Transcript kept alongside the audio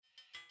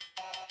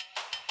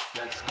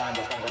That's kind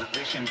of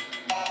conversation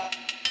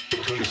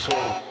between the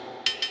soul.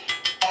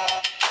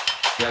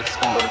 That's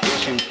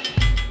conversation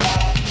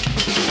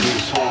between the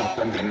soul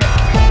and the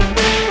mind.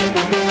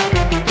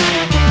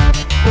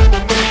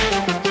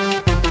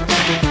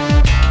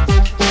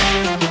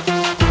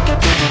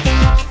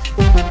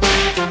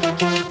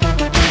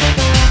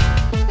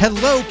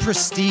 Hello,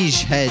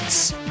 Prestige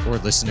heads or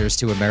listeners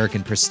to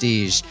American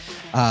Prestige.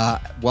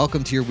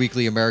 Welcome to your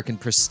weekly American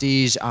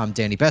Prestige. I'm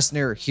Danny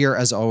Bessner, here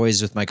as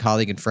always with my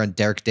colleague and friend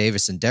Derek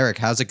Davis. And Derek,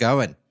 how's it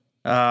going?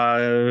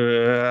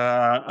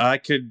 I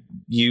could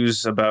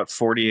use about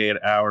 48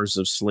 hours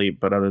of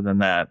sleep, but other than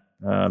that,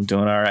 I'm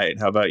doing all right.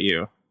 How about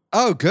you?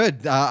 Oh,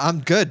 good.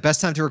 I'm good.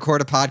 Best time to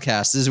record a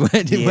podcast is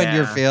when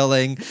you're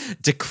feeling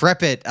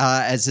decrepit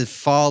as if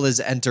fall is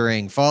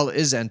entering. Fall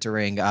is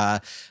entering.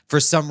 For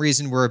some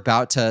reason, we're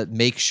about to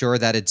make sure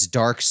that it's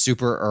dark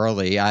super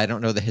early. I don't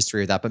know the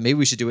history of that, but maybe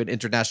we should do an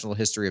international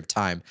history of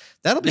time.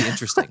 That'll be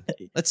interesting.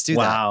 Let's do that.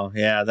 Wow.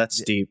 Yeah,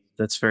 that's deep.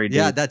 That's very deep.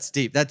 Yeah, that's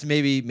deep. That's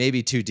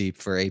maybe too deep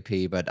for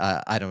AP, but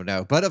I don't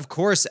know. But of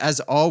course,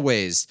 as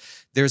always,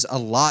 there's a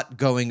lot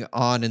going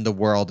on in the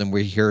world, and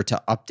we're here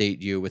to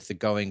update you with the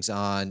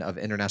goings-on of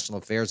international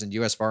affairs and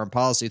U.S. foreign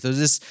policy. So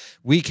this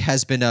week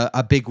has been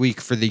a big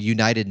week for the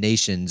United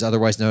Nations,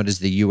 otherwise known as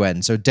the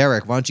UN. So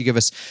Derek, why don't you give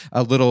us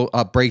a little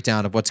breakdown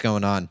of what's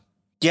going on?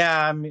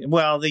 Yeah,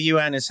 well, the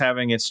UN is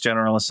having its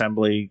General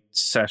Assembly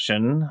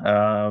session,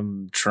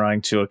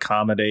 trying to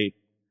accommodate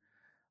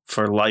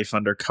for life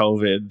under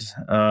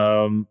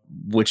COVID,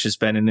 which has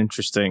been an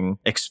interesting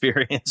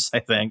experience, I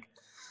think.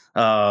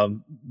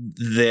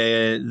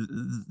 The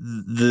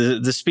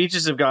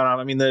speeches have gone off.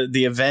 I mean,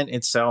 the event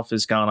itself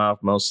has gone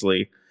off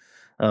mostly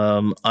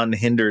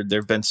unhindered. There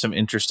have been some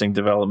interesting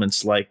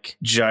developments, like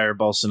Jair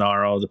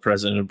Bolsonaro, the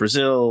president of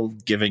Brazil,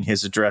 giving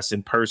his address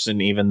in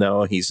person, even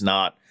though he's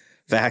not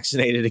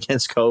vaccinated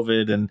against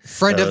COVID. And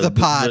friend of the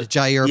pod,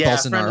 Jair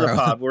Bolsonaro. Friend of the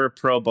pod. We're a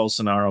pro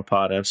Bolsonaro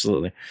pod,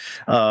 absolutely.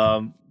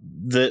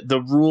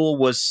 The rule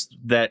was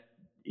that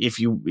if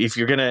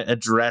you're going to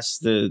address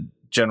the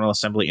General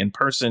Assembly in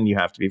person, you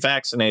have to be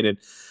vaccinated.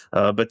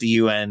 But the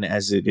UN,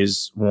 as it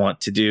is wont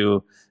to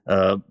do,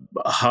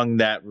 hung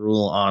that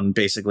rule on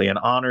basically an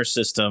honor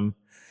system,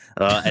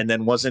 and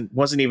then wasn't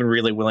even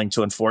really willing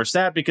to enforce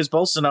that, because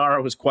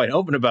Bolsonaro was quite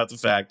open about the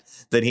fact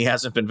that he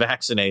hasn't been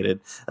vaccinated.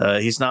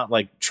 He's not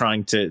like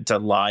trying to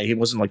lie. He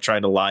wasn't like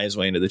trying to lie his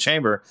way into the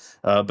chamber.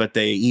 But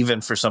they, even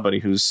for somebody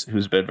who's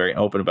been very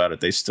open about it,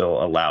 they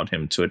still allowed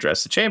him to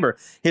address the chamber.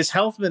 His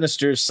health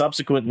minister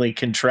subsequently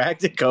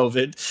contracted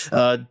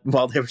COVID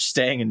while they were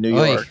staying in New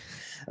York.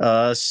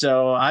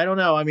 So I don't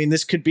know. I mean,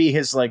 this could be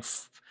his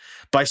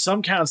by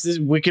some counts,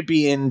 we could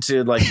be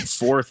into like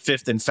fourth,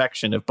 fifth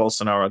infection if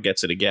Bolsonaro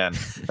gets it again.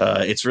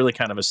 It's really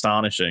kind of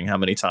astonishing how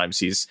many times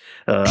he's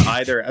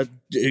either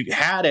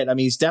had it. I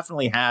mean, he's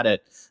definitely had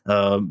it.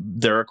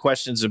 There are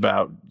questions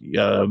about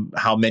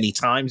how many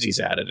times he's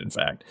had it, in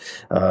fact.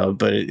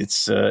 But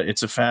it's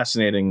a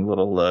fascinating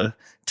little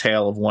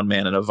tale of one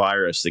man and a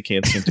virus that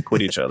can't seem to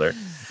quit each other.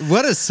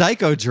 What a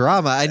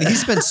psychodrama. And he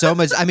spent so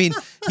much. I mean,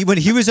 when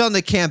he was on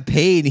the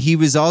campaign, he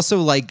was also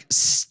like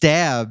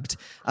stabbed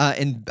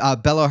in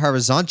Belo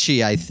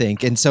Horizonte, I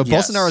think. And so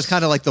Yes. Bolsonaro is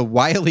kind of like the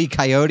Wile E.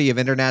 Coyote of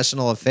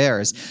international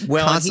affairs,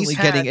 Well, constantly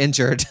getting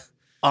injured.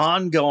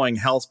 Ongoing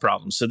health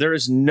problems. So there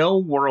is no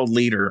world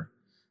leader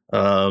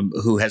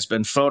who has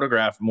been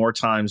photographed more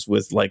times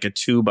with like a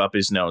tube up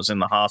his nose in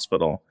the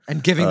hospital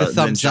And giving the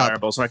thumbs than Jair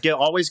up. Bolsonaro.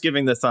 Always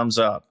giving the thumbs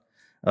up.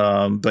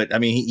 But I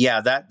mean, yeah,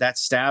 that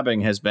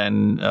stabbing has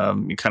been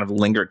kind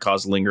of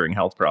caused lingering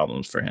health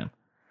problems for him.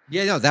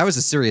 Yeah, no, that was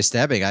a serious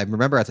stabbing. I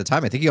remember at the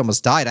time, I think he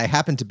almost died. I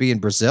happened to be in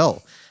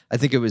Brazil. I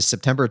think it was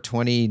September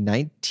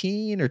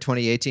 2019 or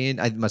 2018.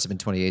 It must have been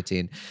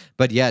 2018.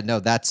 But yeah, no,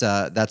 that's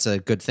a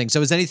good thing.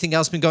 So has anything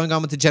else been going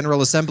on with the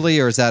General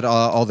Assembly, or is that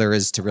all there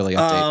is to really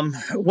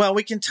update? Well,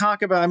 we can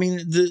talk about, I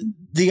mean,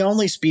 the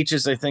only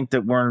speeches I think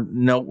that were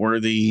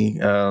noteworthy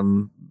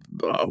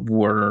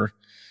were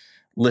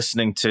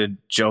listening to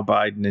Joe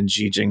Biden and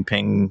Xi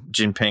Jinping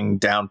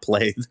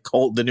downplay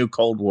the new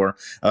Cold War.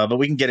 But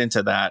we can get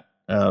into that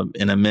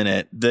in a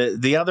minute.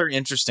 The other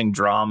interesting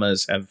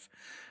dramas have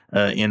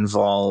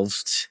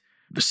involved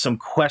some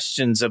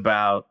questions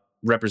about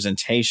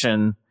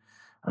representation.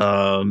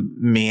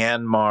 Myanmar's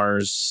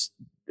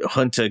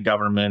junta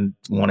government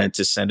wanted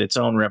to send its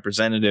own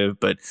representative,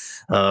 but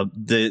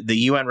the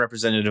UN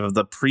representative of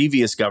the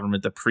previous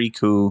government, the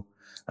pre-coup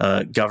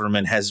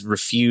government, has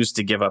refused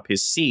to give up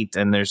his seat,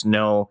 and there's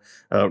no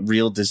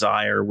real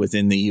desire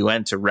within the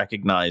UN to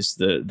recognize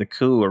the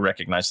coup or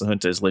recognize the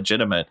junta as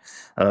legitimate.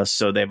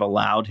 So they've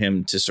allowed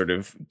him to sort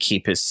of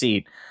keep his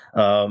seat.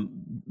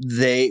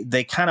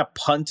 They kind of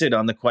punted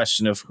on the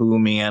question of who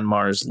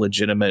Myanmar's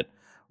legitimate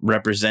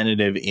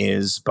representative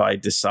is by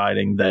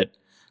deciding that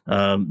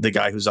the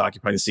guy who's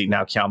occupying the seat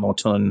now, Kyaw Moe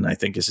Tun, I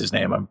think is his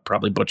name. I'm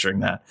probably butchering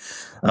that.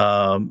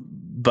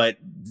 But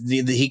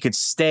he could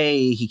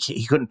stay.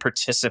 He couldn't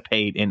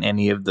participate in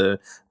any of the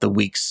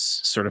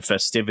week's sort of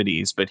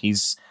festivities, but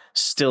he's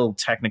still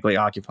technically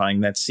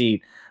occupying that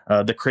seat.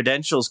 The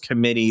Credentials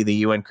Committee, the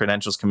UN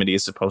Credentials Committee,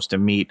 is supposed to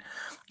meet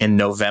in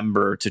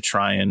November to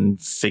try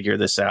and figure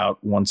this out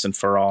once and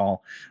for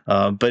all.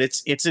 But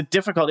it's a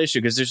difficult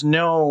issue because there's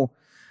no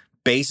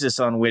basis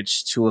on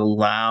which to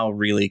allow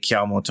really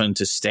Kyaw Moe Tun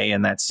to stay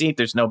in that seat.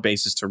 There's no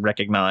basis to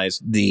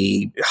recognize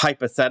the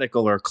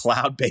hypothetical or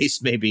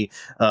cloud-based maybe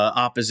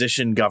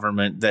opposition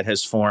government that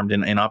has formed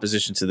in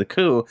opposition to the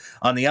coup.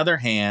 On the other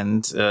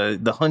hand,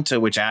 the junta,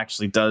 which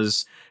actually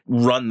does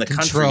run the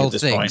country at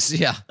this point,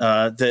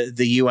 the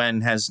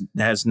UN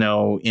has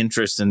no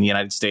interest, in the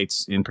United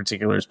States in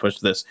particular has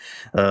pushed this,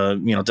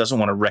 doesn't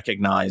want to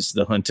recognize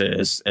the junta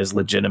as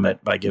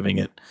legitimate by giving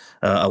it,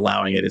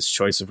 allowing it its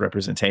choice of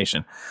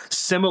representation.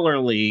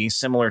 Similarly,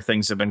 similar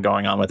things have been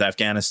going on with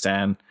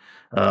Afghanistan.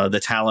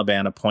 The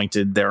Taliban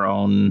appointed their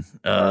own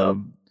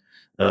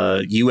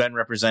UN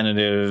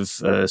representative,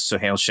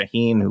 Suhail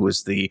Shaheen, who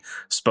was the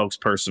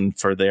spokesperson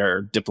for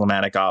their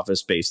diplomatic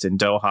office based in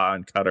Doha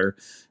in Qatar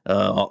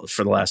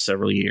for the last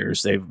several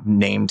years. They've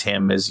named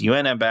him as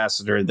UN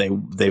ambassador.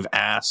 They've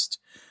asked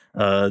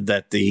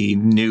that the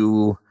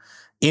new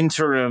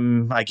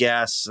interim, I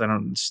guess,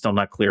 still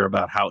not clear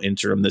about how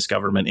interim this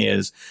government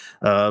is,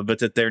 but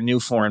that their new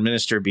foreign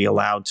minister be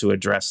allowed to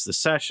address the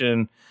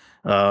session.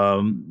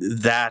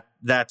 That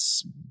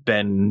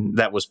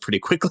was pretty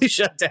quickly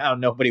shut down.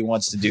 Nobody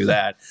wants to do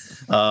that.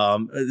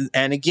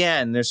 And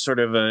again, there's sort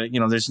of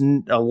there's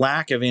a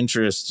lack of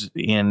interest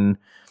in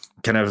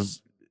kind of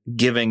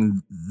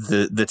giving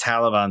the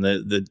Taliban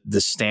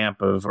the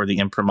stamp of, or the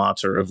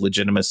imprimatur of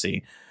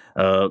legitimacy,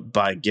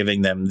 by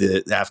giving them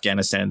the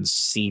Afghanistan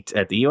seat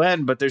at the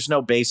UN, but there's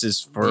no basis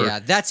for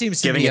that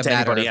seems to be a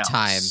matter of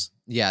time.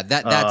 Yeah,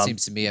 that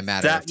seems to be a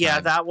matter of time.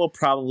 Yeah, that will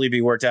probably be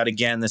worked out.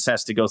 Again, this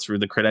has to go through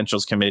the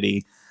Credentials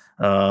Committee.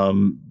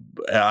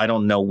 I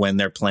don't know when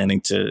they're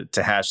planning to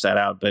hash that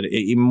out, but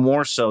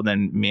more so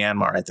than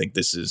Myanmar, I think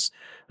this is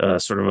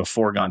sort of a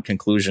foregone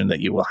conclusion that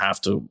you will have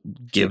to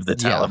give the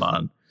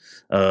Taliban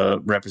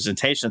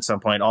representation at some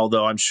point.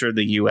 Although I'm sure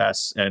the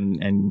U.S.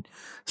 and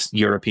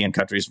European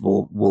countries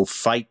will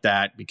fight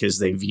that because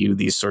they view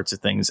these sorts of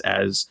things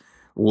as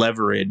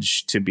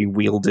leverage to be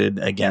wielded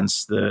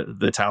against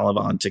the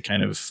Taliban to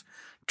kind of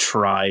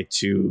try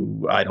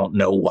to, I don't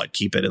know what,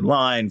 keep it in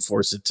line,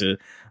 force it to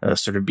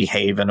sort of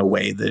behave in a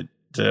way that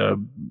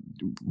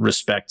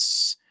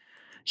respects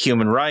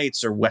human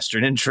rights or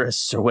Western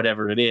interests or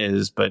whatever it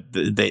is. But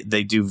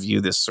they do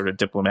view this sort of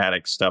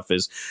diplomatic stuff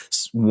as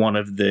one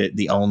of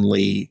the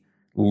only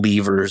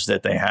levers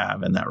that they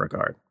have in that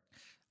regard.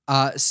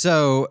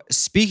 So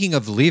speaking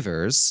of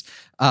levers,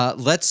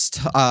 let's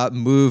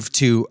move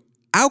to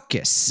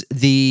AUKUS,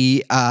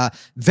 the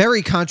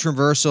very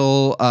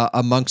controversial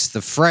amongst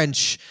the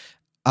French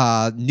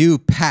new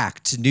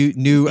pact,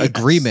 new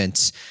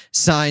agreement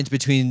signed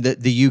between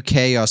the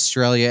UK,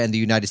 Australia, and the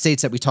United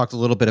States that we talked a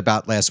little bit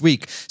about last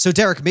week. So,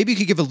 Derek, maybe you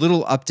could give a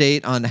little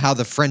update on how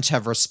the French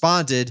have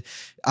responded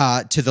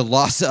to the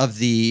loss of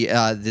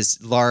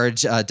this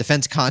large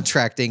defense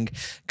contracting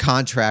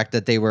contract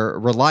that they were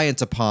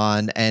reliant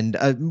upon, and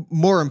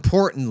more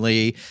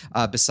importantly,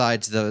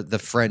 besides the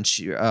French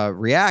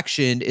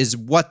reaction, is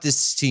what this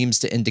seems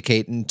to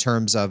indicate in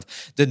terms of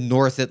the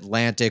North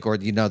Atlantic, or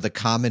the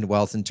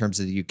Commonwealth in terms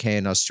of the UK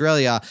and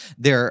Australia,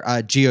 their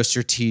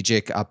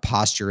geostrategic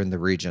posture in the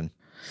region.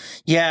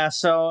 Yeah,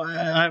 so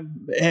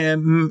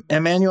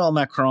Emmanuel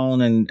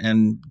Macron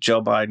and Joe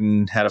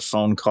Biden had a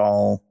phone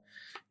call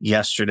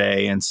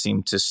yesterday and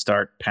seemed to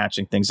start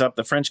patching things up.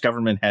 The French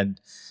government had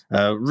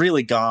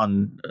really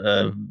gone,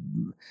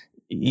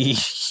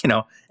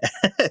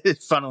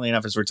 funnily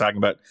enough, as we're talking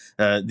about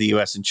the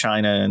U.S. and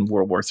China and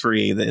World War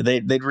III,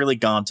 they'd really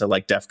gone to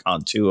like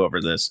DEFCON 2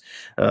 over this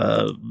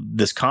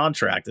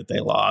contract that they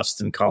lost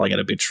and calling it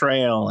a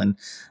betrayal. And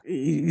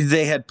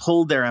they had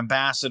pulled their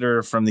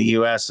ambassador from the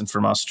U.S. and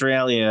from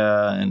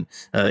Australia, and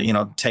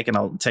taken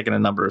a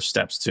number of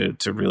steps to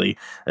really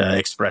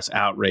express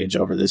outrage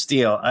over this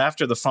deal.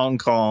 After the phone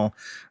call,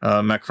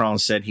 Macron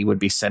said he would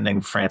be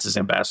sending France's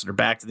ambassador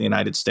back to the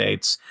United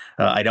States.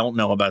 I don't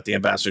know about the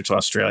ambassador to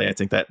Australia. I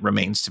think that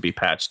remains to be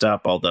patched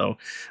up, although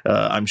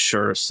I'm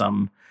sure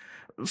some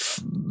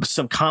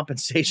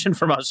compensation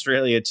from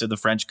Australia to the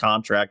French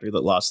contractor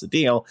that lost the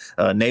deal,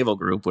 Naval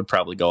Group, would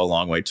probably go a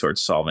long way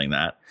towards solving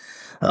that.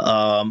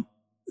 The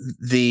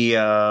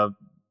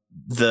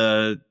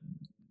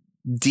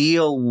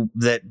deal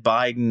that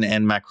Biden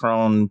and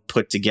Macron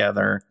put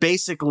together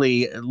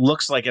basically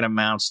looks like it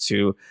amounts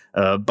to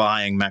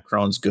buying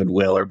Macron's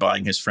goodwill or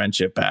buying his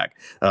friendship back.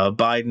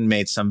 Biden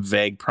made some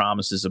vague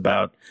promises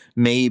about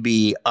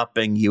maybe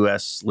upping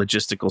U.S.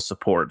 logistical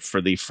support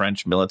for the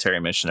French military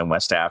mission in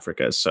West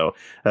Africa. So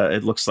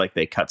it looks like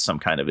they cut some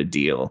kind of a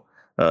deal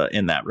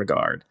in that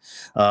regard.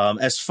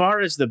 As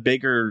far as the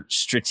bigger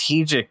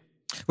strategic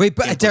Wait,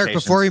 but Derek,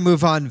 implications. before we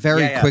move on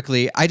very Yeah, yeah.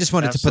 quickly, I just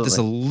wanted to put this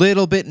a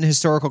little bit in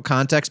historical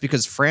context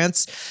because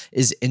France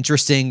is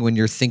interesting when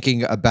you're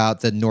thinking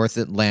about the North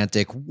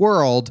Atlantic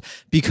world,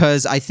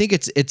 because I think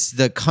it's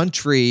the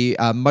country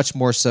much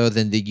more so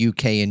than the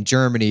UK and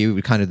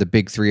Germany, kind of the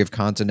big three of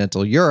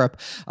continental Europe.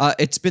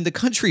 It's been the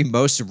country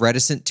most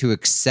reticent to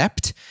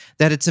accept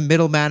that it's a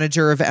middle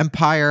manager of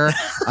empire.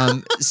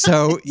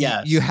 So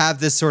Yes. you have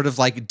this sort of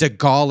like de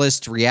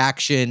Gaulleist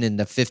reaction in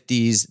the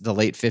 50s, the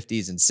late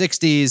 50s and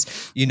 60s.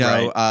 You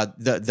know, Right.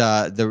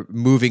 the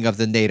moving of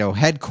the NATO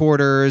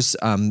headquarters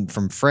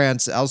from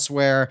France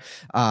elsewhere.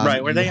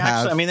 Right, where you they have-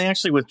 actually, I mean, they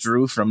actually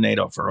withdrew from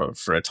NATO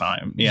for a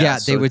time. Yeah,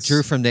 so they it's-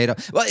 withdrew from NATO.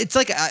 Well, it's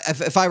like,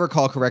 if I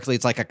recall correctly,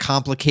 it's like a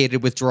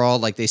complicated withdrawal.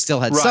 Like they still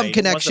had Right, some it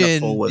connection. wasn't a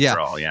full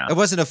withdrawal, yeah. It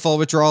wasn't a full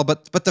withdrawal,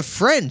 but the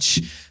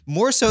French,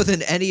 more so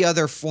than any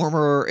other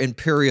former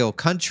imperial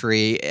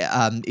country,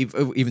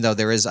 even though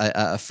there is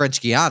a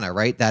French Guiana,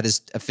 right? That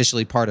is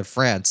officially part of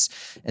France,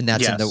 and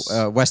that's in Yes.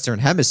 the Western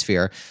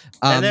Hemisphere.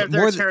 And there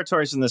more are th-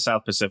 territories in the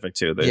South Pacific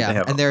too. They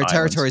have and there are islands.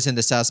 territories in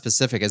the South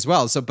Pacific as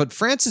well. So, but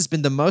France has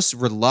been the most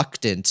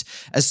reluctant,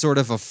 as sort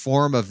of a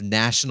form of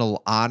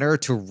national honor,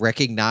 to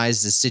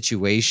recognize the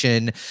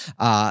situation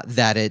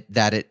that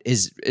it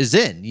is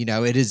in. You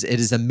know, it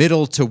is a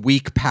middle to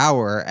weak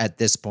power at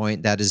this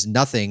point that is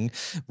nothing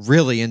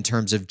really in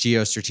terms of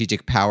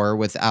geostrategic power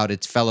without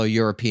its fellow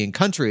European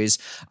countries.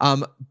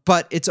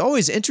 But it's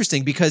always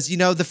interesting because, you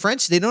know, the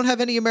French, they don't have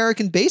any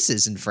American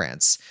bases in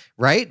France,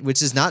 right?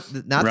 Which is not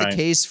Right. the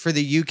case for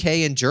the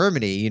UK and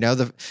Germany. You know,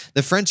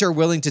 the French are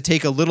willing to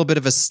take a little bit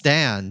of a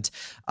stand,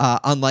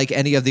 unlike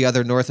any of the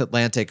other North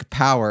Atlantic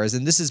powers.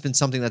 And this has been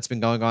something that's been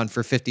going on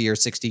for 50 or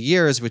 60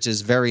 years, which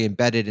is very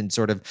embedded in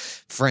sort of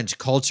French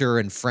culture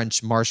and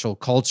French martial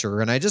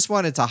culture. And I just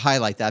wanted to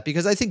highlight that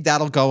because I think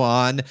that'll go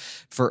on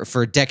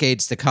for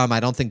decades to come. I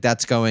don't think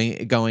that's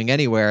going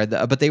anywhere.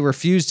 But they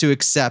refuse to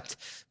accept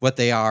what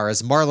they are.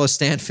 As Marlo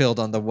Stanfield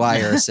on The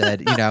Wire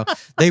said, you know,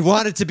 they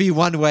want it to be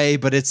one way,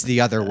 but it's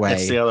the other way.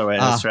 It's the other way.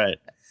 That's right.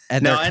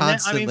 And they're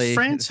constantly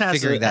France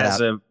figuring that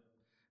has out. a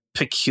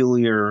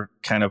peculiar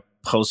kind of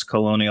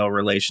post-colonial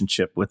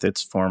relationship with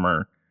its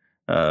former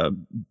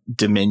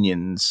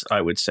dominions,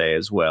 I would say,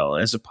 as well,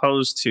 as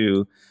opposed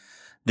to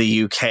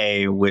the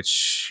UK,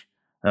 which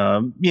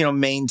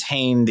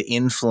maintained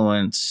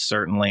influence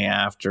certainly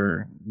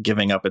after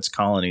giving up its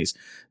colonies.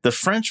 The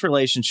French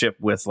relationship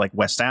with like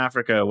West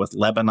Africa, with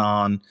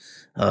Lebanon,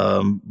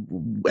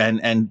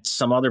 and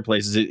some other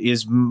places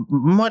is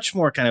much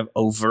more kind of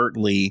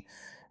overtly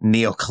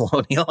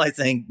neo-colonial, I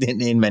think,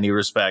 in many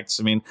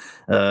respects. I mean,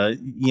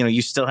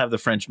 you still have the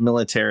French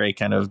military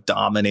kind of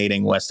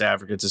dominating West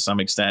Africa to some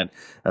extent.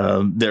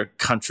 Their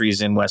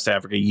countries in West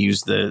Africa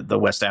use the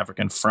West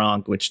African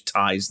franc, which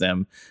ties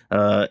them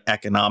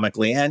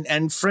economically.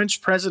 And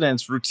French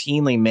presidents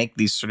routinely make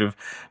these sort of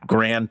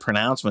grand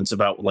pronouncements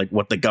about like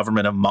what the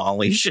government of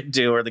Mali should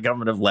do or the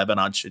government of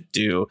Lebanon should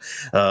do,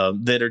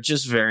 that are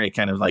just very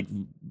kind of like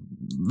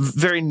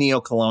very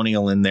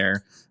neo-colonial in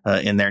their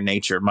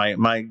nature.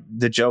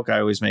 The joke I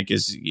always make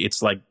is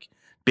it's like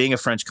being a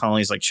French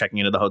colony is like checking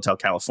into the Hotel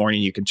California.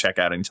 You can check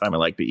out anytime you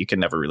like, but you can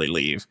never really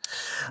leave.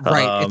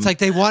 Right. It's like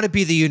they want to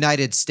be the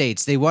United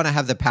States. They want to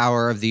have the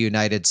power of the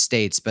United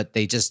States, but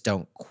they just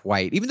don't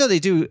quite, even though they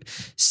do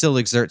still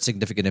exert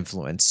significant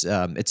influence.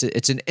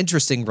 It's an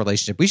interesting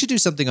relationship. We should do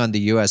something on the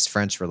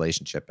U.S.-French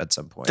relationship at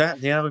some point.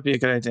 That would be a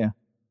good idea.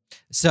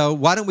 So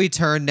why don't we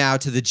turn now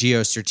to the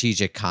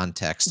geostrategic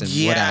context and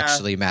what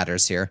actually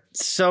matters here?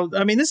 So,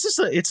 I mean,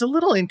 it's a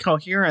little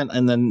incoherent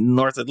in the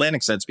North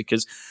Atlantic sense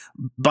because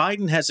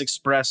Biden has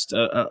expressed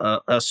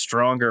a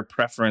stronger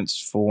preference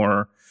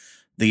for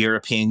the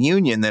European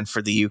Union than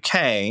for the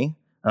UK.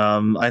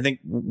 I think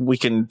we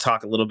can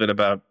talk a little bit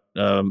about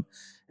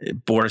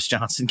Boris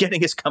Johnson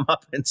getting his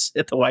comeuppance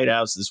at the White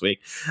House this week.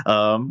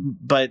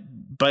 But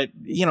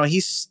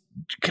he's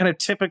kind of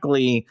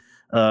typically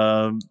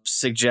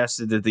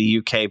suggested that the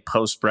UK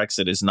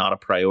post-Brexit is not a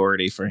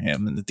priority for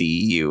him and that the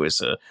EU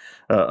is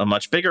a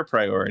much bigger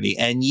priority.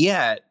 And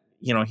yet,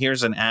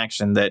 here's an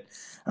action that,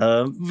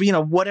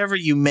 whatever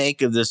you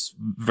make of this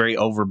very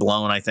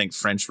overblown, I think,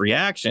 French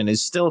reaction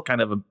is still kind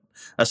of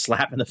a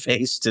slap in the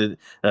face to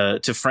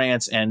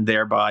France and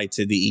thereby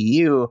to the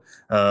EU,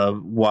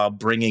 while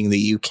bringing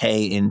the UK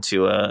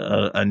into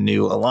a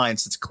new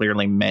alliance that's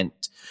clearly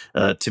meant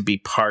to be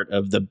part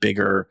of the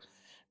bigger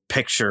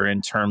picture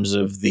in terms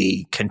of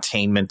the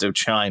containment of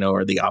China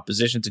or the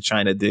opposition to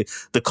China,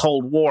 the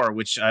Cold War,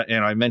 which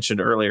I mentioned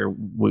earlier.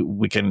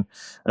 We can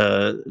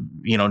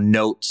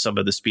note some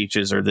of the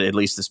speeches, or at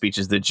least the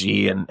speeches that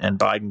Xi and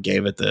Biden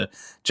gave at the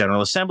General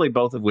Assembly,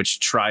 both of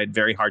which tried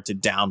very hard to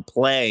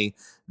downplay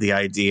the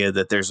idea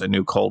that there's a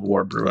new Cold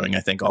War brewing.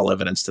 I think all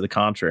evidence to the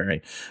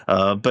contrary.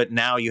 But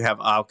now you have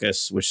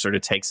AUKUS, which sort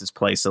of takes its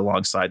place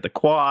alongside the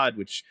Quad,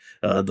 which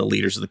the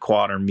leaders of the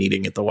Quad are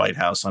meeting at the White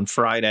House on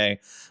Friday.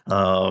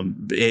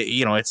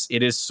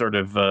 It is sort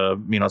of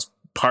it's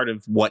part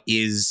of what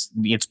is.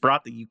 It's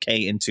brought the UK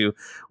into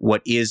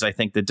what is, I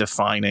think, the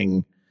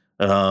defining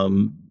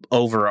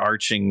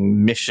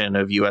overarching mission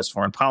of U.S.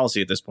 foreign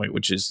policy at this point,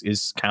 which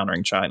is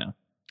countering China.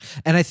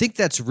 And I think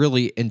that's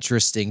really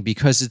interesting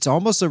because it's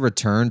almost a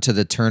return to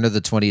the turn of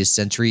the 20th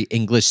century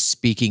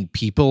English-speaking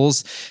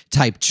peoples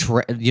type,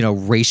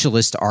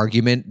 racialist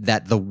argument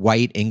that the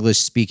white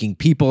English-speaking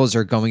peoples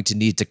are going to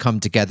need to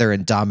come together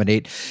and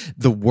dominate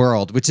the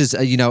world, which is,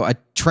 a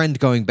trend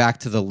going back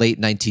to the late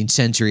 19th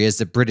century as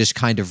the British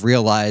kind of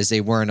realized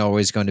they weren't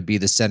always going to be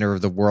the center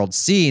of the world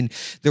scene.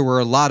 There were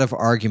a lot of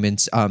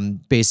arguments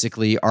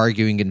basically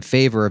arguing in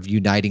favor of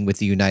uniting with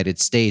the United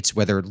States,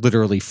 whether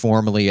literally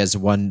formally as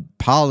one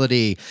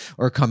polity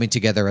or coming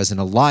together as an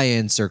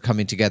alliance or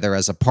coming together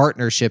as a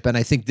partnership. And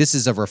I think this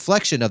is a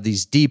reflection of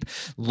these deep,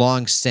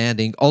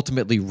 long-standing,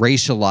 ultimately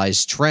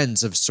racialized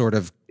trends of sort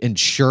of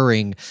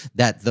ensuring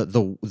that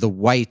the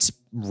white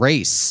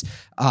race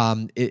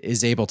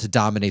is able to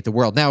dominate the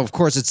world. Now, of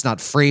course, it's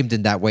not framed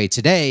in that way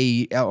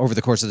today. Over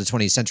the course of the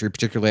 20th century,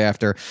 particularly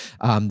after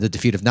the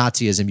defeat of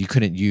Nazism, you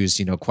couldn't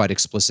use, quite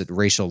explicit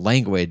racial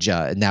language.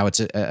 Now it's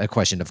a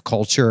question of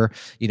culture,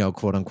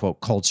 quote unquote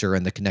culture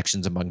and the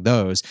connections among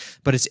those.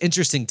 But it's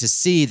interesting to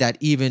see that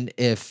even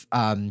if,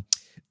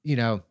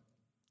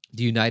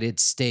 the United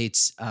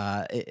States,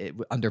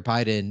 under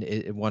Biden,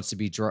 it wants to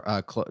be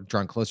drawn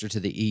closer to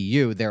the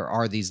EU. There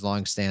are these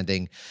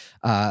longstanding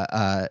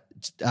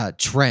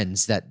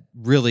trends that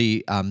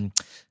really are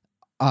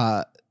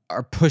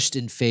pushed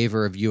in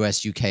favor of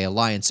U.S.-UK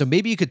alliance. So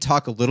maybe you could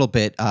talk a little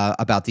bit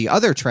about the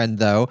other trend,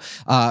 though.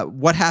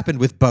 What happened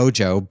with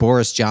Bojo,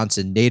 Boris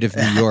Johnson, native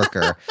New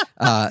Yorker,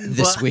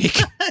 this week?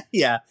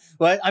 Yeah.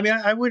 Well, I mean,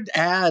 I would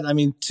add,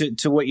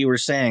 to what you were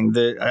saying,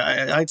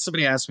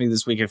 somebody asked me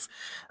this week if,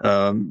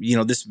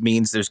 this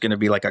means there's going to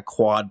be like a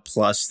Quad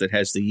Plus that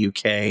has the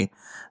UK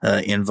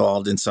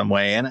involved in some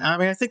way. And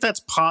I think that's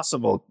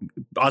possible.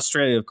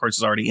 Australia, of course,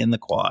 is already in the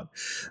Quad.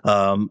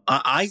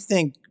 I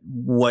think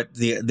what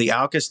the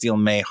AUKUS deal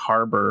may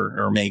harbor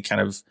or may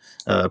kind of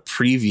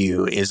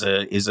preview is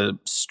a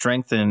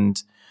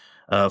strengthened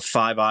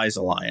Five Eyes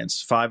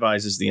alliance. Five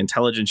Eyes is the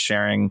intelligence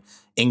sharing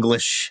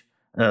English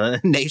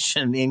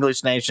nation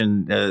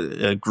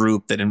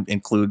group that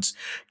includes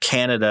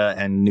Canada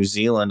and New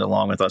Zealand,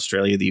 along with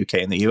Australia, the UK,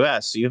 and the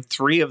US. So you have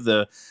three of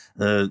the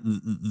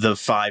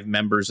five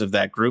members of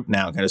that group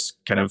now,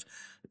 kind of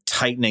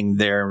tightening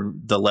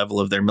the level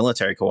of their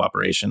military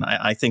cooperation.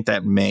 I think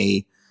that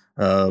may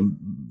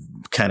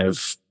kind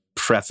of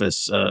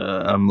preface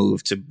a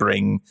move to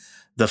bring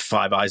the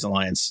Five Eyes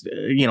alliance,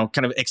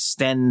 kind of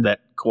extend that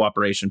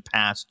cooperation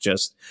past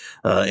just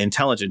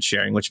intelligence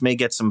sharing, which may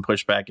get some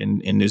pushback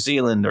in New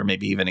Zealand or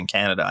maybe even in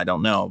Canada. I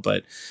don't know,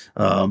 but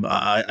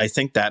I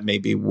think that may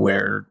be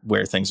where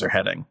things are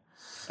heading.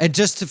 And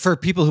just for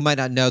people who might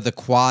not know, the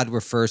Quad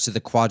refers to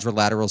the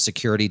Quadrilateral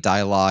Security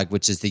Dialogue,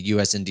 which is the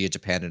U.S., India,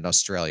 Japan, and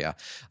Australia,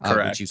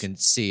 which you can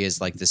see as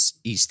like this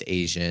East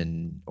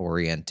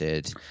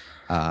Asian-oriented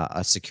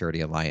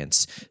security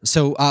alliance.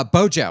 So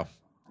Bojo,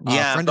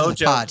 friend Bojo. of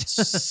the pod.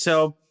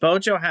 So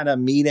Bojo had a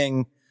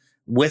meeting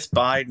with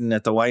Biden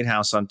at the White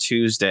House on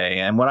Tuesday,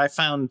 and what I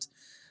found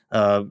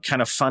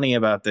kind of funny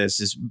about this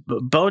is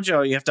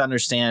Bojo, you have to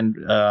understand,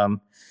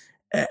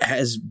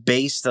 has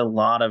based a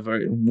lot of,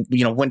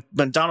 when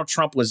Donald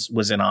Trump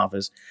was in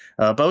office,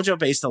 Bojo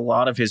based a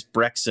lot of his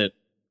Brexit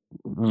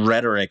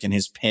rhetoric and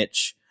his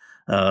pitch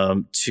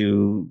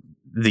to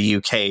the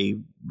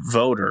UK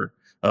voter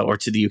or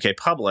to the UK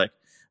public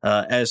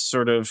as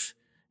sort of,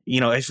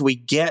 if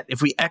we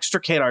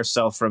extricate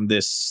ourselves from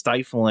this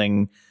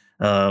stifling,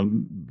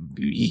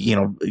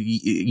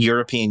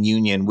 European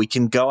Union, we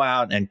can go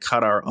out and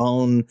cut our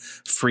own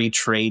free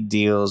trade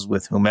deals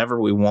with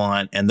whomever we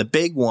want. And the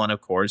big one, of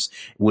course,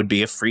 would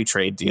be a free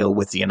trade deal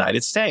with the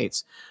United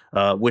States,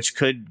 which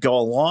could go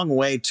a long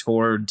way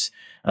towards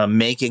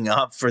making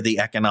up for the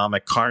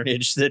economic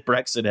carnage that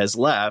Brexit has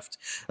left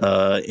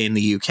in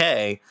the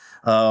UK.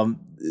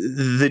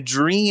 The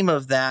dream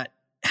of that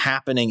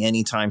happening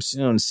anytime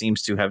soon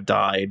seems to have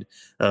died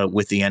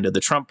with the end of the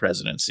Trump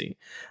presidency.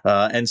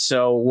 And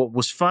so what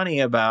was funny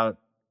about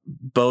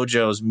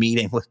Bojo's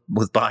meeting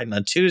with Biden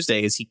on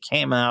Tuesday is he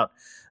came out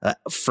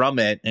from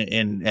it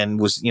and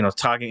was,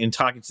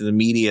 talking to the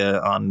media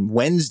on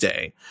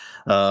Wednesday,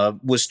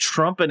 was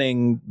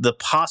trumpeting the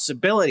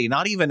possibility,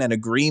 not even an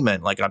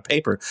agreement like on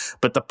paper,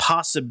 but the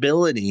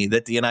possibility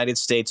that the United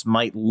States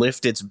might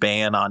lift its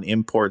ban on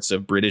imports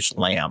of British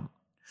lamb.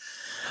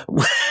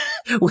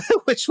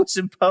 Which was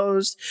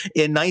imposed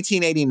in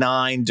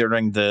 1989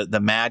 during the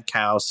mad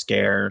cow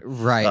scare,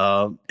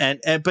 right?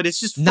 But it's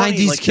just funny,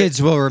 90s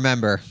kids will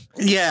remember.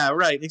 Yeah,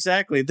 right,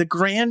 exactly. The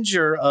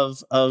grandeur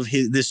of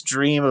this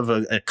dream of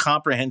a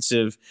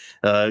comprehensive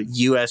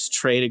U.S.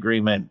 trade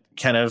agreement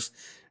kind of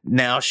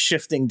now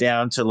shifting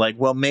down to like,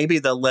 well, maybe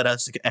they'll let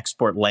us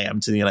export lamb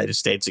to the United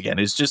States again.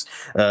 It's just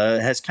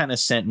has kind of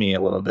sent me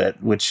a little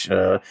bit, which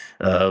I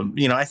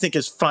think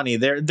is funny.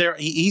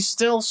 He's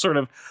still sort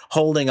of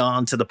holding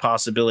on to the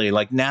possibility.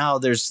 Like now,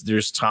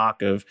 there's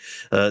talk of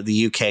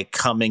the UK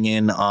coming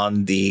in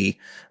on the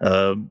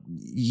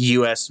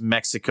U.S.,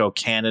 Mexico,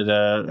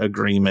 Canada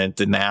agreement,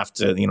 the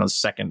NAFTA, the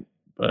second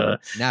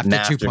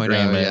NAFTA 2.0,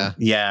 agreement.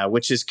 Yeah,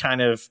 which is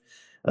kind of,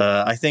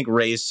 I think,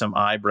 raised some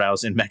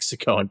eyebrows in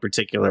Mexico in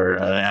particular.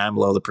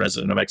 AMLO, the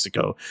president of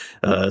Mexico,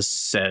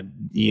 said,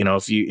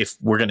 if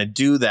we're going to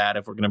do that,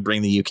 if we're going to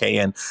bring the UK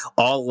in,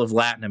 all of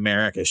Latin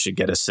America should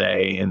get a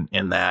say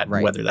in that,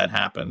 Right. whether that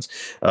happens.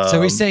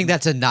 So he's saying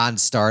that's a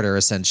non-starter,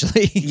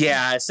 essentially.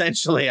 Yeah,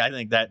 essentially, I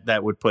think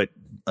that would put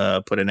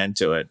an end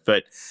to it.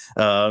 But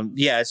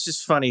it's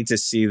just funny to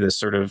see this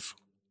sort of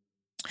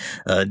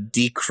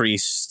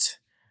decreased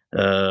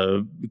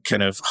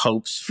kind of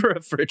hopes for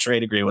a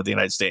trade agreement with the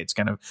United States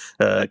kind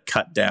of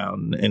cut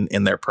down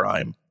in their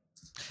prime.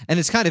 And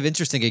it's kind of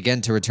interesting,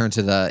 again, to return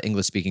to the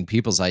English-speaking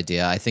people's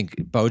idea. I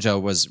think Bojo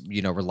was,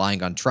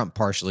 relying on Trump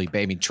partially.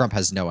 I mean, Trump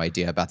has no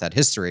idea about that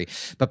history,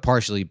 but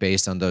partially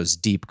based on those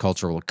deep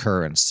cultural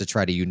currents to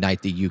try to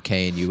unite the UK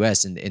and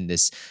US in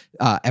this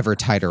ever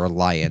tighter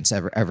alliance,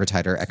 ever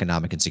tighter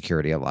economic and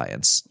security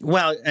alliance.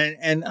 Well,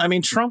 and I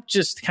mean, Trump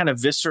just kind of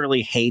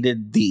viscerally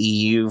hated the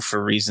EU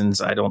for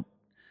reasons I don't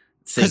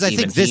because I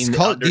think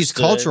these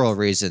cultural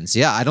reasons.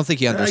 Yeah, I don't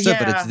think he understood,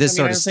 but it's this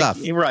sort of stuff.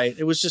 You're right.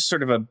 It was just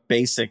sort of a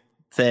basic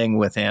thing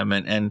with him,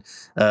 and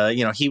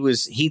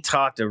he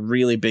talked a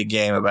really big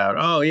game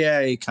about,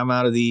 you come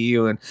out of the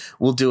EU and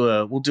we'll do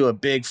a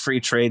big free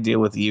trade deal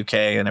with the UK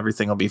and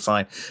everything will be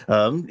fine,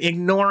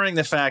 ignoring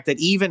the fact that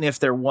even if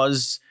there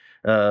was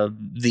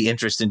the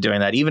interest in doing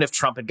that, even if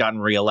Trump had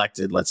gotten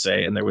reelected, let's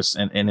say, and there was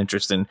an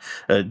interest in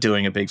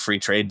doing a big free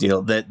trade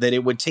deal, that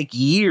it would take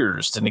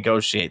years to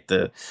negotiate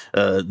the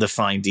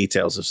fine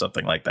details of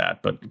something like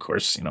that. But of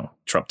course,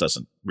 Trump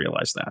doesn't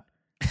realize that.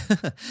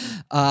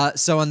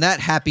 So on that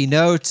happy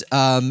note,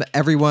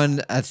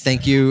 everyone,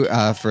 thank you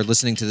for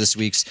listening to this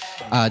week's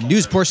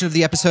news portion of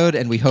the episode,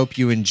 and we hope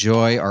you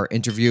enjoy our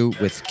interview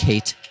with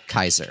Kate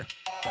Kaiser.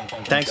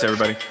 Thanks,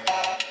 everybody.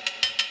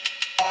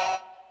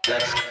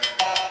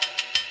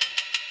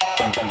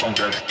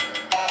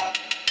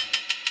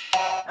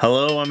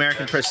 Hello,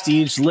 American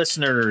Prestige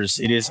listeners.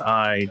 It is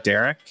I,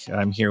 Derek.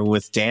 I'm here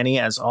with Danny,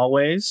 as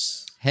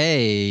always.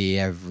 Hey,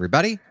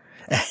 everybody.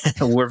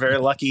 We're very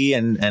lucky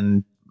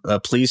and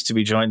pleased to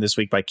be joined this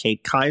week by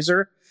Kate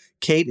Kaiser.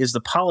 Kate is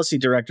the policy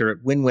director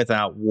at Win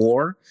Without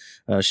War.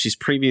 She's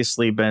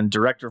previously been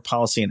director of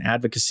policy and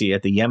advocacy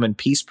at the Yemen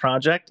Peace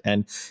Project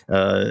and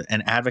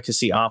an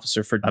advocacy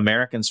officer for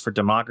Americans for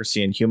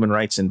Democracy and Human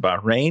Rights in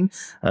Bahrain.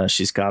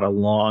 She's got a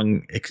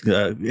long,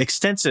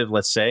 extensive,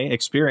 let's say,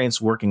 experience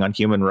working on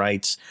human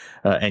rights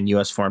and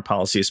U.S. foreign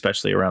policy,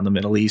 especially around the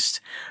Middle East.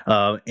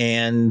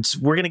 And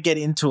we're going to get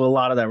into a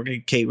lot of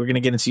that. Kate, we're going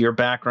to get into your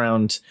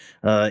background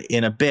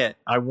in a bit.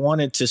 I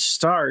wanted to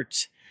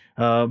start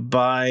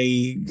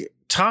by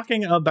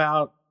talking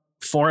about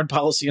foreign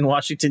policy in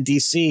Washington,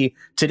 D.C.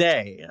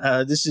 today.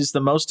 This is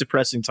the most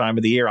depressing time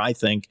of the year, I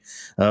think,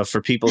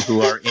 for people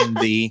who are in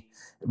the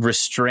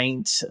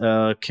restraint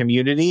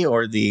community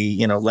or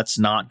the, let's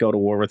not go to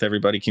war with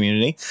everybody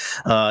community.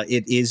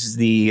 It is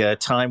the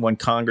time when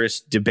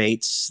Congress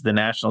debates the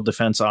National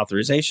Defense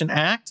Authorization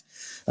Act.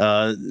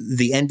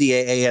 The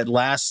NDAA at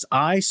last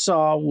I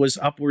saw was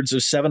upwards of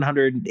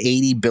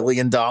 $780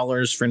 billion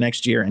for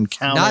next year and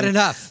counting. Not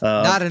enough.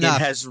 Not enough.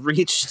 It has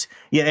reached.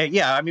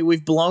 Yeah. I mean,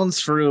 we've blown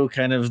through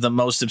kind of the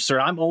most absurd.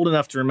 I'm old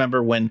enough to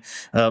remember when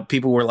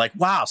people were like,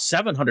 wow,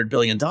 $700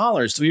 billion.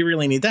 Do we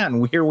really need that?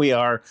 And here we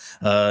are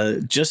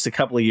just a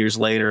couple of years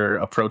later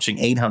approaching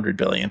 $800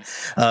 billion.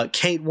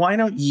 Kate, why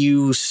don't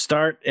you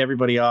start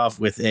everybody off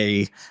with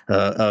a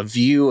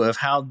view of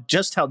how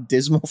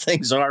dismal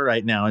things are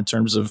right now in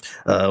terms of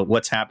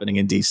what's happening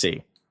in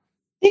D.C.?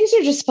 Things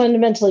are just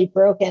fundamentally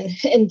broken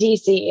in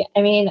D.C.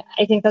 I mean,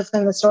 I think that's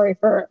been the story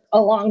for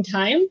a long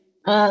time.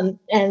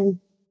 And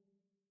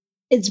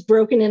it's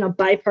broken in a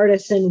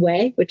bipartisan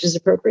way, which is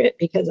appropriate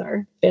because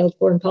our failed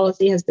foreign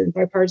policy has been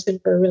bipartisan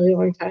for a really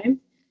long time.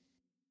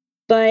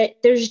 But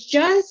there's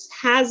just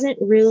hasn't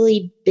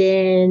really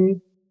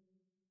been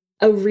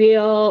a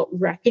real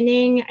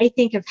reckoning, I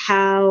think, of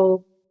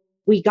how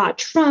we got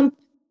Trump,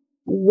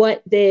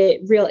 what the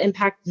real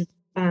impact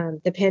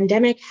of the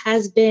pandemic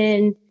has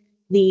been,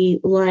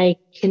 the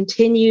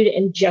continued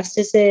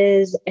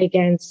injustices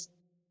against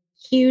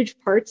huge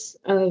parts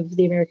of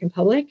the American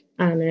public.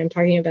 And I'm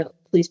talking about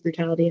police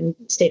brutality and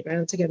state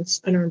violence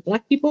against unarmed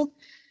Black people,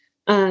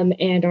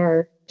 and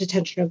our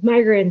detention of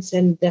migrants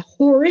and the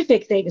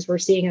horrific things we're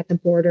seeing at the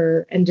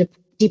border and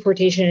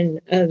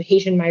deportation of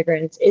Haitian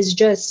migrants is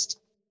just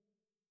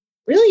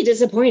really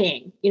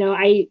disappointing.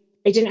 I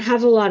didn't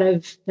have a lot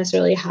of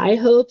necessarily high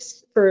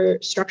hopes for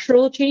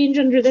structural change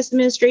under this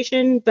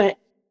administration, but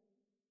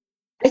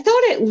I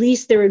thought at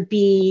least there would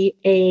be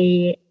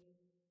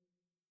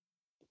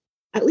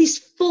at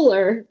least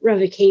fuller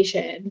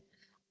revocation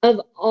of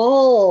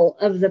all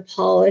of the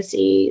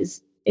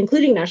policies,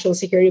 including national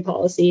security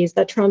policies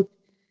that Trump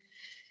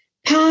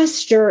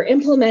passed or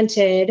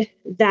implemented,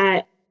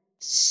 that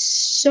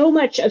so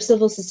much of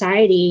civil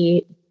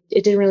society,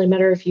 it didn't really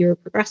matter if you were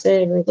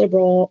progressive or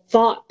liberal,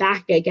 fought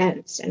back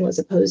against and was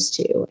opposed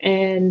to.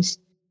 And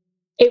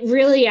it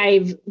really,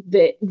 I've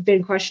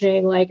been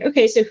questioning,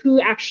 okay, so who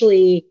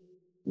actually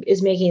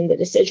is making the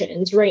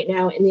decisions right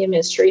now in the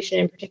administration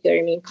in particular.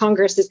 I mean,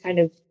 Congress has kind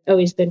of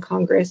always been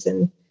Congress,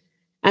 and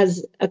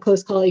as a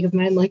close colleague of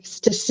mine likes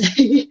to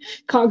say,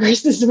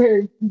 Congress is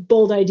where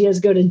bold ideas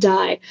go to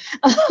die.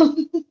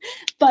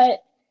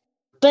 But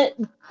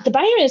the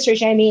Biden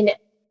administration, I mean,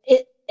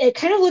 it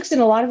kind of looks in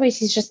a lot of ways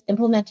he's just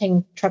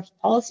implementing Trump's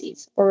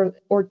policies or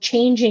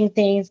changing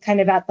things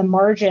kind of at the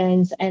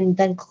margins and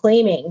then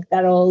claiming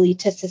that it'll lead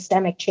to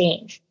systemic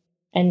change.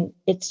 And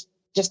it's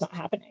just not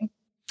happening.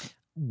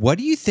 What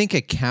do you think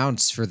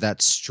accounts for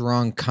that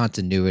strong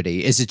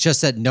continuity? Is it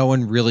just that no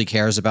one really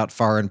cares about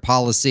foreign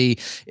policy?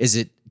 Is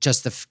it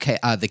just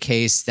the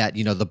case that,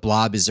 you know, the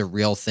blob is a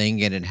real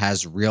thing and it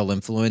has real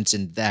influence,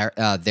 and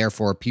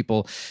therefore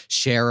people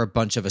share a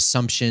bunch of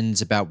assumptions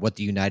about what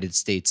the United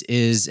States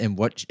is and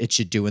what it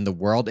should do in the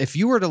world? If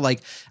you were to,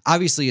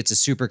 obviously it's a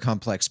super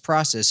complex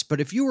process,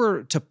 but if you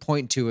were to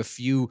point to a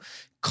few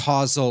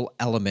causal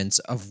elements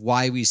of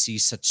why we see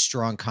such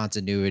strong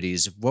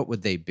continuities, what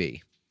would they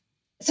be?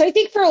 So I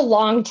think for a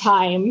long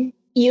time,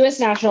 U.S.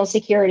 national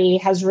security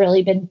has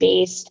really been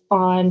based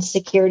on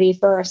security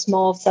for a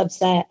small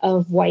subset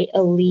of white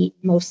elite,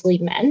 mostly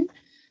men,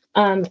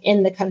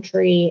 in the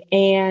country.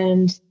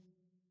 And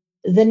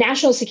the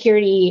national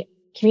security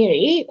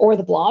community, or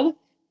the blob,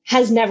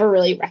 has never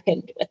really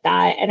reckoned with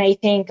that. And I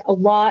think a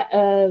lot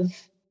of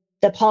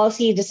the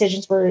policy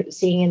decisions we're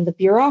seeing in the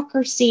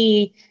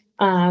bureaucracy,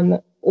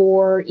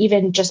 or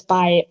even just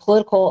by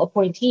political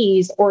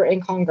appointees or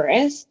in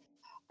Congress,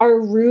 are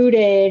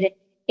rooted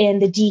in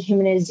the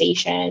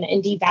dehumanization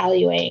and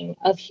devaluing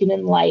of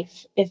human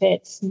life if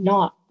it's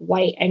not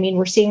white. I mean,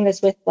 we're seeing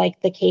this with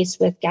the case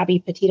with Gabby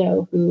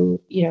Petito, who,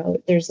 you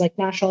know, there's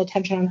national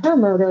attention on her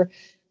murder,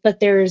 but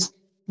there's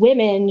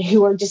women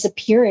who are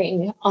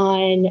disappearing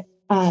on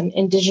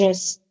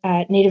Indigenous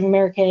Native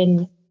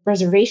American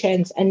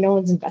reservations, and no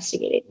one's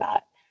investigating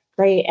that,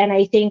 right? And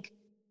I think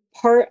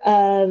part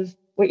of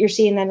what you're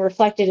seeing then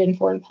reflected in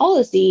foreign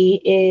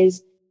policy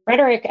is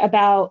rhetoric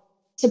about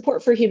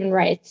support for human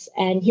rights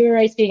and human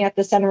rights being at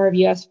the center of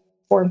U.S.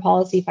 foreign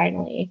policy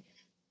finally.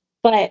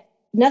 But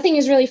nothing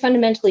has really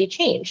fundamentally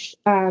changed.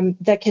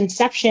 The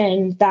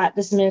conception that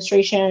this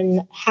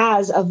administration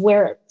has of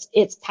where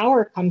its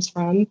power comes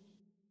from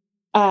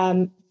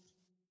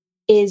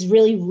is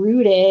really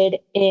rooted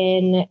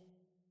in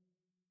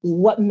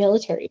what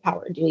military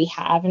power do we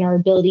have and our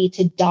ability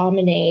to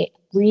dominate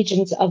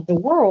regions of the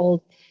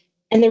world.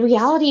 And the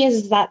reality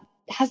is that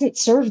hasn't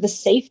served the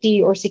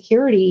safety or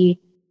security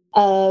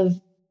of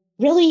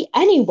really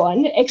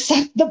anyone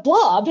except the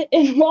blob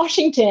in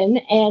Washington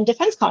and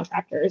defense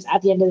contractors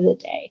at the end of the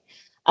day.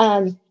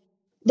 And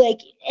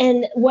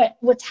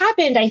what's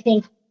happened, I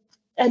think,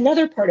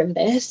 another part of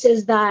this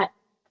is that,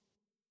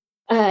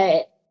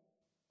 and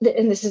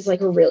this is a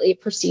really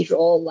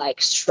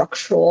procedural,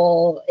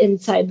 structural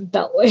inside the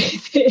Beltway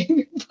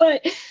thing,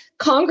 but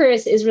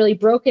Congress is really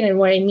broken. And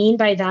what I mean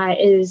by that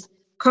is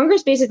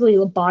Congress basically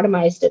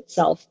lobotomized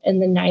itself in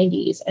the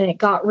 90s, and it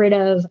got rid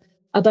of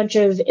a bunch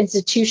of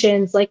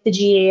institutions like the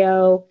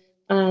GAO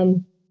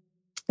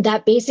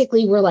that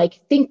basically were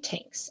think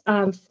tanks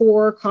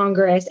for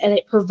Congress, and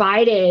it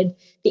provided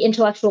the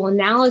intellectual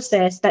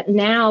analysis that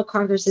now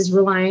Congress is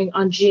relying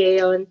on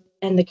GAO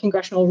and the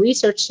Congressional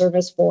Research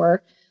Service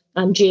for.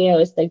 GAO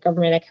is the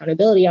Government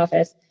Accountability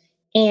Office,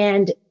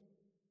 and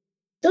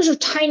those are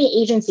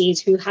tiny agencies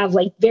who have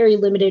very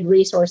limited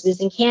resources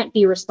and can't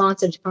be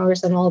responsive to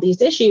Congress on all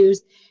these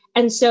issues.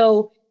 And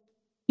so,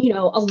 you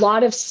know, a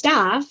lot of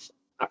staff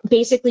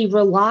basically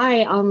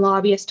rely on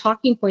lobbyist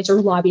talking points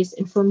or lobbyist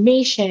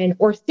information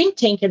or think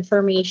tank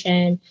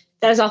information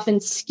that is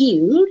often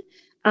skewed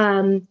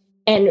and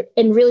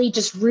really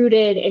just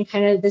rooted in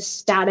kind of the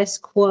status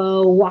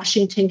quo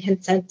Washington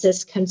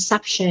consensus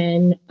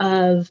conception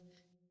of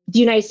the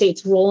United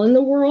States' role in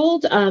the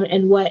world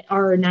and what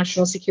our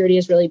national security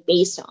is really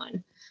based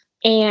on.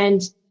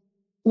 And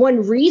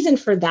one reason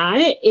for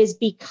that is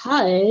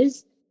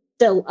because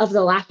of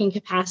the lacking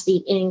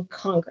capacity in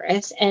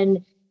Congress.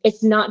 And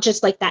it's not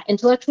just that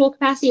intellectual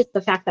capacity, it's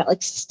the fact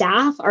that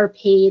staff are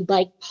paid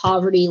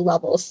poverty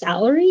level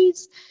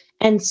salaries.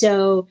 And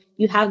so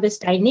you have this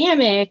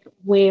dynamic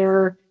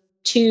where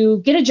to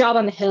get a job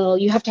on the Hill,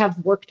 you have to have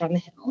worked on the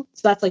Hill.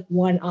 So that's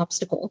one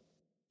obstacle.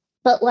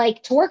 But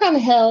to work on the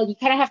Hill, you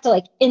kind of have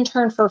to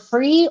intern for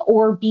free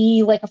or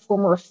be a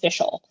former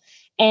official.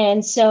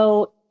 And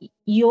so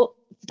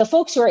the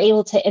folks who are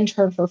able to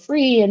intern for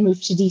free and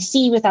move to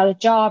DC without a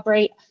job,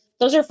 right?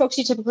 Those are folks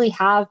who typically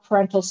have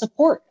parental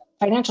support,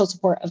 financial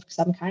support of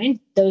some kind.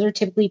 Those are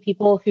typically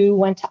people who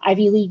went to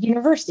Ivy League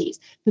universities,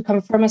 who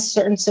come from a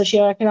certain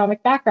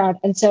socioeconomic background.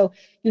 And so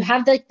you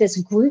have this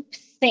group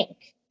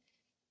think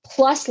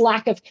plus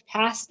lack of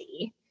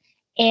capacity.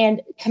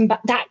 And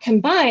that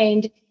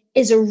combined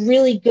is a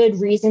really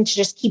good reason to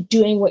just keep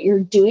doing what you're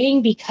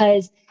doing,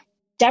 because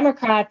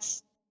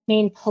Democrats'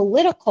 main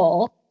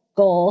political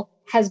goal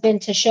has been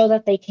to show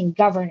that they can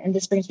govern. And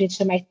this brings me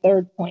to my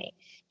third point,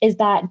 is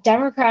that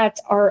Democrats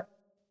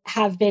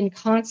have been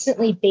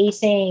constantly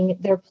basing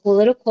their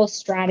political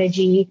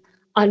strategy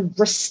on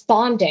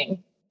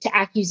responding to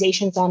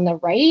accusations on the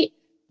right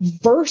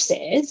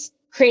versus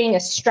creating a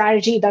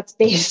strategy that's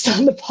based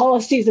on the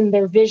policies and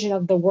their vision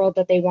of the world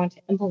that they want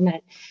to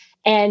implement.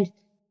 And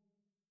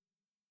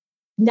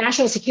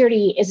national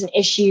security is an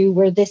issue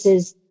where this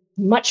is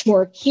much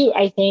more acute,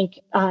 I think,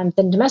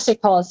 than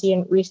domestic policy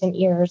in recent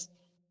years,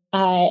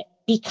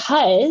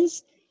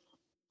 because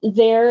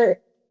there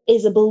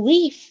is a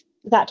belief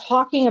that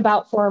talking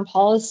about foreign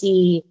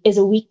policy is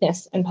a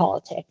weakness in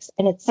politics.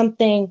 And it's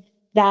something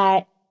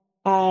that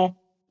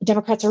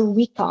Democrats are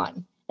weak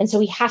on. And so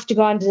we have to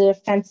go on to the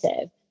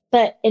defensive.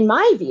 But in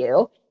my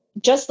view,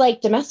 just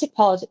like domestic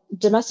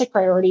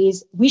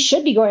priorities, we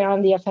should be going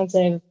on the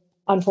offensive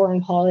on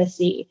foreign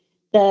policy.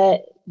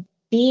 The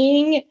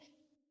being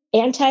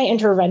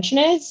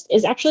anti-interventionist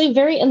is actually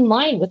very in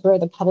line with where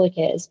the public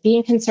is.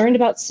 Being concerned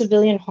about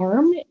civilian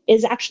harm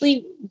is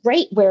actually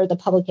right where the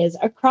public is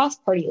across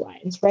party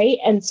lines, right?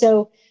 And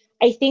so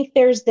I think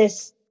there's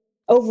this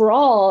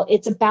overall,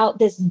 it's about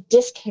this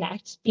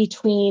disconnect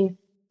between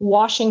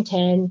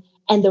Washington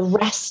and the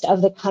rest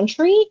of the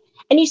country.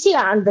 And you see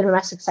that on the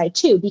domestic side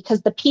too,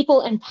 because the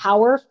people in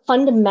power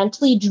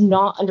fundamentally do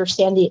not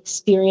understand the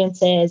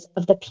experiences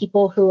of the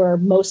people who are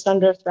most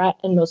under threat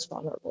and most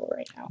vulnerable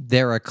right now.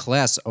 They're a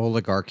class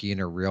oligarchy in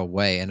a real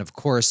way. And of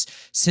course,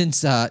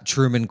 since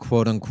Truman,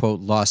 quote unquote,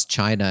 lost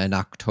China in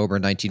October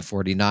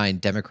 1949,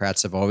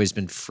 Democrats have always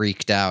been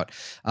freaked out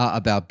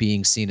about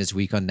being seen as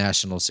weak on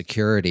national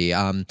security.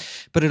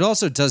 But it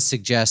also does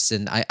suggest,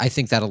 and I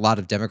think that a lot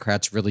of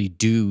Democrats really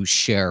do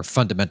share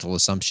fundamental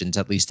assumptions,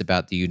 at least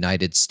about the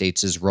United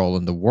States' role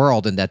in the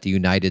world, and that the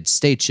United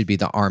States should be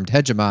the armed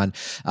hegemon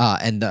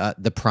and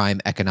the prime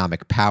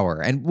economic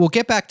power. And we'll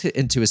get back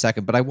into a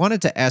second, but I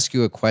wanted to ask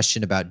you a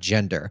question about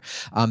gender,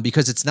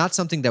 because it's not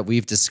something that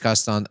we've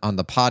discussed on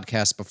the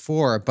podcast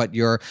before, but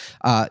your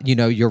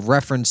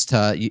reference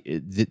to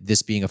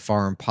this being a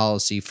foreign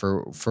policy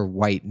for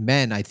white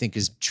men, I think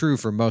is true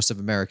for most of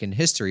American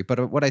history.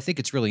 But what I think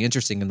it's really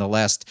interesting in the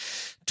last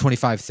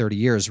 25, 30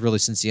 years, really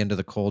since the end of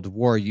the Cold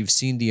War, you've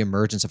seen the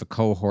emergence of a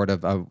cohort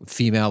of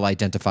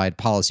female-identified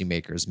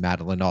policymakers: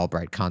 Madeleine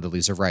Albright,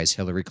 Condoleezza Rice,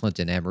 Hillary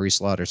Clinton, Anne-Marie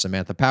Slaughter,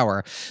 Samantha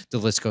Power. The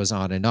list goes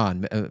on and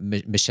on.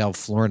 Michelle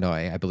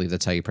Flournoy, I believe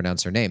that's how you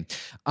pronounce her name.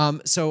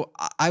 So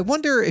I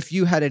wonder if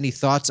you had any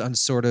thoughts on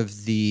sort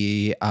of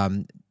the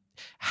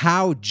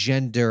how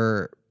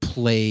gender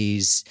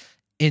plays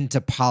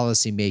into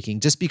policymaking,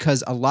 just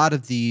because a lot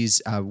of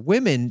these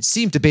women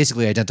seem to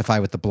basically identify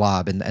with the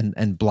blob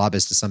and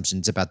blobist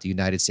assumptions about the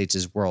United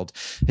States' world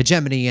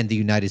hegemony and the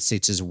United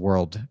States'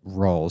 world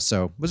role.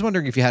 So I was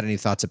wondering if you had any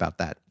thoughts about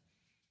that.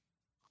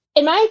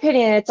 In my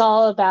opinion, it's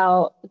all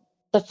about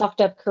the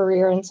fucked up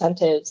career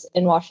incentives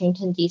in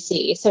Washington,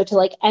 D.C. So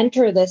to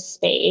enter this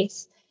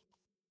space,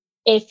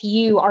 if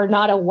you are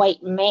not a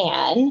white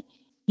man,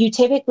 you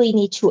typically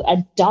need to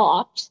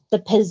adopt the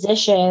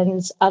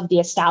positions of the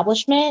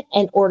establishment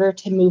in order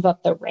to move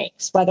up the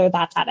ranks, whether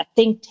that's at a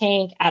think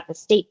tank, at the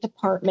State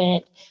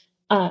Department.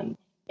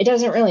 It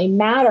doesn't really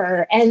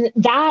matter. And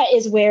that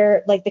is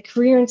where the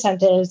career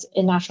incentives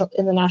in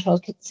the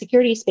national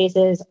security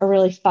spaces are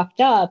really fucked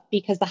up,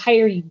 because the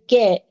higher you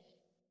get,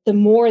 the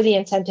more the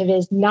incentive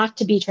is not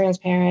to be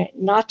transparent,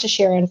 not to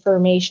share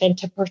information,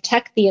 to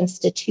protect the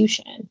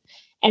institution.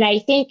 And I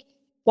think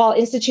while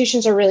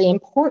institutions are really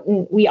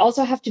important, we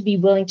also have to be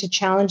willing to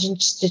challenge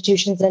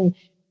institutions and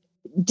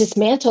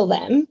dismantle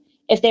them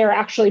if they are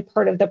actually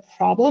part of the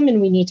problem and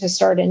we need to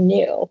start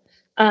anew.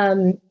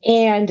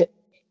 And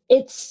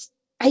it's,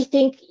 I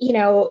think,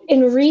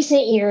 in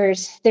recent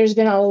years, there's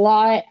been a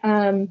lot,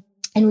 and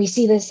we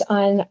see this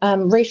on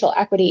racial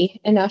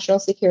equity and national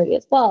security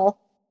as well,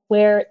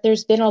 where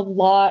there's been a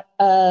lot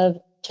of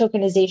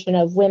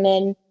tokenization of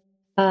women,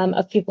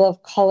 of people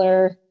of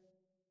color,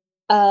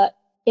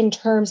 in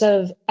terms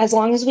of, as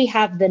long as we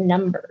have the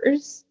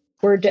numbers,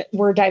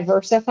 we're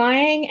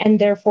diversifying, and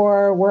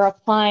therefore we're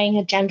applying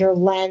a gender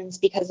lens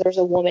because there's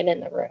a woman in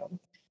the room,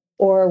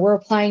 or we're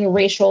applying a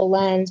racial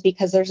lens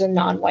because there's a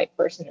non-white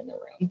person in the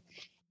room.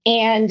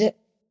 And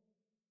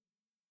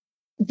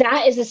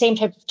that is the same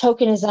type of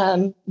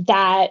tokenism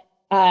that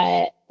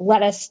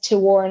led us to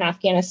war in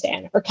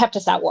Afghanistan, or kept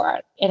us at war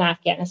in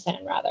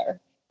Afghanistan,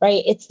 rather,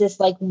 right? It's this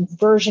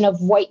version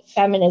of white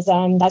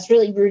feminism that's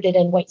really rooted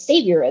in white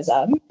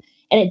saviorism,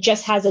 and it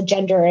just has a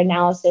gender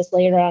analysis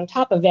layered on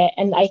top of it.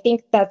 And I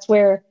think that's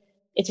where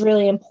it's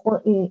really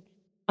important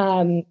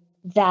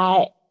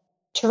that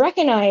to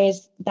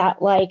recognize that,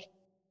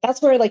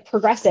 that's where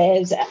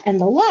progressives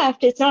and the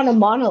left, it's not a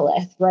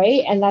monolith,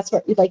 right? And that's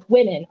where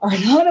women are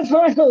not a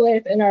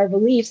monolith in our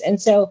beliefs. And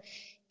so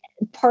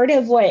part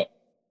of what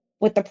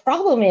the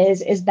problem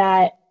is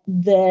that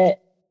the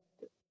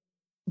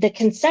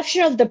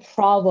conception of the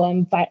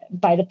problem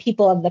by the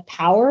people of the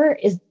power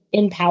is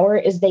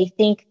they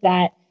think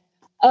that,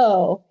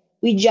 oh,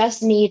 we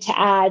just need to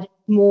add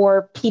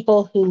more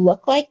people who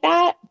look like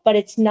that, but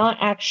it's not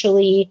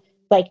actually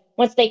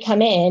once they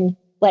come in,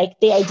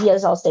 the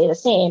ideas all stay the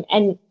same.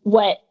 And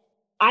what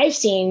I've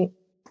seen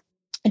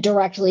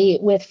directly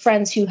with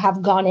friends who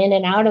have gone in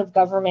and out of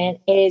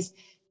government is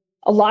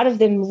a lot of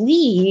them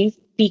leave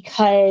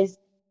because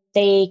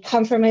they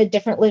come from a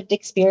different lived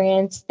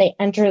experience. They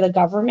enter the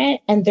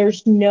government, and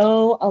there's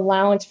no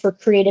allowance for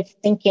creative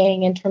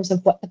thinking in terms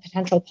of what the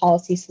potential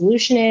policy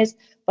solution is,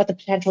 what the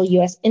potential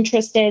U.S.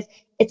 interest is.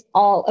 It's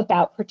all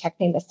about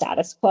protecting the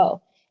status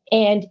quo.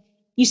 And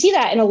you see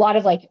that in a lot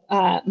of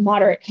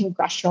moderate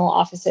congressional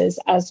offices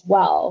as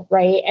well,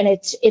 right? And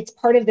it's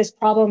part of this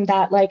problem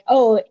that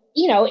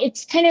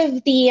it's kind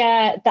of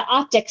the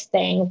optics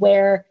thing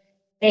where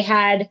they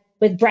had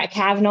with Brett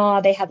Kavanaugh,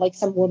 they had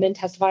some woman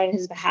testify on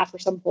his behalf or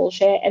some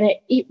bullshit. And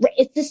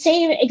it's the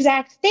same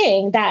exact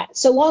thing that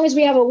so long as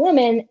we have a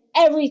woman,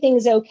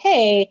 everything's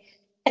okay.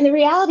 And the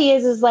reality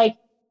is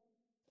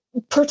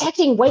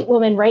protecting white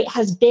women, right,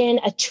 has been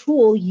a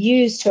tool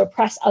used to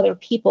oppress other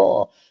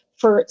people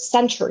for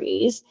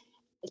centuries,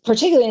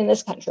 particularly in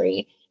this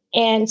country.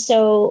 And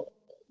so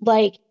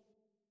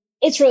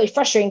it's really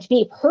frustrating to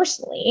me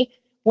personally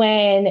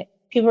when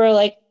people are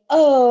like,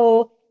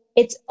 oh,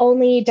 it's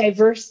only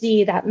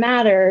diversity that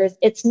matters.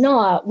 It's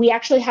not. We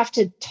actually have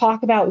to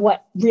talk about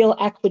what real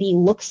equity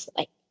looks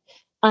like.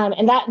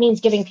 And that means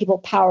giving people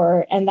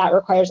power, and that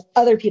requires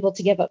other people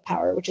to give up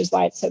power, which is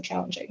why it's so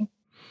challenging.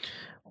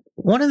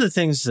 One of the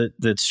things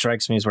that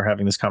strikes me as we're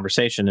having this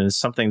conversation, and is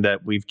something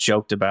that we've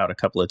joked about a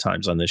couple of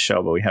times on this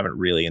show, but we haven't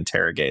really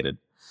interrogated,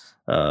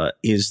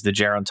 is the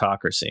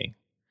gerontocracy.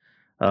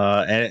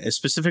 And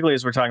specifically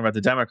as we're talking about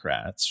the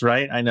Democrats,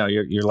 right? I know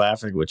you're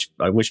laughing, which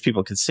I wish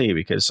people could see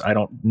because I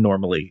don't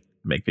normally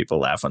make people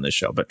laugh on this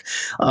show. But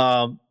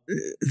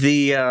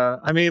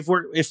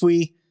if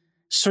we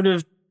sort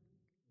of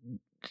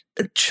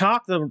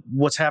chalk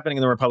what's happening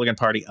in the Republican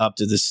Party up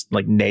to this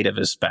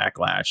nativist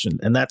backlash,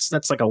 and that's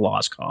a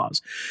lost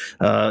cause.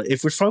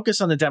 If we focus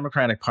on the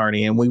Democratic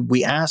Party and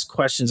we ask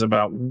questions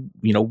about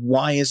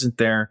why isn't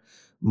there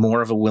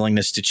more of a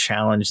willingness to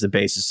challenge the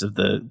basis of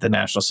the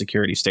national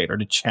security state, or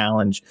to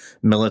challenge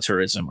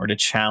militarism, or to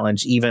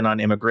challenge even on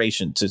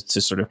immigration, to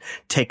sort of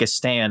take a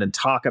stand and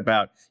talk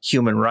about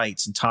human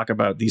rights and talk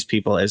about these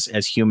people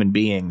as human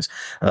beings,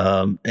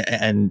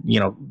 and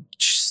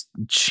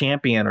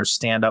champion or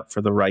stand up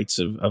for the rights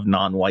of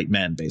non-white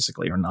men,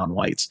 basically, or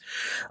non-whites.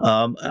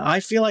 I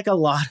feel like a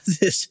lot of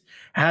this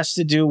has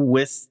to do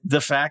with the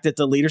fact that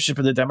the leadership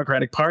of the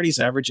Democratic Party's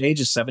average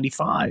age is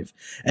 75.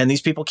 And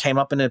these people came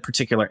up in a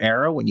particular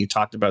era when you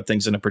talked about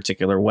things in a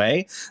particular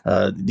way.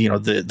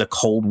 The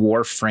Cold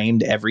War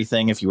framed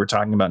everything if you were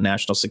talking about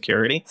national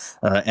security.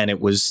 And it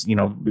was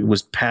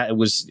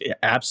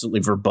absolutely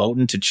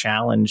verboten to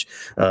challenge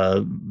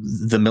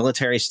the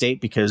military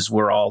state, because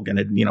we're all going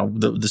to,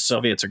 the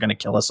Soviets are going to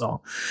kill us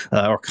all,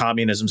 or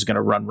communism is going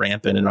to run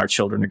rampant and our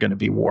children are going to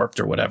be warped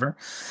or whatever.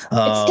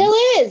 It still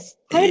is.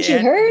 Haven't you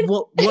heard?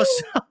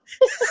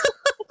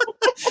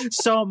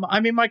 So,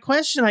 my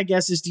question, I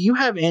guess, is: do you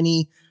have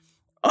any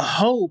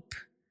hope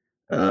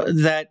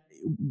that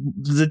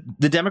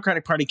the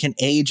Democratic Party can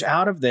age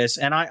out of this?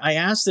 And I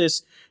ask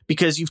this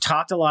because you've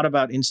talked a lot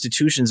about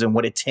institutions and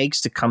what it takes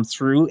to come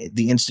through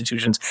the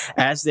institutions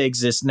as they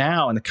exist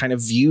now, and the kind of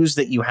views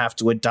that you have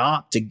to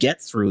adopt to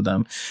get through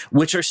them,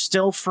 which are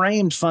still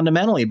framed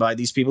fundamentally by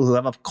these people who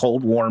have a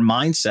Cold War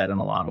mindset in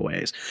a lot of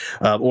ways,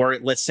 or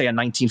let's say a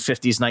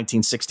 1950s,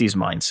 1960s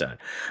mindset.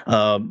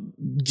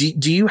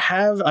 Do you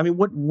have,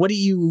 what do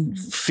you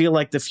feel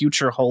like the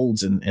future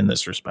holds in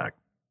this respect?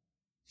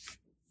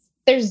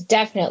 There's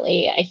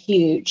definitely a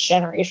huge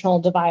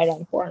generational divide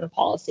on foreign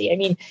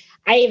policy.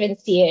 I even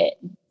see it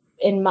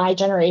in my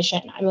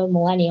generation. I'm a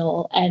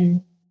millennial,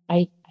 and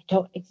I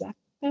don't exactly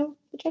know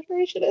the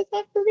generation is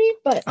that for me,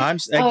 but I'm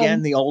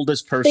again the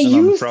oldest person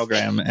on the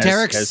program.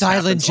 Derek's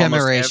silent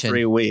generation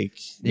every week.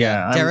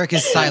 Yeah, Derek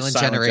is silent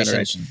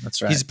generation.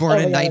 That's right. He's born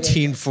in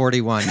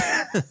 1941.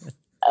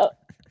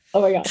 Oh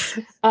my God.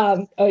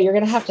 You're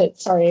gonna have to.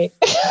 Sorry.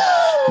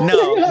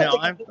 No.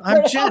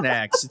 I'm Gen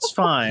X. It's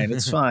fine.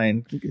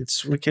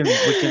 We can.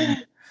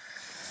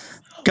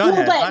 Go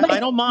ahead. I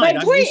don't mind.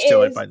 I'm used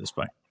to it by this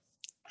point.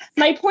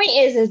 My point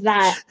is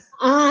that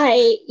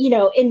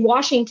in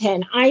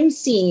Washington, I'm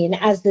seen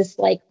as this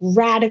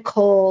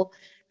radical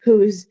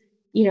who's,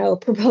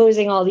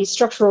 proposing all these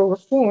structural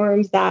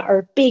reforms that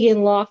are big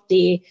and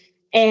lofty.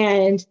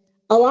 And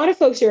a lot of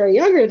folks who are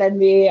younger than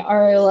me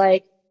are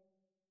like,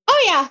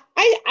 oh yeah,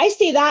 I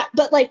see that,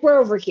 but we're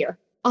over here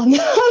on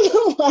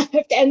the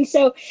left. And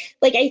so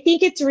I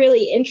think it's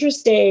really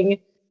interesting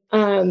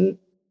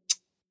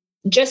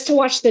just to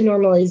watch the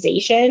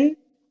normalization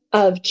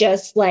of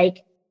just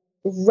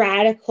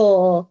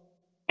radical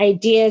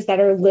ideas that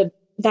are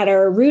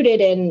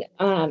rooted in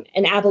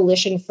an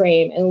abolition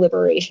frame and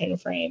liberation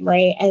frame,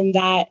 right? And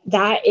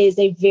that is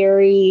a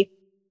very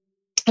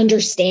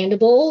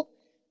understandable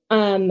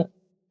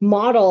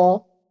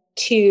model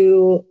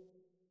to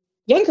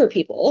younger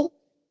people,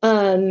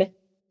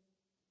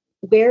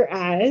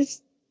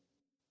 whereas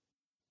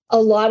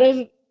a lot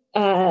of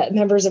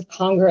members of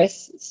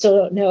Congress still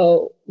don't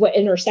know what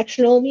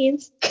intersectional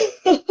means,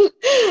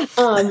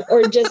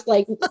 or just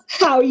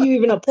how you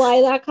even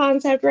apply that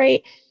concept,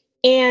 right?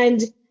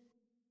 And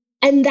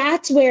And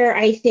that's where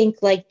I think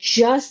like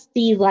just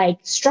the like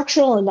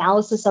structural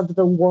analysis of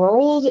the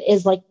world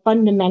is like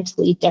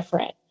fundamentally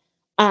different.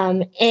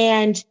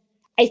 And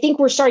I think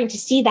we're starting to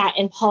see that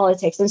in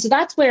politics. And so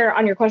that's where,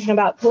 on your question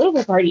about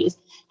political parties,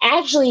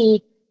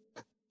 actually,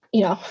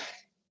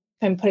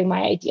 I'm putting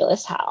my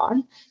idealist hat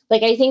on.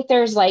 Like, I think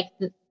there's like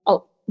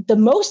the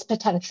most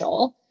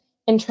potential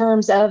in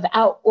terms of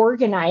out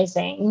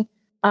organizing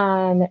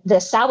the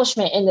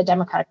establishment in the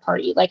Democratic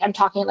Party. Like, I'm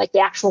talking like the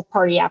actual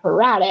party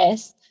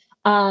apparatus,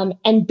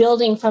 and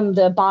building from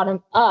the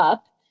bottom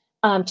up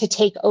to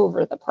take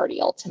over the party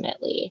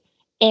ultimately.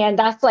 And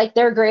that's like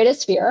their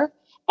greatest fear.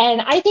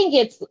 And I think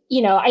it's,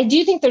 I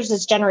do think there's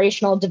this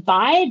generational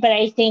divide, but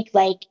I think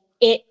like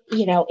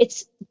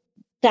it's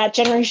that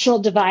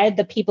generational divide,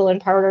 the people in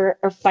power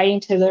are fighting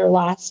to their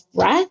last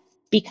breath,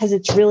 because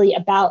it's really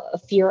about a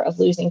fear of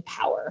losing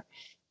power.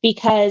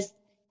 Because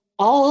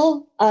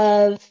most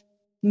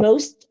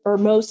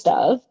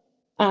of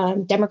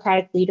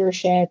Democratic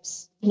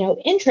leadership's,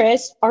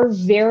 interests are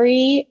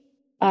very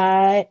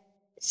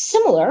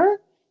similar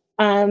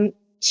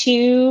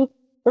to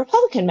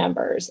Republican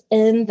members,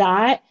 in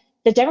that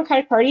the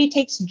Democratic Party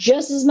takes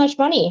just as much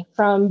money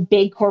from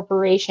big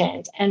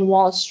corporations and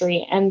Wall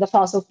Street and the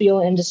fossil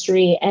fuel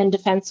industry and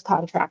defense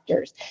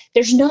contractors.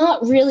 There's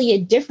not really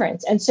a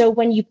difference. And so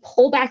when you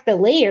pull back the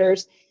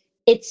layers,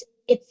 it's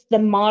the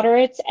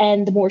moderates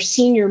and the more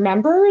senior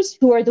members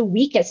who are the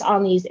weakest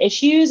on these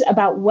issues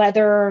about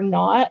whether or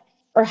not,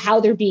 or how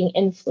they're being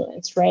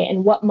influenced, right?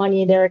 And what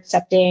money they're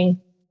accepting,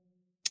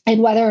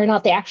 and whether or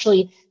not they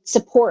actually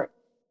support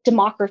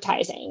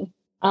democratizing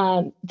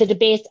the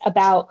debates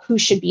about who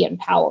should be in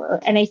power.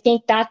 And I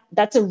think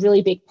that's a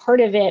really big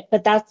part of it.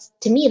 But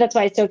to me, that's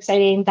why it's so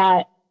exciting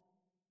that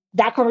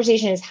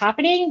conversation is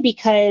happening,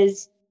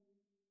 because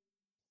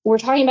we're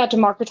talking about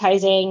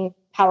democratizing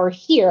power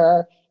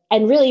here.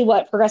 And really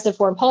what progressive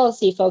foreign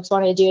policy folks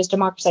want to do is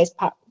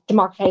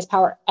democratize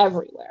power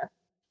everywhere.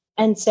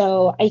 And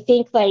so I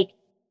think like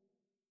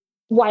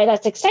why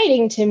that's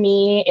exciting to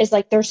me is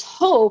like there's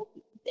hope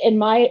in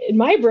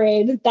my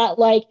brain that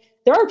like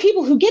there are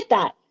people who get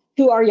that,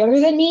 who are younger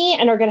than me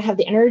and are going to have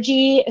the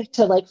energy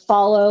to like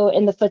follow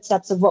in the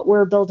footsteps of what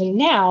we're building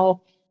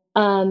now.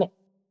 And,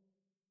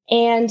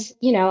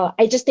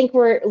 I just think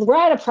we're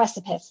at a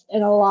precipice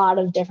in a lot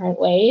of different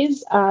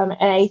ways. And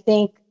I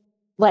think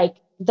like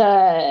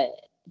the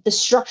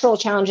structural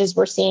challenges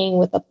we're seeing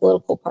with the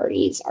political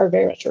parties are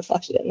very much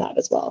reflected in that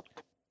as well.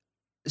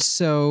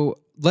 So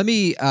let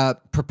me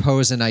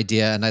propose an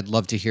idea, and I'd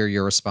love to hear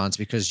your response,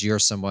 because you're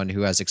someone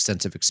who has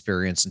extensive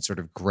experience in sort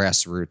of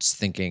grassroots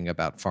thinking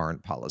about foreign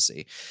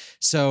policy.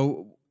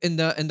 So in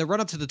the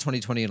run up to the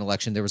 2020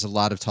 election, there was a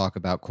lot of talk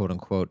about quote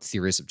unquote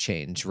theories of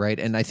change, right?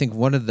 And I think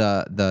one of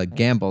the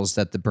gambles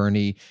that the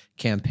Bernie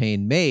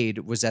campaign made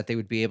was that they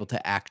would be able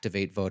to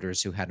activate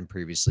voters who hadn't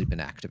previously been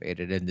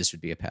activated, and this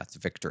would be a path to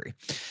victory.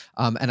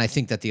 And I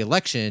think that the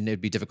election, it'd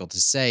be difficult to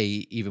say,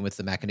 even with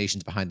the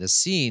machinations behind the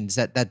scenes,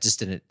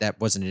 that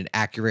wasn't an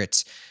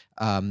accurate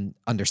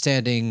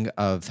understanding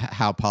of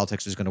how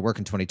politics was going to work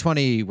in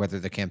 2020, whether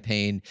the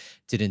campaign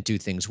didn't do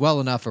things well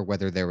enough, or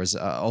whether there was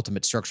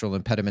ultimate structural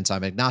impediments.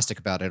 I'm agnostic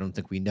about. I don't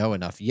think we know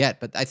enough yet,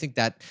 but I think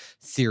that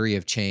theory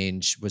of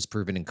change was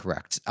proven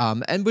incorrect.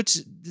 And which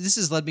this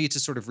has led me to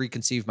sort of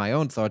reconceive my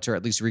own thoughts, or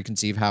at least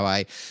reconceive how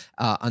I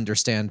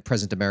understand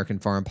present American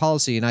foreign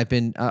policy. And I've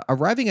been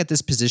arriving at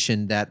this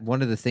position that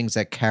one of the things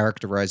that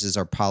characterizes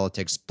our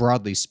politics,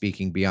 broadly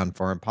speaking, beyond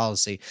foreign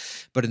policy,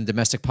 but in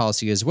domestic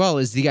policy as well,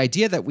 is the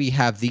idea that we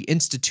have the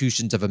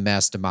institutions of a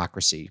mass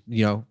democracy,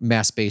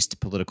 mass-based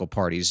political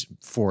parties,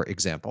 for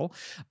example.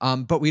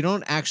 But we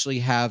don't actually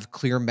have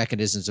clear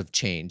mechanisms of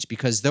change,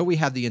 because though we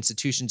have the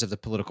institutions of the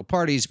political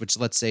parties, which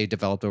let's say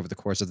developed over the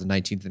course of the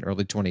 19th and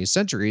early 20th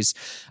centuries,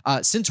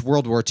 since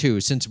World War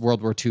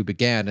II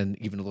began,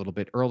 and even a little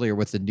bit earlier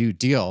with the New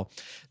Deal,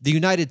 the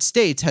United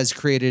States has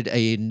created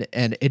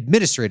an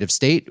administrative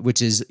state,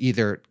 which is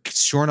either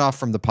shorn off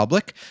from the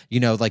public,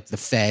 like the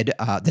Fed,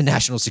 the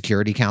National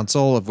Security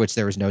Council, of which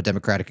there is no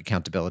democratic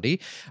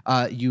accountability.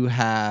 You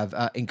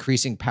have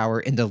increasing power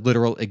in the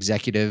literal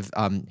executive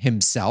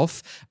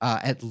himself,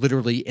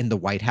 literally in the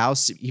White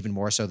House, even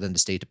more so than the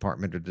State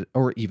Department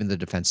or even the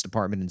Defense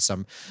Department in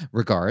some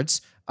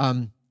regards.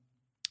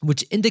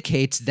 Which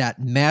indicates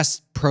that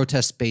mass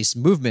protest-based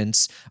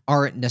movements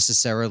aren't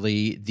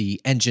necessarily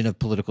the engine of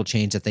political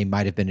change that they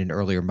might have been in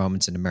earlier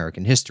moments in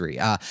American history.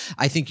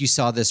 I think you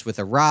saw this with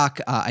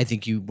Iraq. I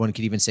think one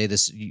could even say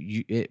this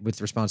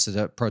with response to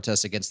the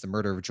protests against the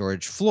murder of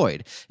George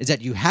Floyd, is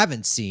that you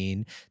haven't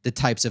seen the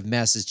types of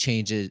massive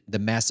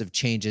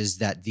changes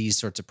that these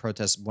sorts of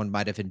protests one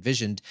might have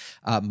envisioned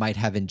might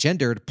have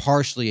engendered,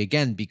 partially,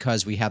 again,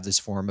 because we have this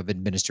form of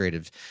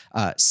administrative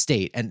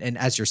state. And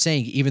as you're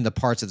saying, even the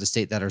parts of the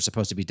state that are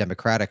supposed to be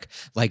democratic,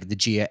 like the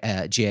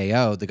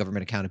GAO, the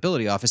Government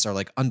Accountability Office, are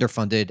like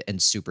underfunded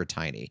and super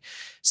tiny.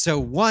 So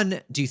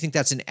one, do you think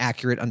that's an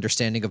accurate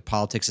understanding of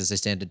politics as they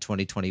stand in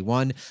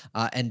 2021?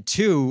 And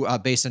two,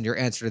 based on your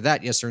answer to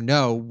that, yes or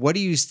no, what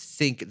do you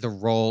think the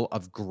role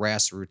of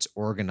grassroots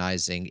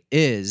organizing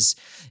is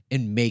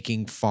in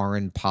making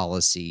foreign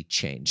policy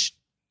change?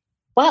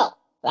 Well,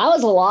 that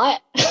was a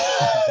lot.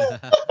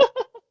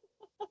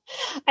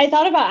 I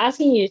thought about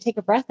asking you to take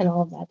a breath and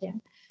all of that,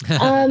 Dan.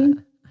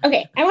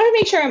 Okay, I want to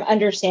make sure I'm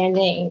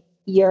understanding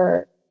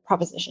your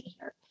proposition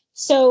here.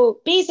 So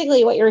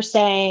basically what you're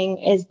saying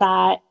is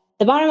that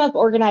the bottom-up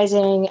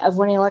organizing of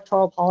winning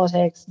electoral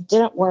politics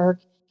didn't work.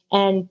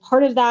 And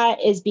part of that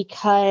is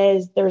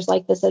because there's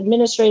like this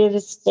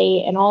administrative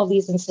state and all of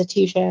these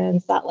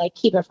institutions that like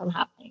keep it from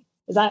happening.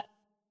 Is that?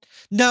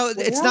 No,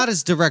 it's not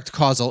as direct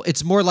causal.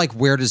 It's more like,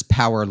 where does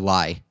power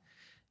lie?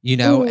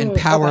 And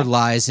power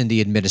lies in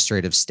the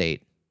administrative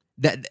state.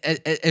 That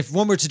if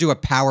one were to do a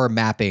power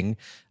mapping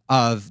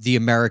of the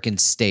American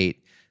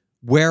state,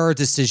 where are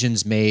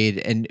decisions made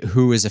and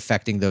who is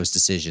affecting those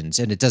decisions?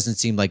 And it doesn't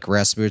seem like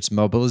grassroots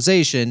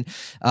mobilization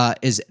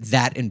is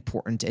that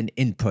important an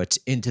input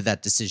into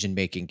that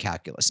decision-making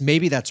calculus.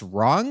 Maybe that's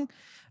wrong,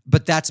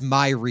 but that's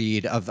my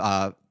read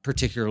of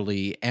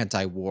particularly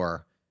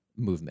anti-war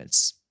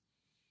movements.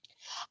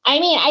 I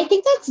mean, I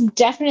think that's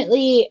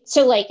definitely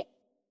so. Like,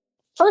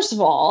 first of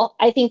all,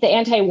 I think the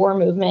anti-war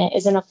movement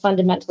is in a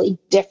fundamentally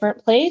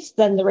different place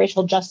than the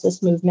racial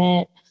justice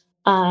movement,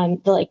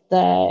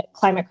 the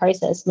climate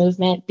crisis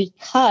movement,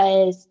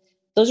 because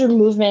those are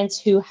movements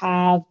who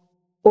have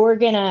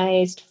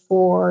organized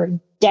for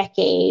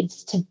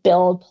decades to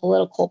build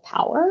political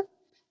power.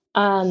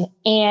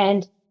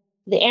 And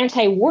the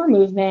anti-war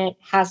movement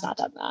has not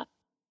done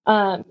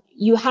that.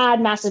 You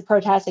had massive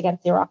protests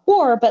against the Iraq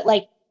War, but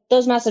like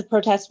those massive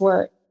protests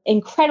were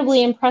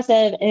incredibly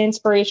impressive and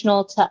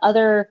inspirational to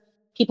other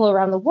people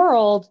around the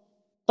world,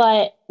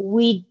 but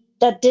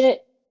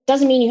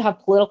doesn't mean you have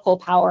political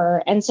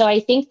power. And so I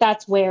think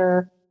that's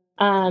where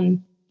I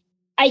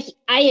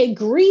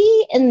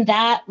agree in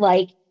that,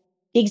 like,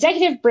 the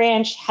executive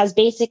branch has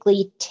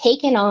basically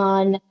taken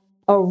on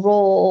a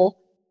role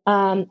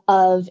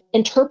of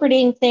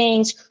interpreting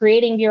things,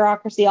 creating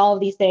bureaucracy, all of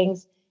these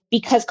things,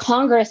 because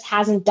Congress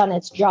hasn't done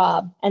its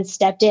job and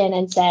stepped in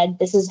and said,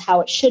 this is how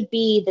it should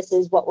be. This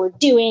is what we're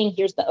doing.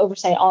 Here's the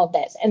oversight, all of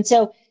this. And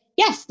so,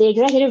 yes, the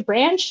executive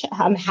branch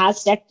has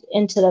stepped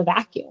into the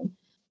vacuum.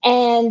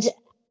 And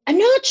I'm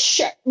not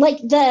sure,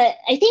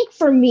 I think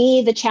for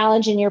me, the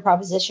challenge in your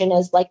proposition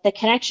is like the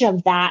connection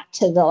of that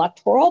to the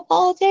electoral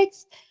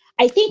politics.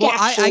 I think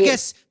I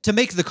guess to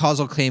make the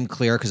causal claim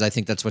clear, because I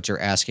think that's what you're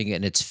asking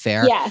and it's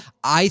fair. Yeah.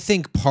 I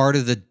think part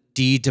of the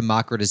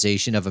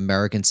de-democratization of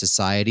American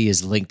society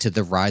is linked to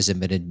the rise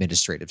of an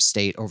administrative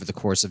state over the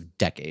course of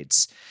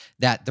decades.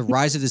 That the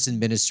rise of this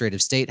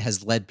administrative state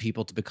has led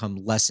people to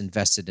become less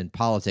invested in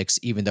politics,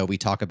 even though we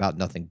talk about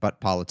nothing but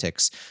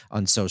politics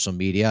on social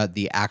media.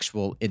 The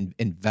actual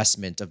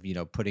investment of,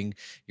 putting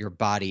your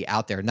body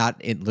out there,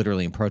 not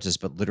literally in protest,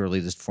 but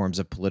literally the forms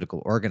of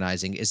political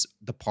organizing, is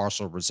the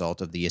partial result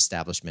of the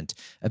establishment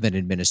of an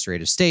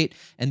administrative state.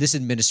 And this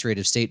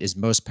administrative state is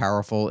most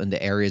powerful in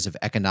the areas of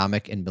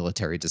economic and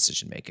military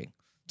decision-making,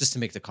 just to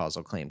make the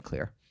causal claim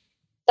clear.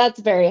 That's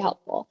very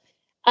helpful.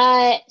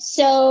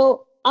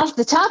 So off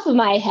the top of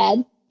my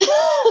head,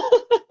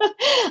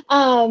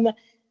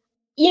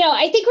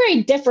 I think where I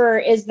differ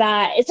is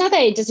that it's not that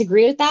I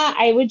disagree with that.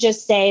 I would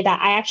just say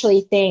that I actually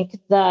think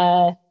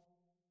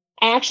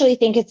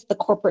it's the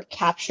corporate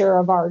capture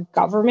of our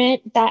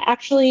government that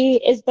actually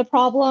is the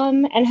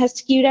problem and has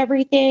skewed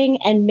everything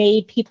and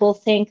made people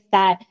think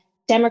that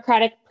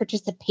democratic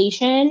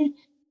participation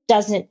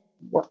doesn't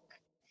work.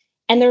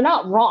 And they're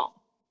not wrong.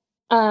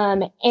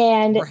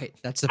 And right,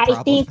 that's the problem.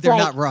 I think, they're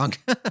not wrong.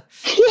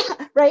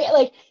 Yeah,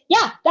 right.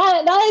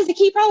 That is the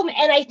key problem.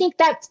 And I think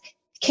that's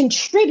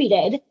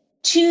contributed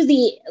to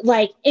the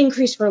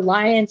increased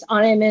reliance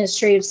on an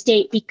administrative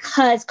state,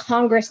 because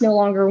Congress no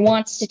longer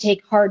wants to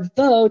take hard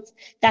votes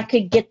that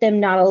could get them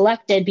not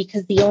elected,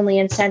 because the only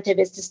incentive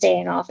is to stay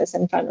in office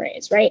and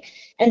fundraise. Right.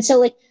 And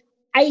so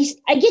I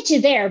get you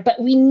there, but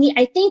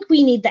I think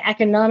we need the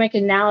economic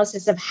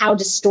analysis of how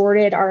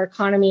distorted our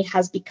economy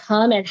has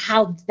become and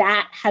how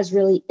that has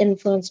really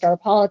influenced our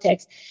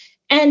politics.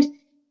 And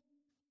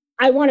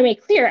I want to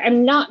make clear,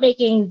 I'm not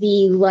making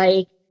the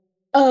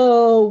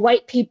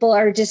white people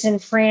are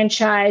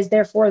disenfranchised,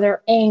 therefore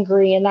they're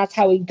angry, and that's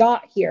how we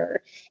got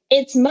here.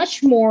 It's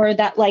much more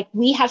that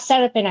we have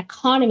set up an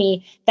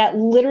economy that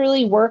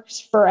literally works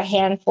for a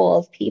handful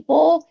of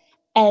people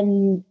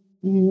and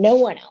no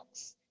one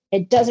else.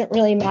 It doesn't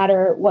really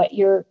matter what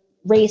your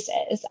race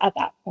is at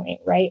that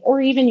point, right? Or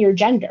even your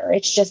gender.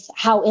 It's just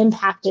how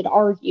impacted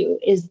are you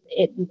is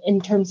it in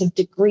terms of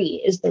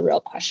degree is the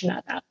real question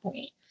at that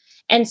point.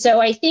 And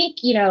so I think,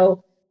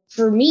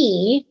 for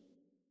me,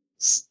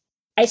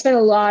 I spent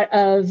a lot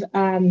of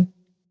my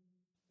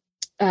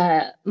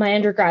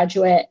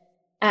undergraduate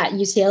at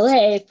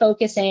UCLA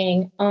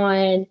focusing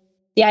on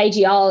the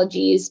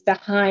ideologies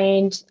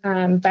behind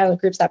violent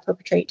groups that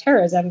perpetrate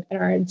terrorism and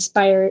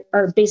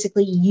are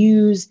basically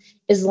use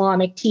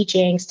Islamic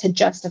teachings to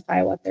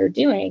justify what they're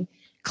doing.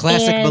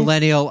 Classic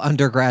millennial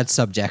undergrad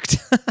subject.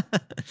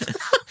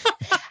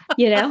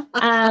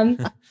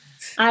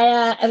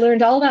 I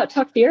learned all about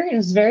takfir, and it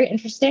was very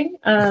interesting.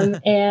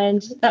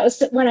 And that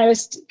was when I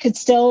could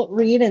still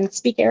read and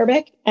speak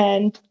Arabic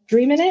and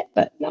dream in it,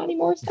 but not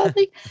anymore,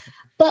 sadly.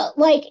 But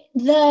like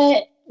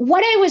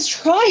what I was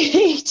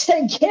trying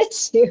to get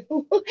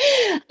to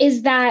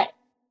is that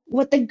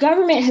what the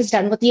government has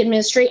done, what the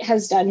administration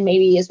has done,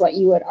 maybe is what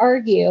you would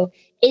argue,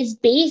 is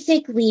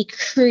basically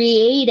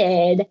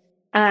created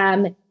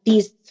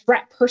these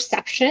threat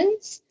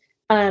perceptions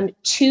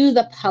to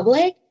the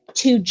public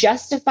to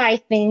justify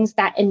things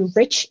that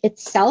enrich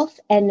itself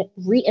and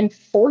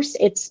reinforce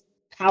its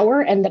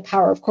power and the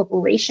power of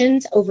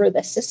corporations over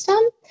the system.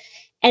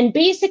 And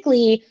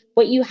basically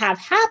what you have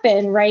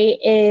happen, right,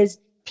 is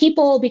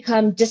people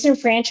become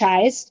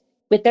disenfranchised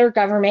with their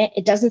government.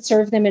 It doesn't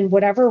serve them in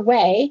whatever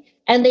way.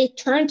 And they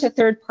turn to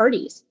third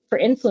parties for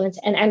influence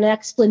and an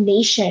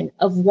explanation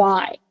of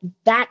why.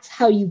 That's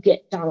how you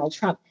get Donald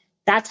Trump.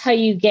 That's how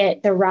you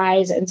get the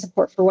rise and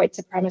support for white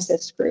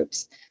supremacist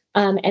groups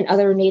and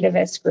other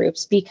nativist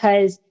groups,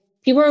 because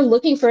people are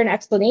looking for an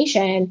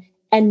explanation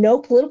and no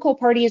political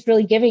party is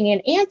really giving an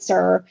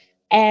answer.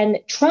 And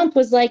Trump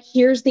was like,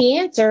 here's the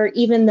answer,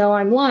 even though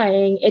I'm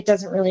lying, it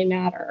doesn't really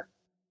matter.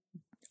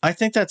 I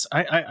think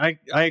I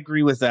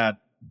agree with that.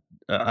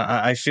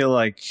 I feel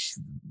like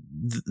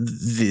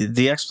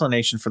the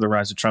explanation for the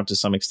rise of Trump to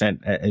some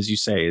extent, as you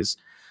say, is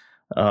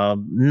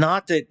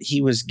not that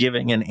he was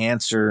giving an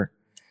answer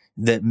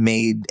that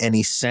made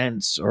any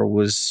sense or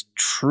was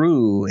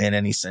true in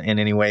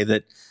any way,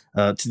 that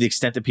to the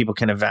extent that people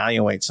can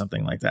evaluate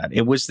something like that.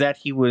 It was that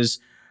he was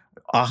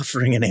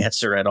offering an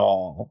answer at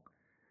all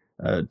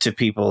to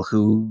people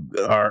who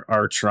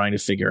are trying to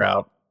figure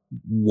out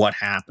what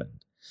happened.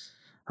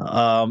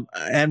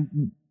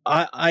 And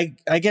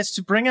I guess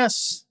to bring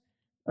us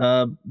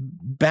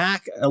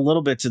back a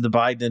little bit to the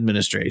Biden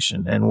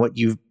administration and what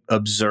you've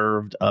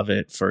observed of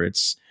it for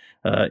its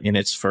in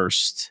its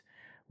first,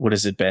 what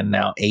has it been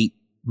now, 8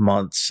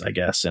 months, I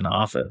guess, in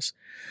office.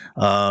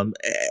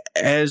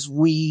 As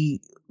we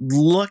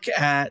look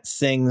at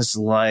things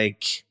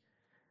like,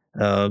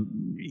 an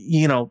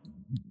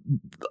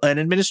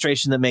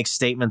administration that makes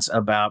statements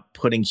about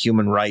putting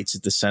human rights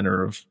at the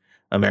center of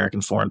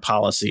American foreign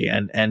policy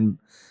and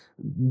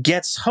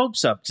gets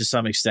hopes up to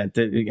some extent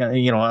that,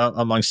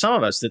 among some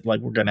of us, that like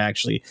we're going to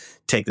actually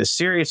take this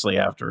seriously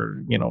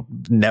after,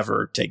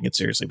 never taking it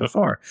seriously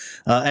before,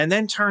 and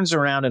then turns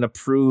around and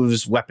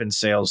approves weapon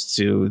sales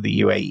to the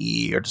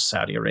UAE or to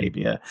Saudi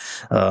Arabia,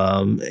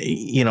 and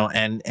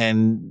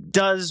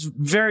does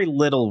very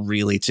little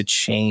really to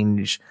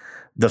change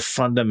the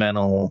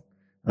fundamental.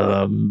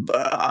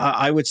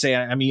 I would say,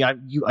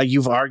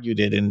 you've argued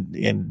it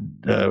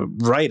in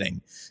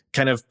writing,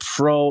 kind of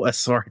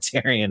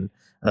pro-authoritarian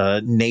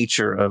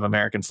nature of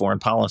American foreign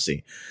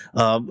policy.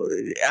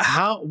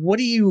 What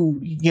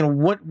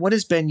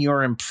has been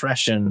your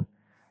impression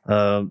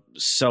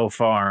so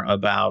far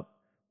about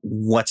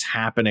what's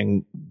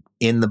happening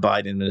in the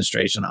Biden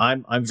administration?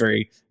 I'm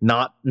very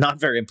not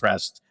very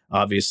impressed,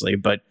 obviously,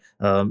 but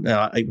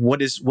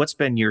what's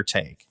been your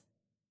take?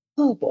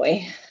 Oh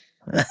boy.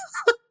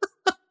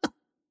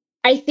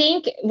 I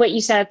think what you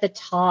said at the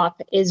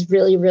top is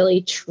really,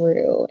 really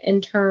true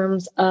in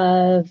terms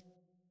of,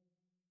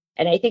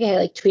 and I think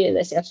I tweeted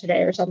this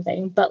yesterday or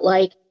something, but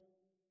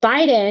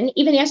Biden,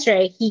 even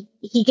yesterday, he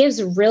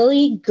gives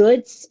really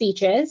good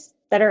speeches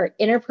that are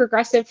in a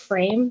progressive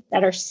frame,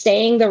 that are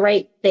saying the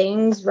right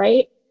things,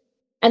 right?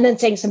 And then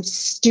saying some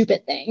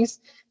stupid things.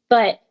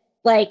 But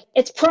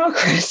it's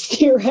progress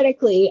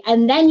theoretically.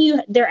 And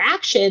then their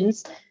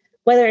actions,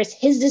 whether it's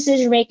his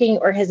decision-making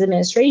or his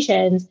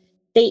administration's,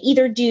 they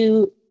either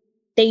do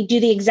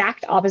the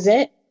exact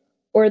opposite,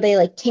 or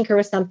they tinker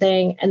with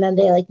something and then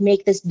they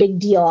make this big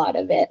deal out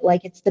of it.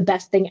 It's the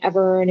best thing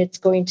ever and it's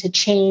going to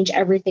change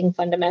everything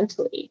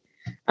fundamentally.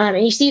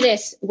 And you see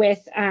this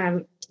with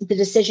the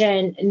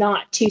decision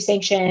not to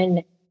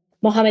sanction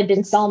Mohammed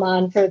bin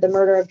Salman for the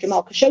murder of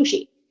Jamal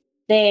Khashoggi.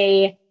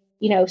 They,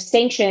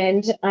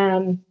 sanctioned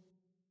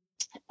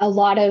a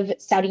lot of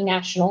Saudi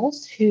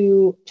nationals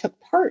who took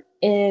part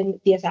in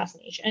the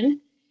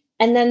assassination.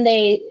 And then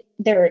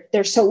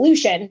their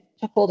solution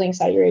to holding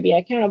Saudi Arabia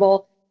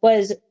accountable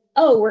was,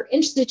 we're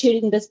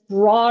instituting this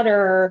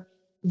broader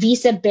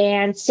visa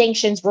ban,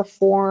 sanctions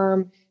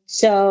reform.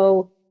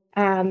 So,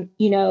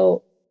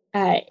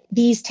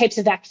 these types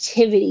of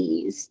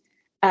activities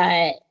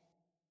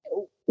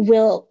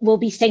will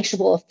be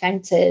sanctionable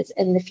offenses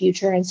in the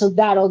future. And so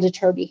that'll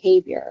deter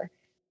behavior.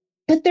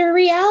 But the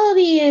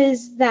reality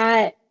is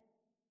that,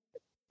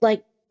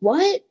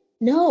 what?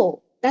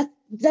 No,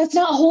 that's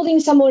not holding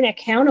someone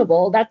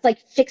accountable. That's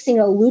fixing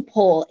a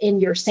loophole in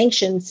your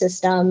sanction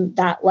system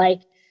that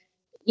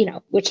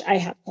which I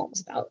have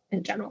qualms about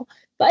in general.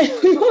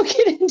 but we won't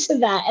get into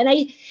that. And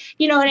I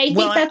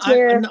think that's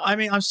where I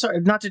mean, I'm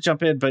sorry not to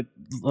jump in, but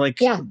like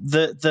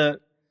the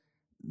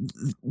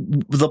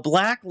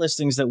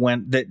blacklistings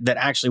that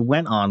actually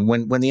went on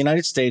when the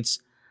United States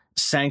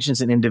sanctions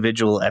an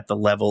individual at the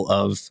level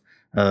of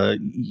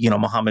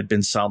Mohammed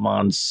bin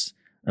Salman's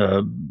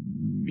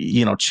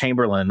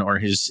Chamberlain or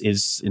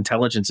his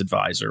intelligence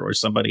advisor or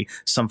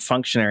some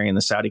functionary in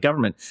the Saudi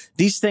government.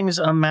 These things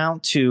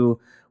amount to,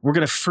 we're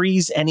going to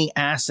freeze any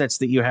assets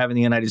that you have in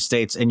the United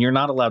States and you're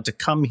not allowed to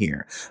come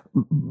here.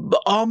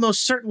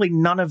 Almost certainly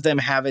none of them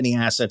have any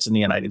assets in the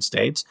United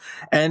States.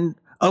 And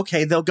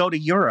okay, they'll go to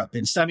Europe.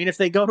 And I mean, if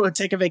they go to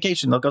take a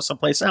vacation, they'll go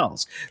someplace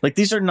else. Like,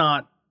 these are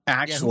not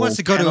actual who wants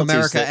to go to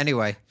America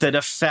anyway? That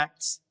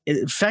affect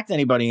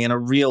anybody in a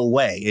real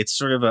way. It's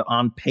sort of an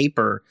on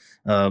paper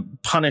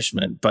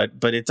punishment, but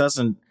it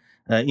doesn't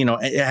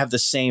have the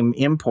same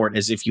import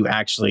as if you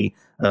actually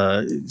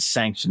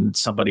sanctioned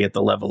somebody at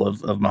the level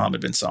of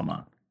Mohammed bin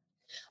Salman.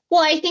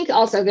 Well, I think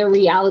also the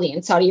reality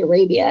in Saudi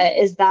Arabia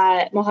is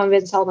that Mohammed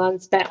bin Salman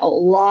spent a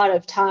lot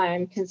of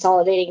time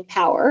consolidating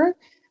power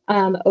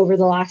over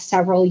the last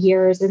several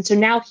years. And so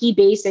now he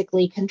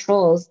basically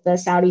controls the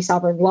Saudi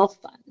Sovereign Wealth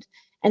Fund.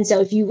 And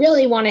so if you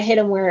really want to hit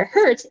him where it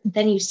hurts,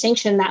 then you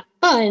sanction that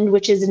fund,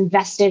 which is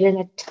invested in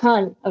a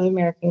ton of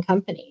American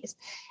companies.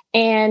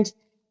 And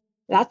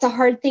that's a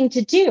hard thing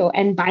to do.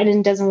 And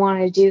Biden doesn't want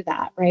to do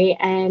that, right?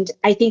 And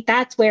I think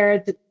that's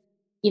where,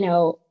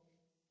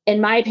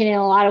 in my opinion, in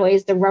a lot of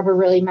ways, the rubber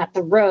really met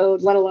the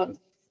road, let alone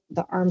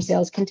the arms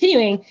sales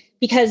continuing,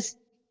 because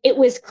it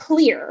was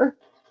clear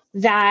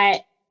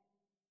that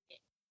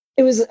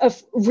it was a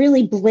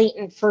really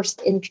blatant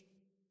first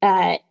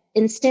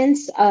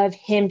instance of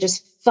him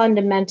just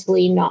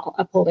fundamentally not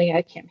upholding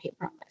a campaign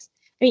promise.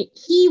 I mean,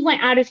 he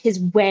went out of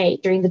his way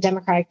during the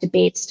Democratic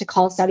debates to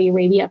call Saudi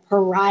Arabia a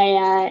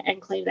pariah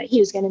and claim that he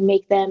was going to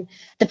make them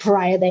the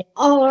pariah they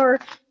are.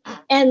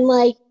 And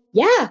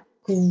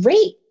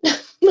great.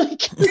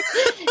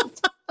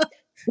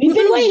 We've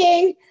been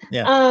waiting.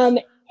 Yeah.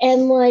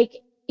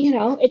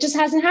 It just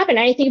hasn't happened.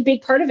 I think a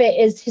big part of it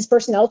is his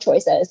personnel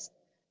choices.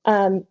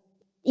 To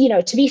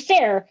be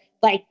fair,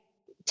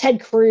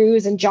 Ted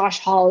Cruz and Josh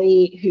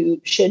Hawley,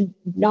 who should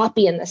not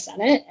be in the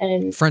Senate,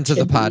 and friends of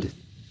the pod,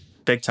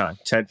 big time.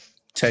 Ted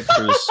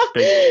Cruz,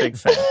 big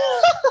fan.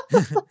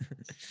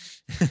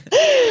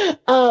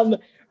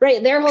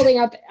 Right, they're holding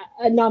up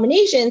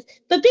nominations,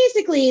 but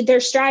basically their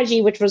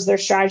strategy, which was their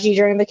strategy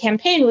during the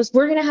campaign, was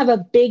we're going to have a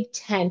big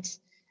tent,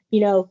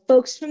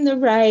 folks from the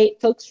right,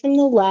 folks from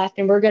the left,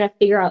 and we're going to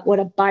figure out what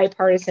a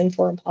bipartisan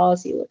foreign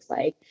policy looks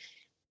like.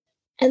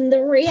 And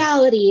the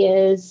reality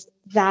is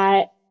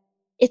that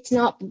it's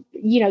not,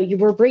 you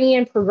were bringing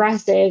in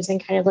progressives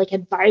and kind of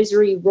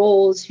advisory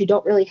roles who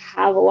don't really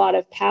have a lot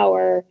of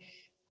power,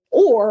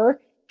 or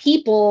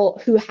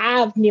people who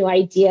have new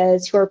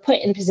ideas who are put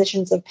in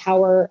positions of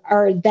power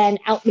are then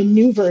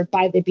outmaneuvered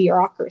by the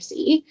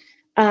bureaucracy.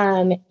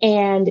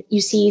 And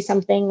you see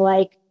something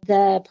like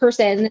the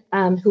person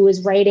who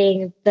was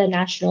writing the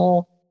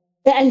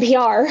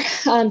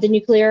NPR, the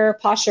nuclear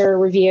posture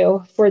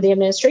review for the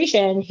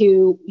administration,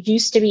 who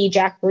used to be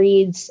Jack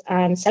Reed's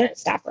Senate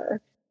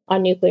staffer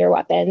on nuclear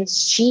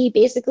weapons. She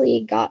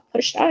basically got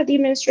pushed out of the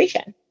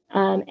administration.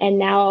 And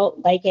now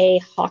a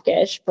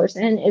hawkish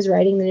person is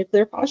writing the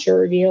nuclear posture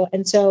review.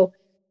 And so,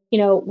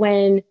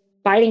 when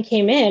Biden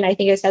came in, I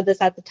think I said this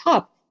at the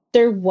top,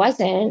 there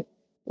wasn't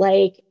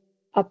a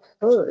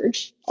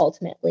purge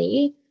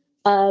ultimately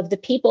of the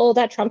people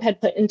that Trump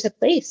had put into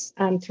place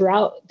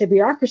throughout the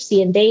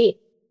bureaucracy. And they,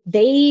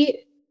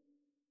 he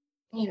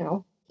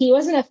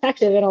wasn't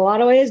effective in a lot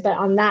of ways, but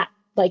on that,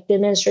 the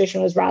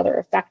administration was rather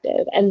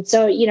effective. And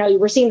so,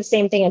 we're seeing the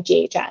same thing at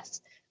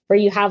GHS, where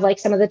you have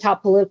some of the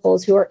top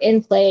politicals who are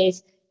in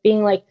place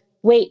being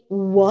wait,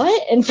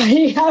 what? And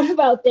finding out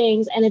about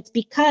things. And it's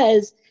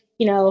because,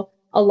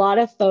 a lot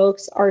of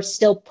folks are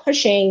still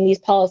pushing these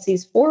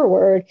policies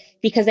forward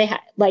because they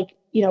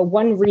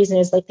one reason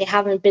is they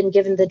haven't been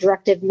given the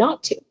directive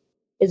not to,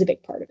 is a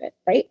big part of it.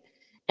 Right.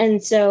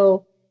 And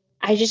so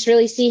I just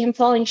really see him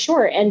falling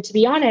short. And to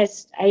be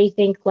honest, I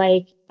think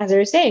as I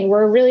was saying,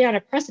 we're really on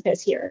a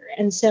precipice here.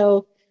 And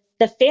so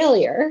the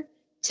failure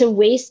to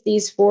waste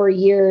these 4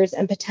 years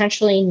and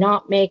potentially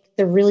not make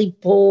the really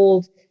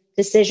bold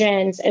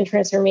decisions and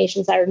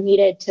transformations that are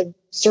needed to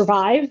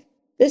survive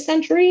this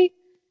century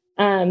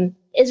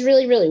is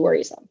really, really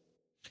worrisome.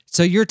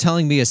 So you're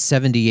telling me a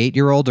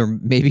 78-year-old or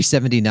maybe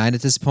 79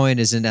 at this point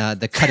isn't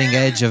the cutting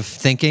edge of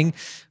thinking?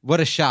 What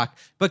a shock.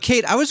 But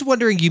Kate, I was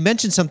wondering, you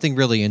mentioned something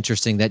really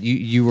interesting that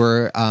you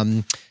were,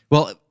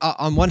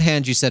 on one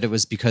hand, you said it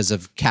was because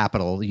of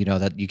capital, you know,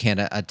 that you can't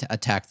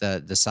attack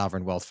the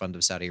sovereign wealth fund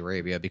of Saudi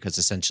Arabia because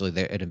essentially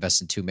it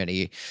invests in too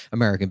many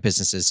American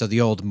businesses. So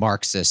the old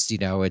Marxist, you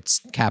know,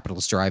 it's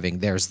capital's driving.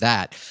 There's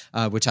that,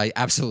 which I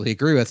absolutely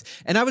agree with.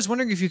 And I was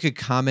wondering if you could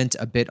comment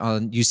a bit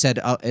on, you said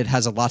it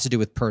has a lot to do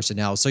with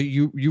personnel. So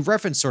you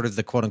referenced sort of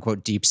the quote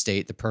unquote deep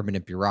state, the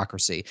permanent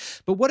bureaucracy.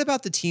 But what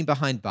about the team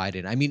behind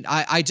Biden? I mean,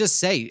 I just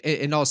say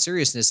in all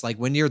seriousness, like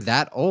when you're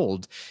that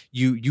old,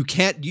 you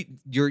can't,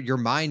 your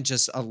mind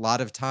just a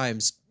lot of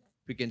times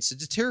begins to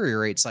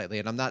deteriorate slightly.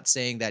 And I'm not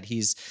saying that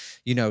he's,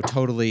 you know,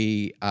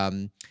 totally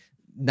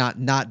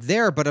not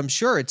there, but I'm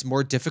sure it's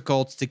more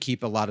difficult to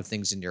keep a lot of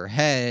things in your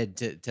head,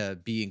 to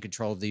be in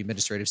control of the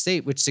administrative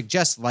state, which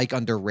suggests, like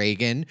under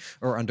Reagan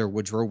or under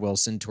Woodrow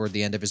Wilson toward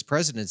the end of his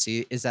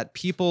presidency, is that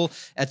people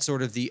at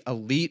sort of the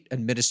elite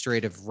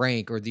administrative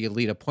rank or the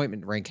elite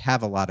appointment rank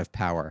have a lot of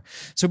power.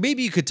 So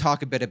maybe you could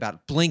talk a bit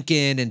about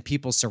Blinken and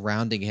people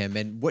surrounding him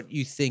and what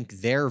you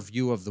think their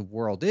view of the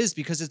world is,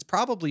 because it's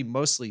probably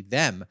mostly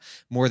them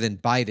more than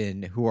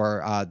Biden who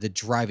are the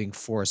driving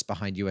force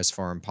behind U.S.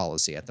 foreign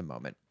policy at the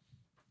moment.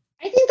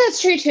 I think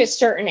that's true to a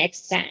certain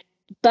extent,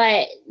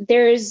 but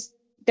there's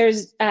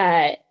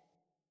a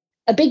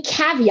big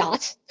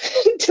caveat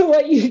to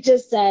what you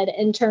just said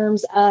in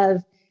terms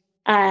of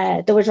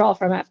the withdrawal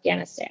from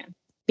Afghanistan,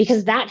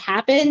 because that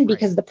happened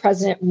because the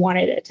president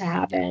wanted it to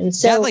happen.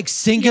 So that like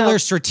singular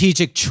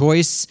strategic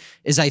choice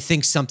is, I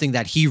think, something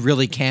that he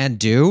really can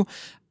do.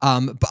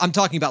 But I'm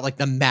talking about like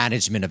the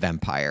management of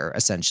empire,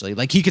 essentially.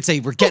 Like he could say,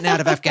 we're getting out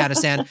of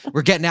Afghanistan,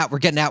 we're getting out.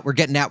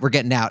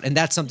 And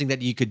that's something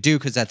that you could do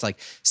because that's like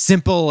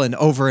simple and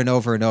over and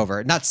over and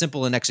over. Not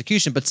simple in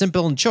execution, but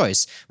simple in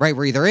choice, right?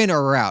 We're either in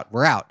or we're out.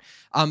 We're out.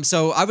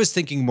 So I was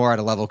thinking more at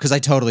a level, because I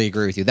totally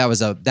agree with you. That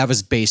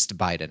was based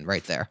Biden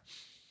right there.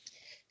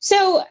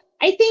 So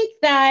I think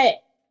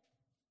that,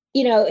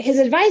 you know, his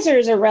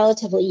advisors are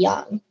relatively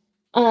young.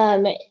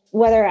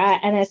 Whether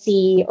at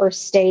NSC or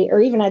state or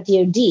even at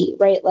DOD,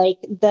 right? Like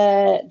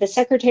the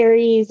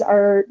secretaries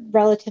are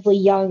relatively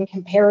young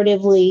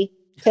comparatively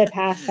to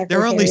past secretaries.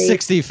 They're only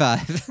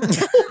 65.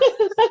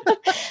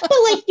 But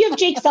like you have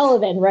Jake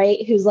Sullivan,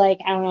 right? Who's like,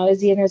 I don't know, is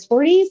he in his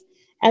 40s?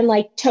 And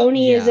like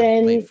Tony is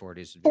in late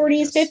 40s,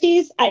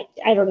 50s.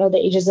 I don't know the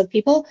ages of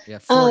people. Yeah,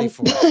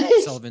 44.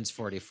 Sullivan's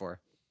 44.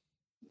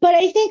 But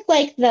I think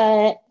like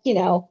I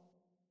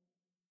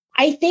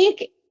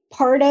think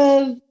part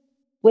of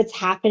what's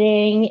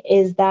happening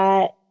is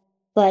that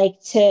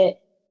like to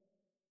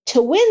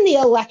win the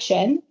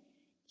election,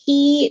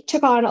 he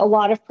took on a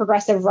lot of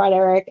progressive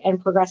rhetoric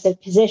and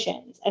progressive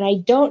positions. And I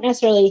don't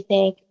necessarily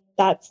think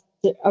that's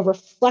a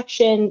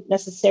reflection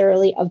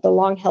necessarily of the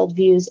long held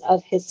views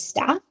of his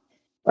staff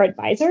or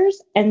advisors.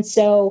 And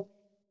so,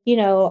 you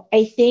know,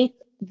 I think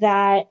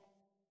that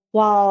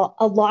while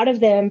a lot of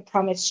them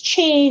promised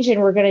change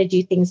and we're going to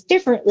do things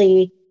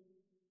differently,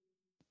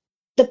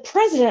 the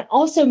president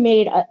also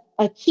made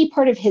a key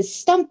part of his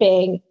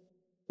stumping.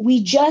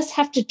 We just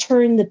have to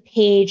turn the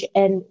page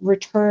and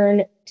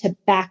return to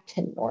back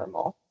to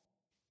normal,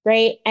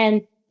 right?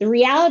 And the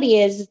reality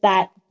is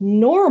that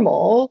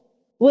normal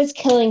was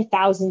killing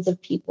thousands of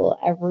people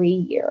every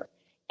year.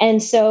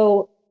 And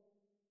so,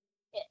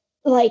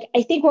 like,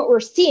 I think what we're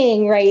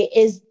seeing, right,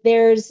 is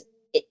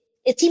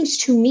it seems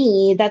to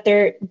me that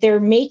they're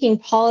making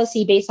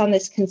policy based on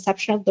this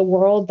conception of the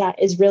world that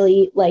is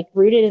really like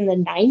rooted in the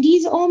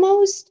 90s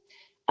almost.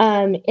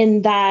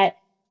 In that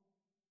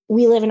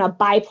we live in a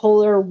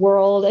bipolar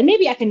world, and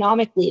maybe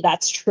economically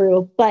that's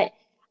true, but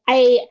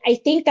I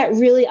think that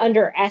really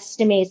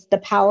underestimates the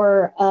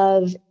power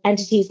of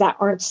entities that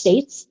aren't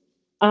states,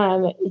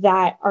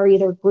 that are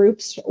either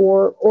groups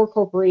or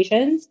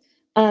corporations,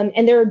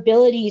 and their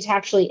ability to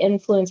actually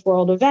influence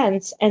world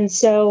events. And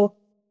so,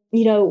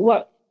 you know,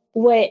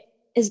 what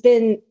has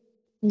been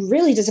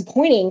really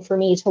disappointing for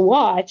me to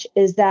watch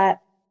is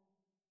that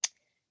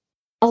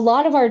a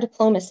lot of our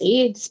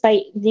diplomacy,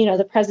 despite, you know,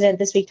 the president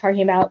this week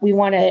talking about we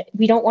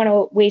don't want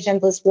to wage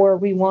endless war,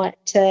 we want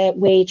to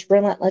wage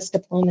relentless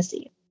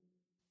diplomacy.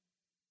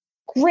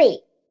 Great.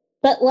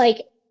 But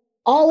like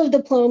all of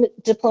the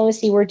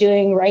diplomacy we're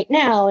doing right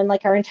now, and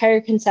like our entire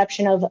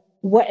conception of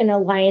what an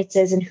alliance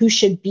is and who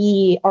should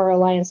be our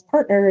alliance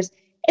partners,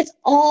 it's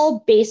all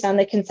based on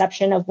the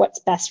conception of what's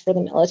best for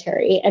the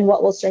military and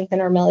what will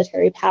strengthen our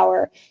military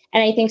power.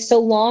 And I think so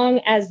long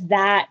as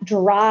that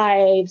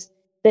drives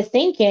the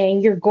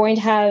thinking, you're going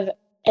to have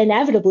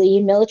inevitably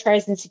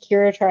militarized and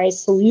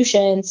securitized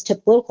solutions to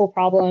political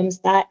problems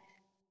that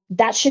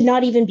should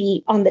not even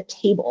be on the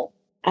table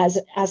as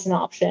an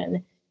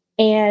option.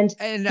 And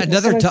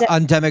another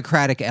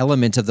undemocratic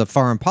element of the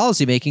foreign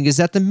policy making is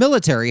that the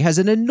military has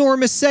an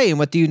enormous say in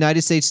what the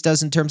United States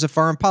does in terms of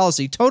foreign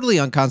policy, totally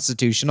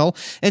unconstitutional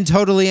and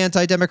totally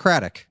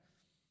anti-democratic.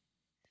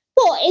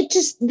 Well,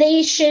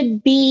 they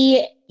should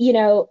be, you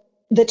know,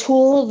 the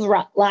tool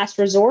of last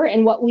resort.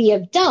 And what we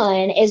have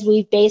done is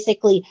we've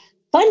basically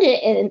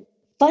funded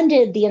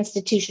the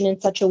institution in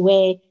such a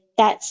way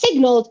that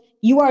signaled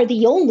you are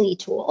the only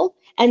tool.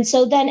 And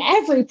so then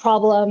every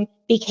problem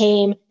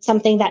became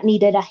something that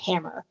needed a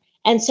hammer.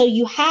 And so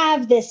you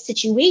have this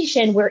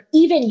situation where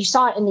even you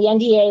saw it in the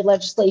NDA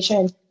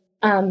legislation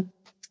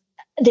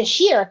this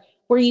year,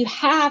 where you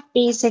have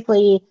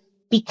basically,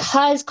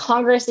 because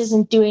Congress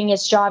isn't doing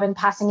its job in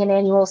passing an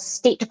annual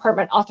State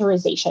Department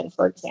authorization,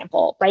 for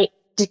example, right,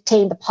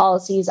 dictating the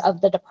policies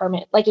of the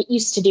department like it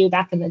used to do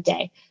back in the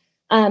day.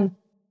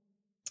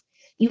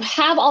 You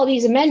have all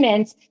these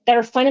amendments that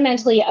are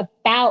fundamentally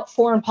about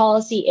foreign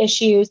policy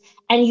issues,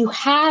 and you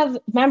have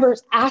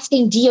members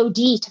asking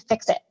DOD to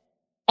fix it.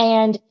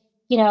 And,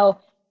 you know,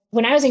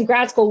 when I was in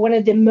grad school, one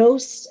of the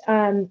most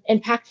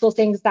impactful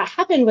things that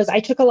happened was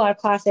I took a lot of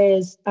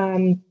classes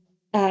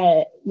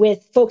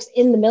with folks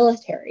in the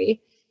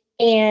military,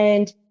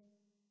 and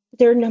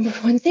their number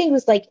one thing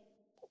was like,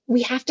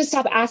 we have to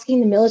stop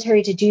asking the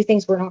military to do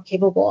things we're not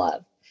capable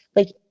of.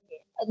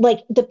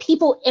 Like the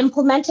people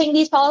implementing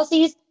these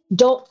policies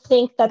don't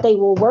think that they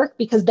will work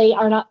because they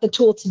are not the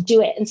tool to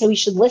do it. And so we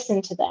should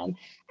listen to them.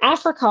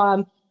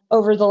 AFRICOM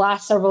over the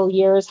last several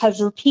years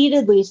has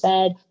repeatedly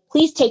said,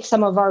 please take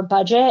some of our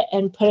budget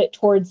and put it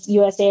towards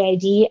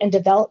USAID and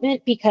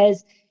development,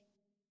 because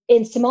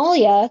in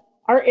Somalia,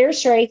 our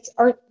airstrikes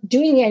aren't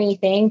doing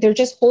anything. They're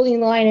just holding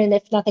the line, and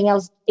if nothing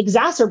else,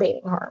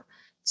 exacerbating harm.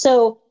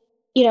 So,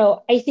 you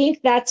know, I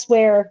think that's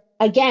where,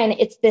 again,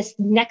 it's this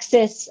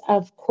nexus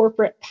of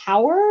corporate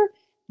power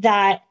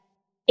that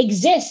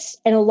exists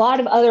in a lot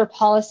of other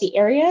policy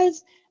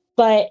areas,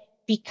 but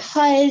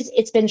because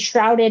it's been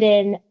shrouded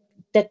in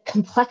the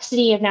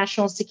complexity of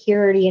national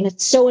security and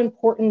it's so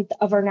important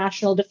of our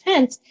national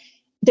defense,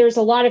 there's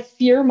a lot of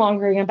fear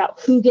mongering about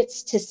who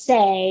gets to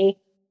say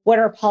what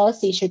our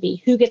policy should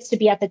be, who gets to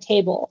be at the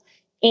table.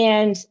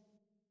 And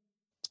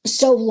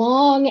so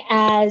long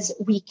as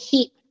we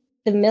keep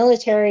the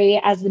military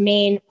as the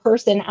main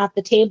person at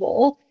the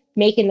table,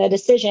 making the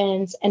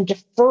decisions and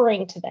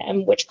deferring to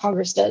them, which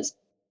Congress does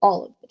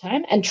all of the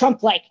time. And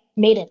Trump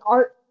made an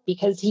art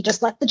because he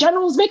just let the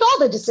generals make all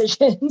the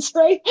decisions,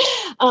 right?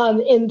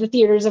 In the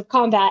theaters of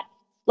combat,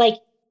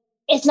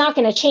 it's not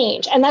going to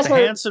change. And that's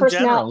where the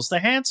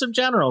handsome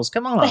generals,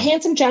 come on. The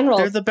handsome generals.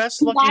 They're the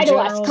best looking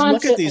generals.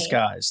 Look at these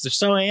guys. They're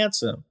so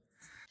handsome.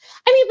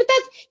 I mean, but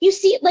that's, you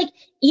see,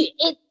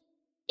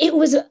 it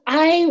was,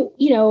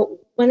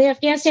 when the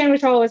Afghanistan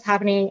withdrawal was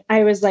happening,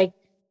 I was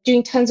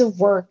doing tons of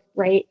work,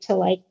 right? To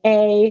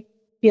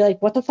be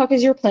what the fuck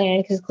is your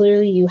plan? Because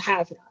clearly you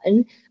have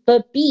none.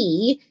 But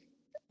B,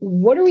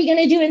 what are we going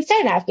to do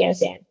instead in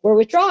Afghanistan? We're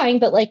withdrawing,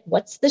 but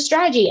what's the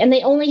strategy? And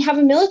they only have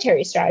a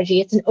military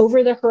strategy. It's an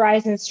over the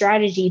horizon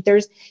strategy.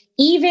 There's,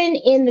 even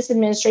in this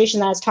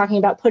administration that is talking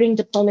about putting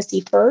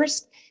diplomacy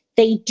first,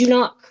 they do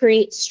not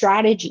create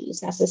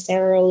strategies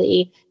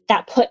necessarily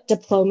that put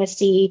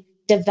diplomacy,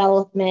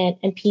 development,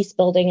 and peace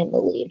building in the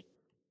lead.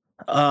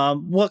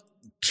 Well,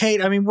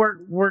 Kate, I mean,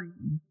 we're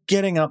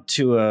getting up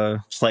to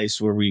a place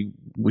where we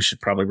should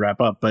probably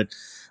wrap up, but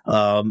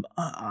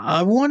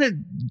I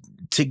wanted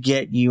to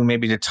get you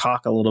maybe to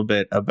talk a little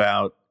bit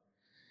about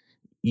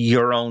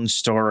your own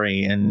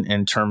story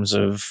in terms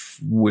of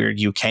where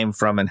you came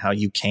from and how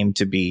you came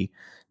to be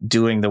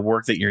doing the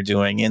work that you're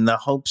doing, in the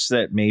hopes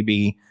that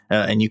maybe,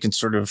 and you can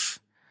sort of,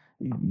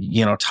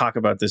 talk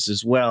about this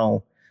as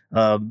well.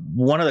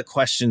 One of the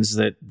questions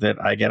that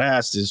I get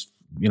asked is,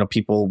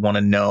 people want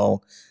to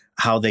know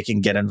how they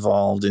can get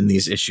involved in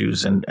these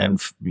issues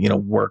and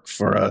work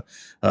for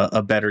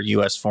a better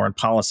U.S. foreign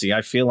policy.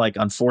 I feel like,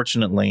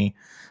 unfortunately,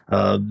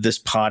 this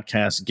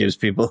podcast gives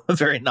people a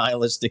very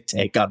nihilistic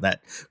take on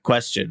that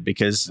question,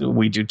 because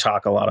we do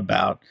talk a lot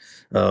about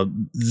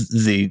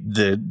the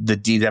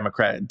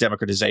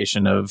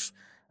democratization of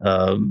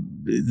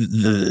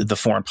the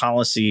foreign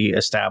policy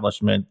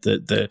establishment,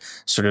 the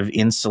sort of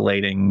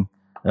insulating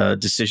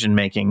decision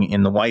making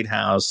in the White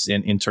House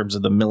in terms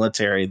of the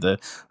military.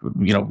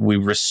 We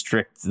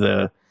restrict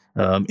the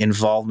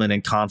involvement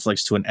in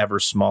conflicts to an ever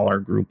smaller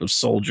group of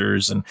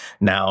soldiers, and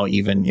now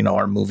even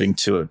are moving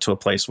to a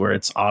place where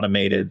it's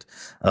automated,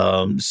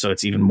 so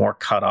it's even more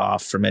cut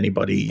off from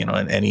anybody,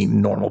 any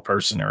normal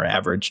person or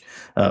average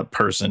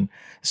person.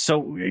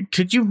 So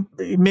could you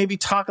maybe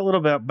talk a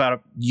little bit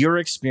about your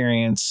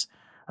experience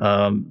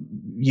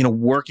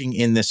working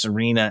in this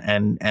arena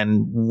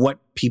and what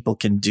people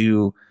can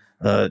do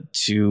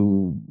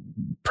to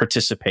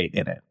participate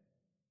in it?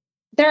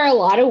 There are a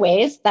lot of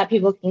ways that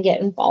people can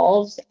get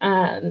involved.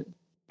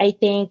 I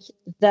think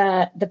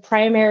the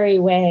primary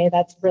way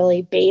that's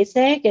really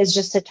basic is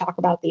just to talk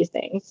about these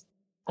things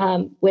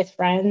with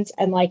friends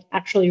and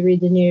actually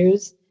read the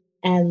news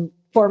and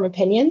form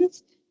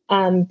opinions.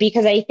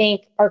 Because I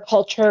think our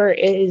culture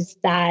is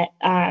that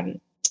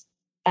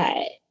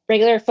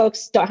regular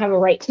folks don't have a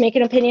right to make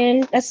an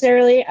opinion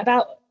necessarily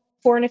about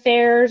foreign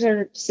affairs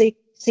or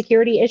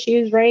security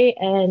issues, right?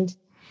 And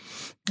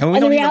we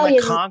don't even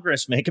let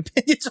Congress make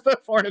opinions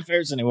about foreign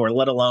affairs anymore,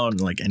 let alone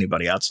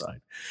anybody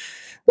outside.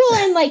 Well,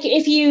 and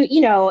if you,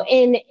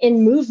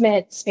 in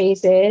movement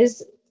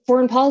spaces,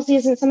 foreign policy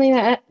isn't something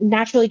that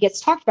naturally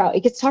gets talked about.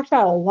 It gets talked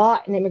about a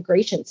lot in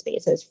immigration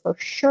spaces, for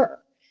sure.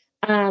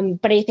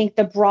 But I think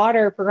the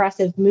broader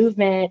progressive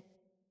movement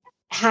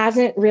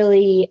hasn't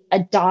really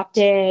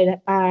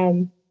adopted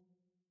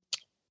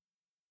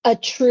a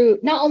true,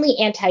 not only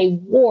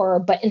anti-war,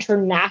 but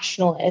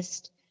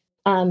internationalist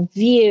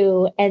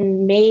view,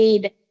 and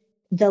made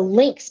the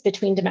links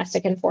between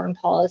domestic and foreign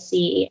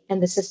policy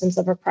and the systems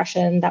of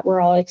oppression that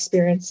we're all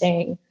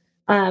experiencing,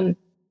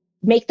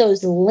 make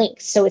those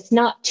links. So it's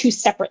not two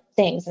separate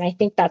things. And I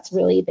think that's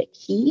really the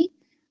key.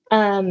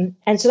 And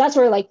so that's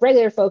where like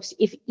regular folks,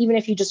 even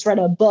if you just read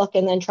a book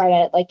and then try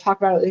to like talk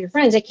about it with your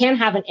friends, it can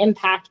have an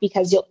impact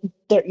because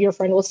your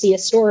friend will see a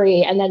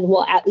story and then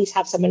will at least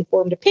have some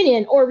informed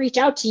opinion, or reach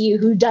out to you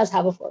who does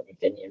have a informed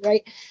opinion,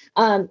 right?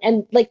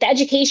 And like the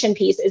education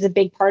piece is a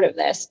big part of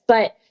this.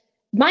 But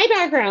my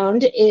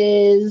background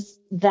is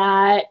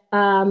that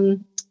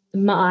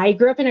I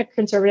grew up in a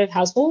conservative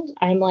household.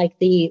 I'm like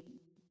the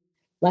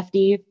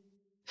lefty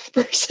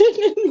person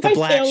in my The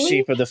black family.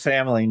 sheep of the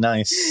family.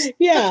 Nice.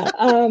 Yeah.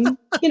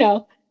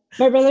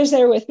 My brother's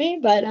there with me,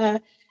 but,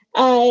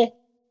 I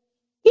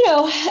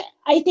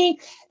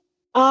think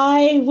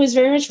I was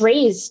very much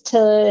raised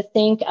to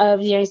think of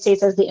the United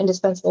States as the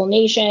indispensable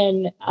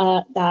nation,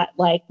 that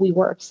like we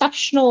were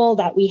exceptional,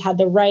 that we had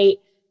the right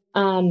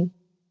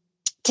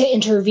to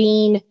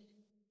intervene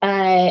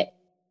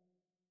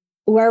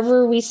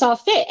wherever we saw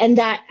fit. And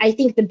that I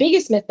think the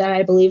biggest myth that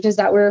I believed is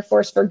that we're a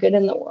force for good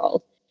in the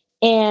world.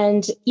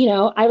 And,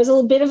 I was a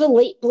little bit of a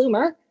late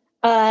bloomer,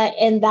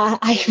 and that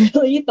I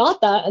really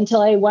thought that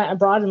until I went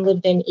abroad and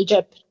lived in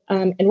Egypt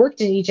and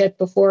worked in Egypt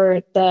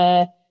before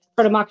the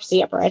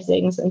pro-democracy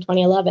uprisings in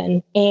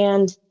 2011.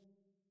 And,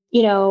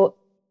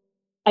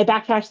 I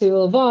backpacked through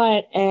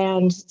Levant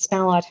and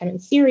spent a lot of time in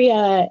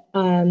Syria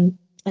and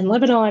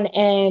Lebanon.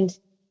 And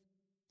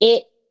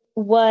it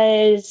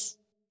was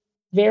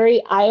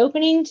very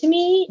eye-opening to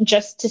me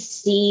just to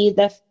see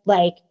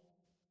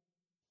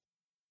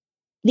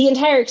the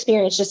entire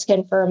experience just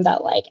confirmed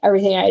that like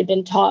everything I had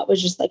been taught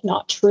was just like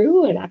not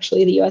true. And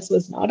actually the US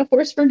was not a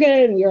force for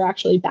good. And we were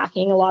actually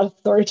backing a lot of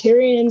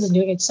authoritarians and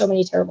doing so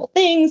many terrible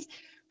things.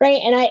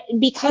 Right.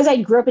 And because I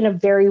grew up in a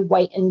very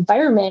white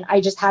environment, I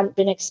just hadn't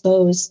been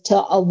exposed to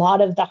a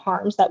lot of the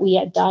harms that we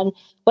had done,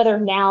 whether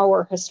now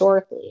or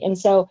historically. And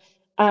so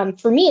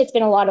for me, it's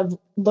been a lot of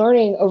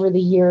learning over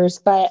the years,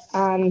 but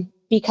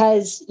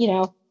because,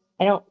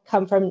 I don't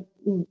come from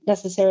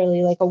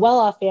necessarily like a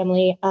well-off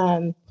family,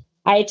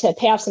 I had to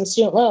pay off some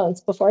student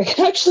loans before I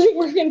could actually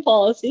work in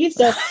policy.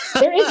 So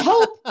there is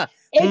hope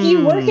if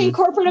you work in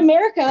corporate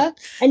America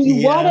and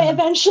you want to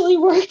eventually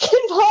work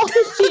in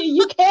policy,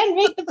 you can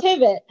make the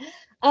pivot.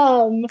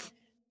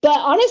 But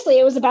honestly,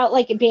 it was about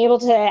like being able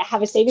to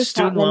have a savings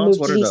account and then move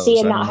to DC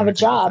and not have a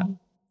job.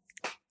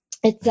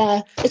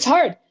 It's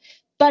hard,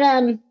 but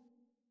I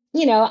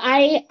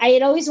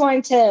had always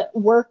wanted to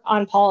work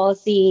on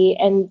policy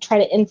and try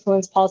to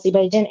influence policy, but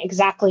I didn't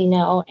exactly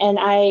know. And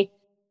I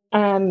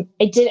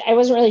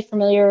wasn't really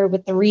familiar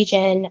with the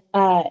region,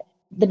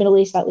 the Middle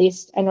East, at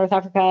least, and North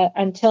Africa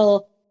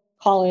until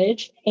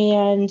college.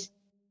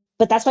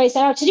 But that's what I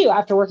set out to do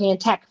after working in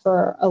tech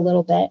for a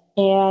little bit.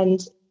 And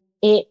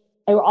I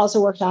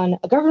also worked on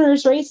a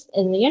governor's race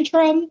in the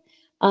interim.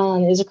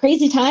 It was a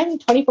crazy time,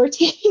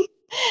 2014.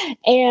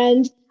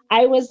 And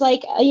I was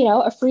like,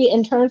 a free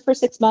intern for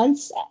 6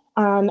 months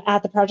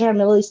at the Project on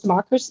Middle East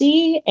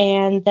Democracy,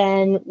 and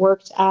then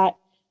worked at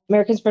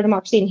Americans for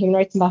Democracy and Human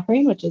Rights in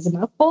Bahrain, which is a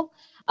mouthful.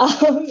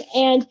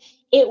 And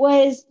it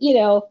was,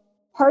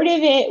 part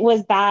of it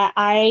was that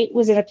I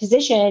was in a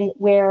position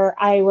where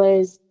I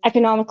was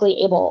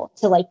economically able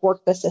to like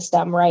work the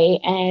system, right,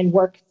 and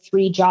work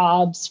 3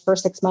 jobs for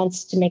 6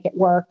 months to make it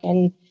work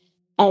and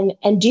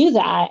do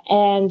that.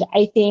 And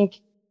I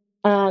think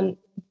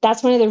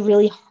that's one of the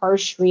really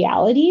harsh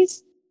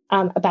realities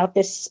about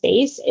this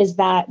space, is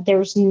that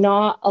there's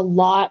not a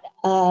lot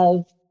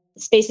of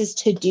spaces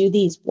to do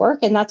these work.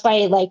 And that's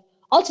why like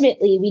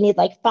ultimately we need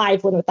like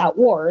 5 Win Without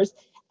Wars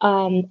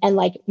and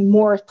like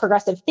more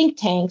progressive think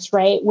tanks,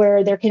 right,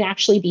 where there can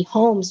actually be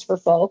homes for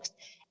folks.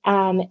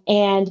 And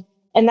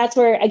that's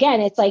where,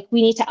 again, it's like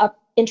we need to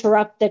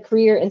interrupt the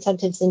career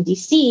incentives in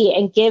DC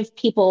and give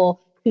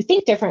people who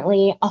think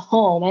differently a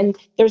home. And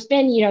there's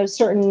been,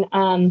 certain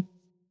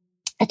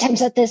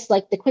attempts at this,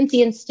 like the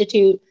Quincy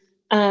Institute,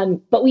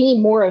 but we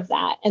need more of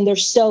that. And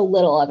there's so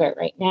little of it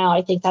right now.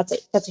 I think that's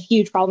a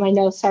huge problem. I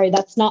know, sorry,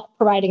 that's not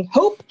providing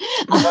hope.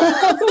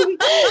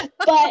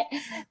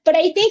 But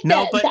I think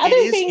no, that but the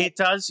other thing, it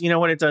does,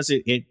 what it does,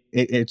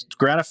 it's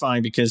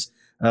gratifying because,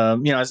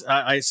 as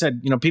I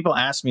said, people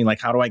ask me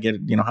like, how do I get,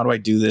 how do I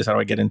do this? How do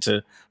I get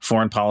into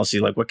foreign policy?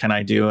 Like, what can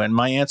I do? And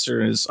my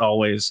answer is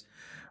always,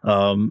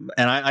 and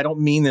I don't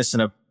mean this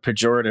in a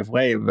pejorative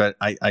way, but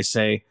I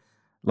say,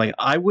 like,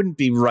 I wouldn't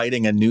be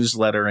writing a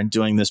newsletter and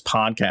doing this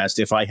podcast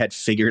if I had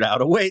figured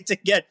out a way to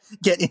get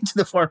into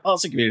the foreign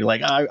policy community.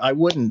 Like, I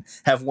wouldn't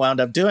have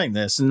wound up doing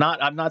this.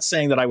 I'm not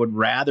saying that I would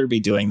rather be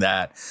doing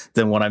that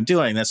than what I'm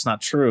doing. That's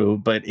not true.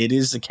 But it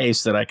is the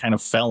case that I kind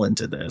of fell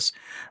into this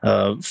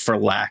for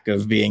lack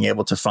of being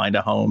able to find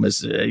a home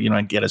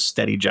and get a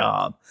steady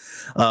job.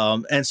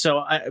 And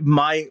so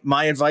my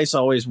advice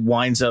always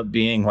winds up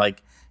being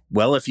like,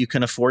 well, if you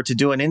can afford to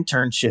do an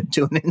internship,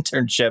 do an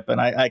internship.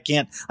 And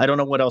I don't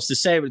know what else to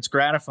say, but it's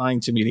gratifying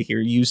to me to hear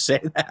you say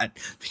that,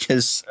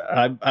 because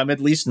I'm at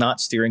least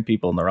not steering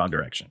people in the wrong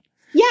direction.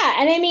 Yeah.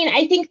 And I mean,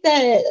 I think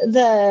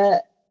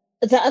the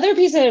other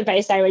piece of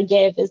advice I would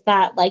give is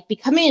that, like,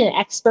 becoming an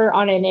expert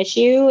on an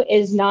issue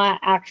is not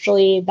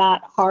actually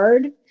that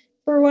hard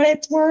for what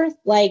it's worth.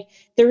 Like,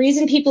 the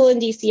reason people in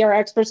DC are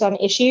experts on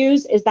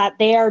issues is that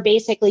they are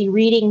basically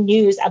reading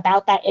news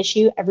about that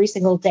issue every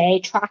single day,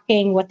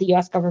 tracking what the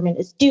US government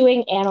is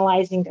doing,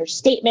 analyzing their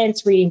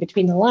statements, reading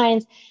between the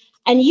lines.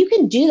 And you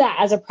can do that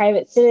as a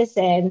private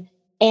citizen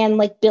and,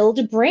 like, build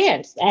a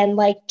brand and,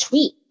 like,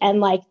 tweet. And,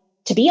 like,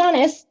 to be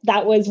honest,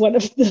 that was one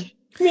of the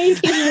main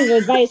pieces of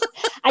advice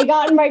I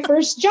got in my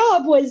first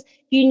job was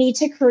you need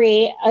to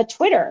create a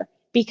Twitter,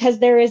 because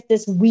there is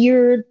this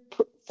weird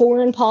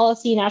foreign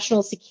policy,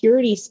 national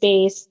security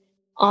space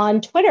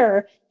on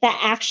Twitter that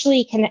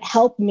actually can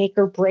help make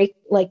or break,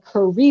 like,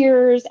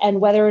 careers and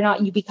whether or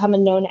not you become a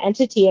known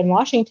entity in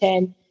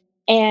Washington.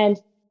 And,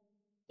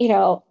 you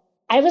know,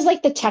 I was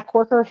like the tech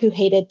worker who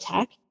hated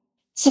tech.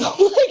 So,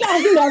 like,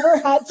 I never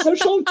had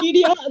social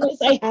media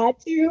unless I had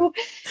to.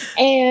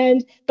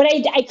 But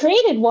I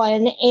created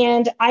one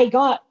and I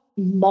got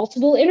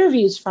multiple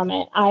interviews from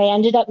it. I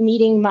ended up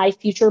meeting my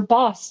future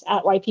boss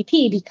at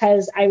YPP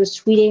because I was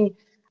tweeting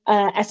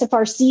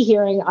SFRC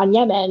hearing on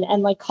Yemen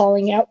and, like,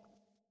 calling out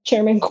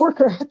Chairman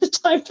Corker at the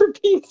time for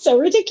being so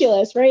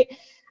ridiculous, right?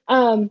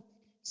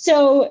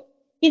 So,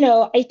 you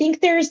know, I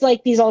think there's,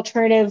 like, these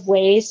alternative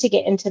ways to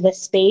get into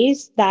this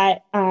space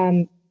that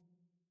are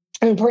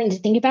important to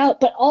think about.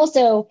 But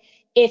also,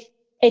 if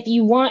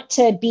you want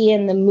to be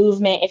in the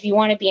movement, if you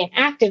want to be an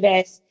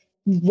activist,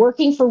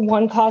 working for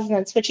one cause and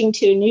then switching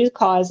to a new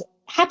cause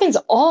happens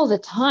all the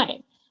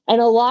time. And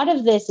a lot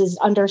of this is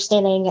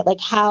understanding, like,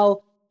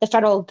 how the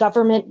federal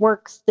government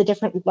works, the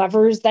different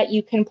levers that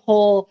you can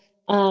pull,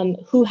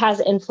 who has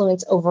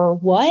influence over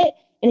what.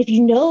 And if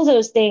you know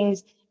those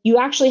things, you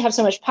actually have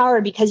so much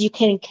power because you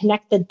can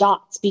connect the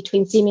dots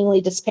between seemingly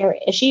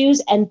disparate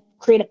issues and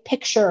create a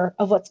picture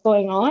of what's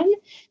going on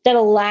that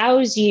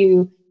allows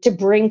you to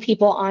bring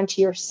people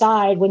onto your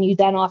side when you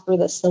then offer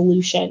the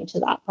solution to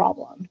that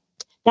problem.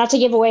 Not to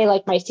give away,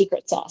 like, my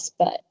secret sauce,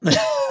 but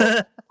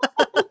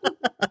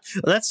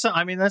that's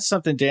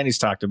something Danny's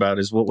talked about,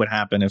 is what would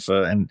happen if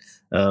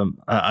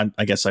I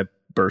guess I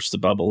burst the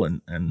bubble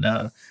and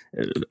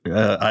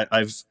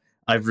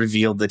I've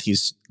revealed that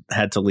he's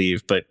had to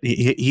leave, but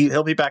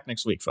he'll be back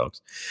next week,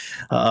 folks.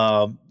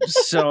 But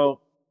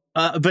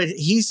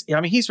he's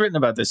written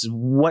about this.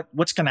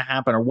 What's going to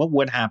happen, or what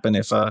would happen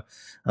if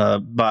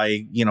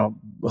by, you know,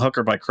 hook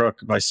or by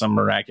crook, by some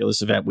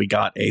miraculous event, we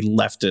got a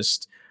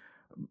leftist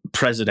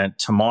president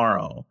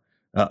tomorrow.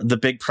 One of the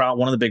big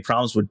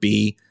problems would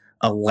be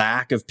a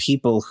lack of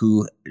people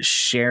who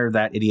share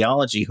that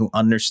ideology, who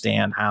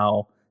understand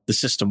how the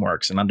system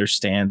works and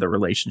understand the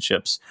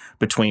relationships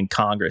between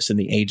Congress and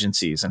the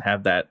agencies and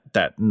have that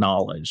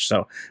knowledge.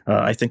 So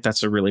I think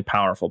that's a really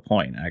powerful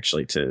point,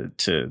 actually,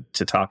 to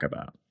talk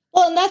about.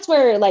 Well, and that's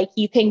where, like,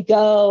 you can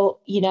go,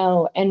 you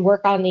know, and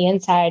work on the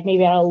inside,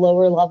 maybe at a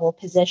lower level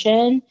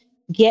position,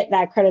 get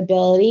that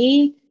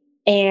credibility,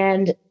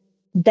 and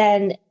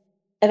then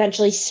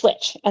eventually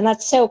switch. And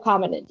that's so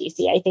common in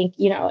DC. I think,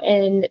 you know,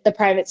 in the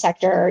private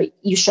sector,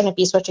 you shouldn't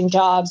be switching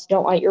jobs. You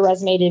don't want your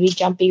resume to be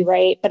jumpy,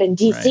 right? But in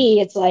DC,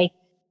 right, it's like,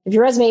 if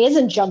your resume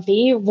isn't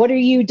jumpy, what are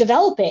you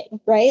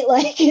developing, right?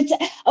 Like, it's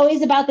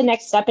always about the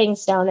next stepping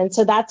stone. And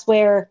so that's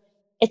where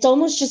it's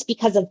almost just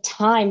because of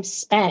time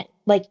spent,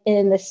 like,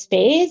 in the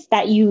space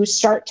that you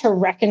start to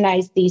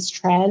recognize these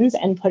trends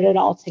and put it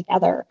all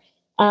together.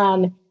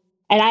 And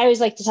I always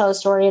like to tell a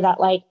story that,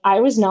 like, I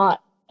was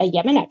not a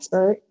Yemen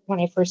expert when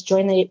I first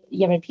joined the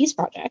Yemen Peace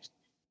Project.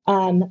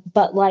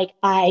 But, like,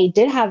 I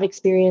did have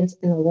experience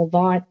in the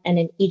Levant and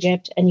in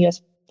Egypt and US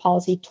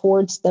policy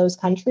towards those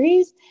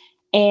countries.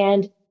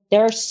 And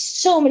there are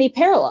so many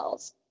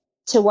parallels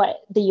to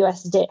what the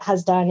US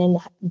has done and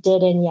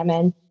did in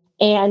Yemen.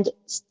 And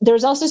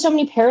there's also so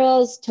many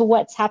parallels to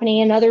what's happening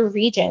in other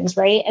regions,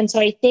 right? And so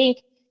I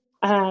think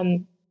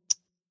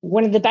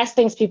one of the best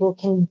things people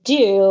can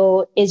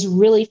do is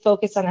really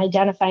focus on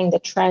identifying the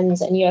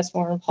trends in US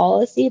foreign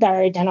policy that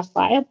are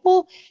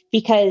identifiable,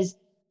 because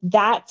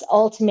that's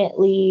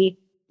ultimately,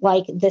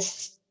 like, the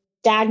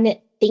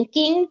stagnant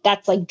thinking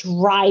that's, like,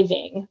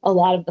 driving a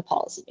lot of the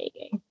policy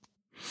making.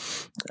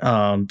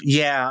 I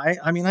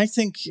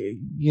think,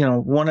 you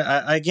know,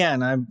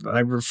 I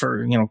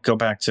refer, you know, go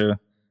back to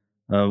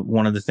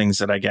one of the things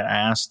that I get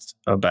asked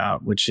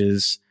about, which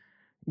is,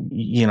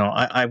 you know,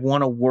 I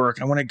want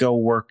to go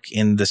work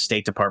in the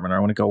State Department, or I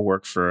want to go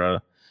work for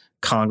a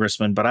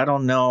congressman, but I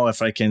don't know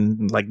if I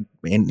can, like,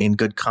 in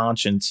good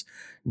conscience,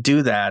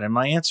 do that. And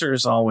my answer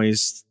is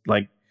always,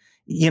 like,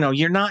 you know,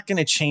 you're not going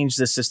to change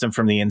the system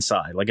from the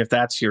inside. Like, if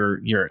that's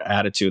your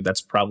attitude,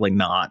 that's probably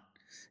not,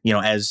 you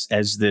know, as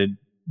the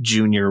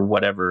junior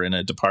whatever in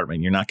a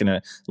department, you're not going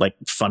to, like,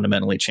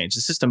 fundamentally change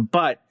the system,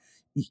 but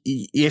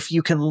if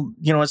you can,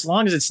 as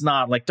long as it's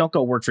not like, don't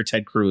go work for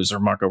Ted Cruz or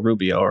Marco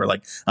Rubio, or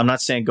like, I'm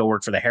not saying go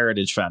work for the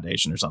Heritage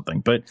Foundation or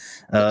something, but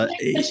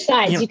switch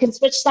sides. You can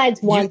switch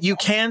sides once. You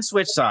can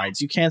switch sides.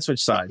 You can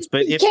switch sides,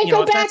 but you if can't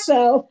go back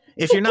though.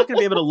 if you're not going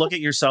to be able to look at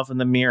yourself in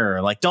the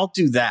mirror, like, don't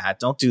do that.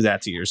 Don't do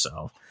that to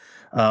yourself.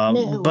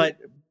 No.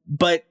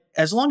 But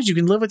as long as you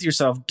can live with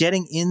yourself,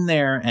 getting in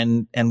there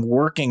and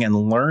working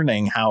and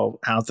learning how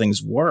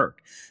things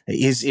work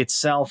is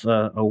itself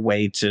a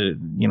way to,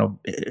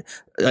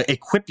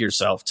 equip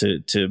yourself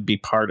to be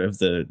part of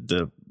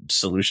the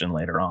solution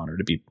later on, or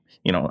to be,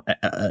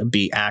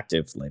 be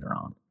active later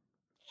on.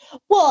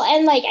 Well,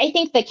 and like, I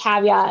think the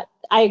caveat,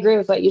 I agree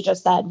with what you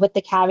just said, with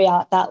the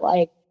caveat that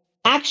like,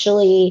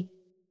 actually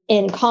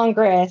in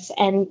Congress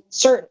and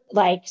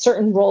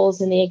certain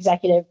roles in the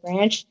executive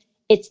branch,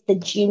 it's the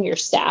junior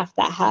staff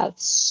that have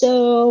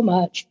so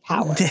much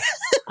power,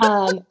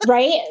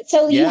 right?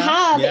 So you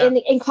have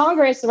in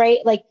Congress, right?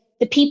 Like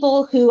the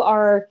people who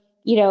are,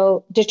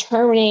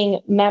 determining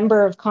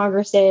member of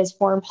Congress's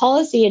foreign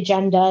policy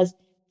agendas,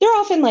 they're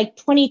often like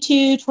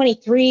 22,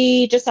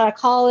 23, just out of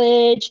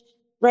college,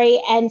 right?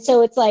 And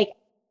so it's like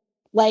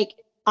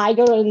I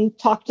go and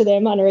talk to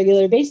them on a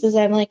regular basis.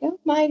 I'm like, oh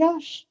my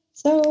gosh,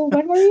 so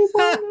when were you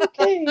born?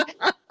 Okay.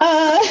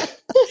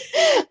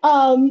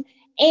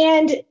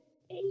 And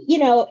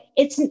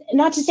it's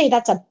not to say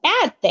that's a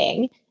bad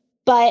thing,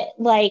 but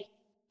like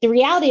the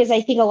reality is,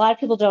 I think a lot of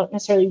people don't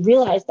necessarily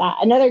realize that.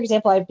 Another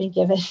example I've been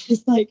given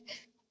is like,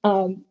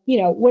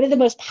 one of the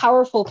most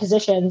powerful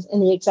positions in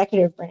the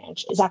executive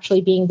branch is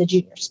actually being the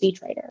junior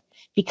speechwriter,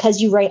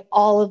 because you write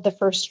all of the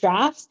first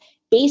drafts.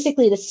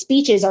 Basically, the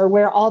speeches are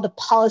where all the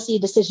policy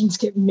decisions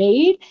get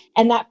made.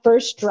 And that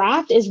first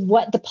draft is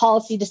what the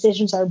policy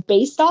decisions are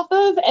based off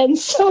of. And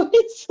so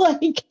it's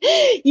like,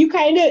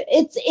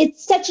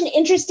 it's such an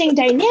interesting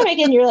dynamic.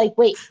 And you're like,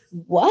 wait,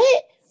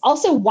 what?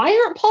 Also, why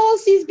aren't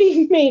policies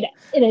being made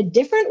in a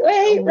different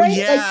way? Right?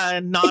 Yeah,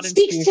 and not it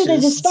speaks to the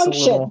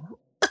dysfunction.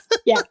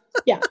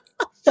 Yeah.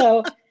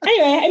 So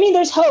anyway, I mean,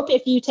 there's hope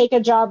if you take a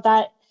job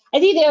that, I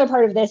think the other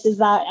part of this is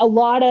that a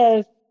lot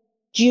of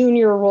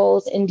junior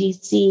roles in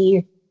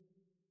DC,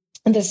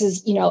 and this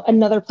is,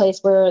 another place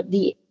where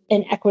the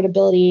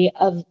inequitability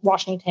of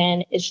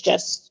Washington is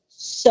just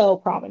so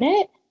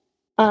prominent.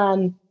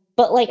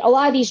 But like a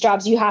lot of these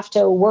jobs, you have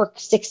to work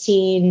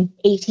 16,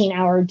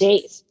 18-hour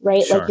days,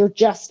 right? Sure. Like you're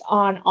just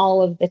on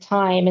all of the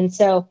time. And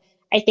so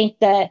I think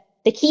that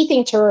the key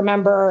thing to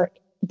remember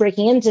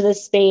breaking into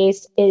this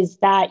space is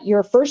that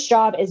your first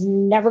job is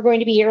never going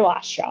to be your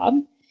last job.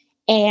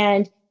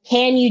 And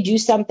can you do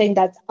something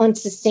that's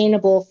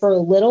unsustainable for a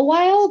little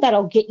while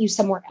that'll get you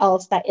somewhere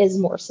else that is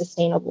more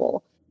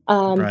sustainable?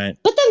 Right.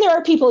 But then there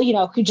are people,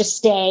 who just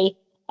stay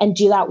and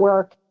do that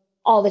work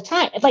all the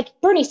time. It's like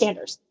Bernie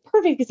Sanders,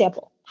 perfect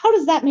example. How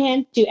does that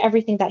man do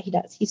everything that he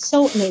does? He's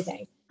so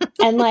amazing.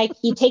 And like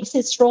he takes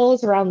his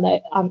strolls around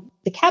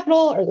the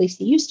Capitol, or at least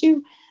he used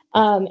to.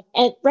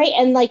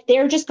 And like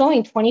they're just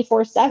going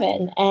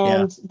 24/7,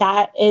 and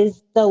that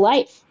is the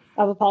life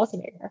of a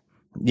policymaker.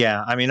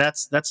 Yeah, I mean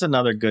that's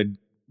another good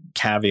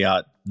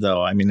caveat,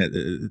 though. I mean,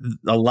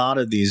 a lot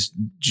of these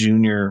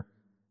junior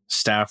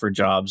staffer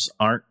jobs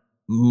aren't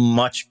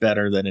much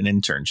better than an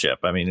internship.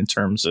 I mean, in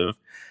terms of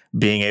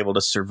being able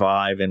to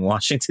survive in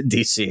Washington,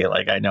 D.C.,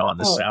 like I know on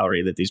the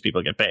salary that these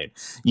people get paid,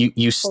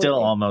 you still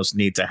almost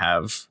need to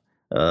have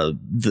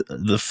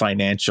the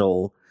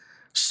financial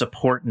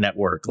support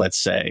network, let's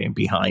say,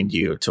 behind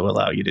you to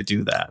allow you to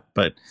do that.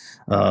 But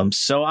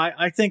so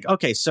I think,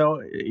 okay,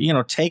 so,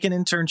 take an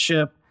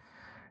internship,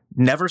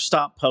 never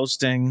stop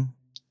posting.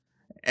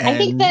 And, I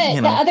think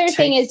the other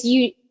thing is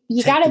you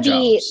got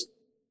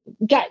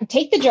to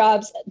take the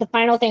jobs. The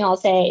final thing I'll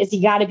say is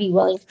you got to be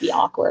willing to be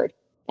awkward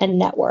and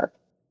network,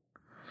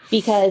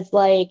 because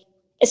like,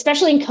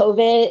 especially in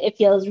COVID, it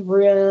feels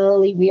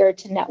really weird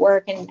to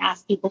network and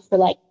ask people for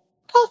like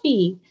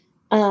coffee.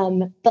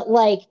 But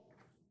like,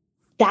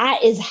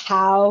 that is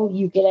how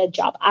you get a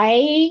job.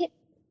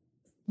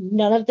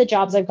 None of the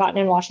jobs I've gotten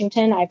in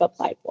Washington, I've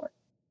applied for.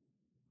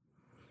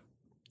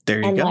 There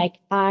you and go. like,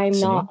 I'm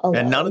not alone.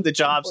 And none of the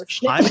jobs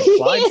I've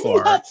applied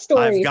for,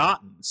 I've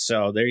gotten.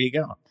 So there you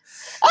go.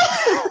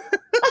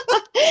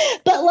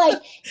 But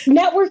like,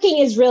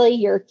 networking is really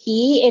your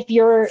key. If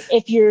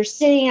you're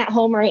sitting at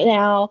home right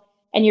now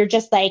and you're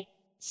just like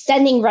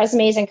sending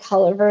resumes and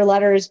cover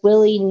letters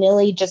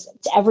willy-nilly, just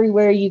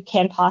everywhere you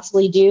can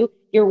possibly do,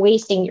 you're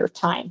wasting your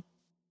time.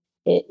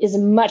 It is a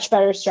much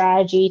better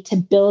strategy to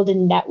build a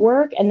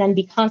network and then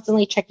be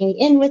constantly checking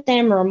in with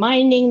them,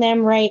 reminding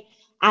them, right?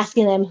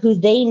 Asking them who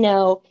they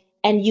know,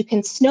 and you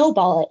can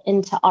snowball it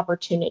into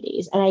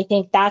opportunities. And I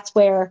think that's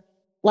where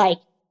like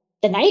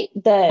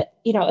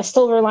a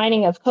silver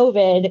lining of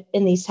COVID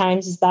in these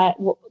times is that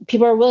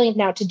people are willing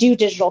now to do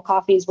digital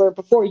coffees, where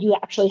before you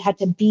actually had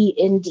to be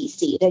in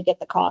DC to get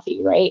the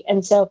coffee, right?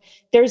 And so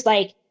there's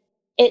like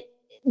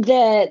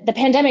the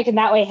pandemic in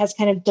that way has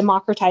kind of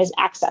democratized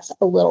access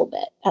a little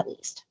bit, at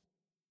least.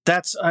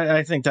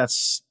 I think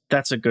that's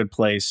a good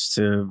place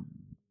to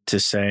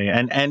say,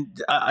 and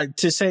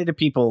to say to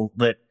people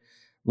that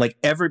like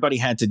everybody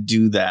had to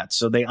do that,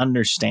 so they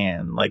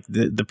understand. Like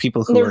the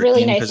people who They're are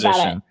really in nice about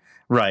position, it.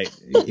 right?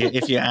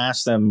 If you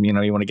ask them, you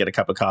want to get a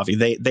cup of coffee,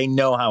 they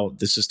know how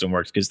the system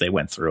works because they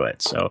went through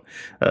it. So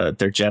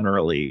they're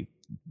generally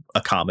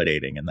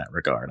accommodating in that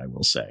regard, I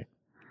will say.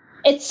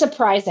 It's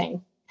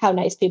surprising how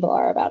nice people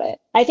are about it.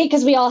 I think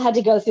because we all had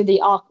to go through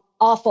the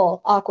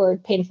awful,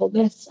 awkward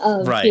painfulness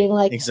of Right, being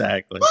like,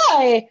 exactly.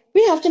 hi,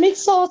 we have to make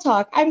small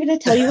talk. I'm going to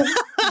tell you what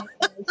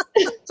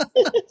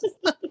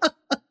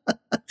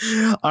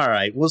All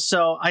right. Well,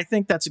 so I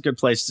think that's a good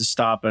place to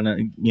stop,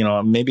 and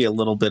maybe a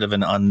little bit of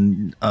an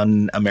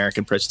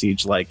un-American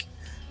prestige like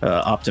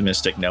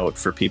optimistic note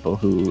for people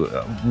who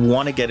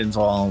want to get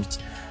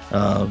involved.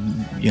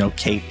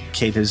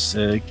 Kate has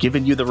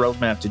given you the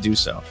roadmap to do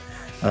so.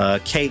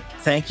 Kate,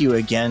 thank you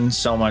again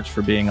so much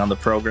for being on the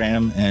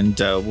program, and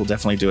we'll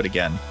definitely do it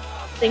again.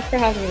 Thanks for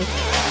having me.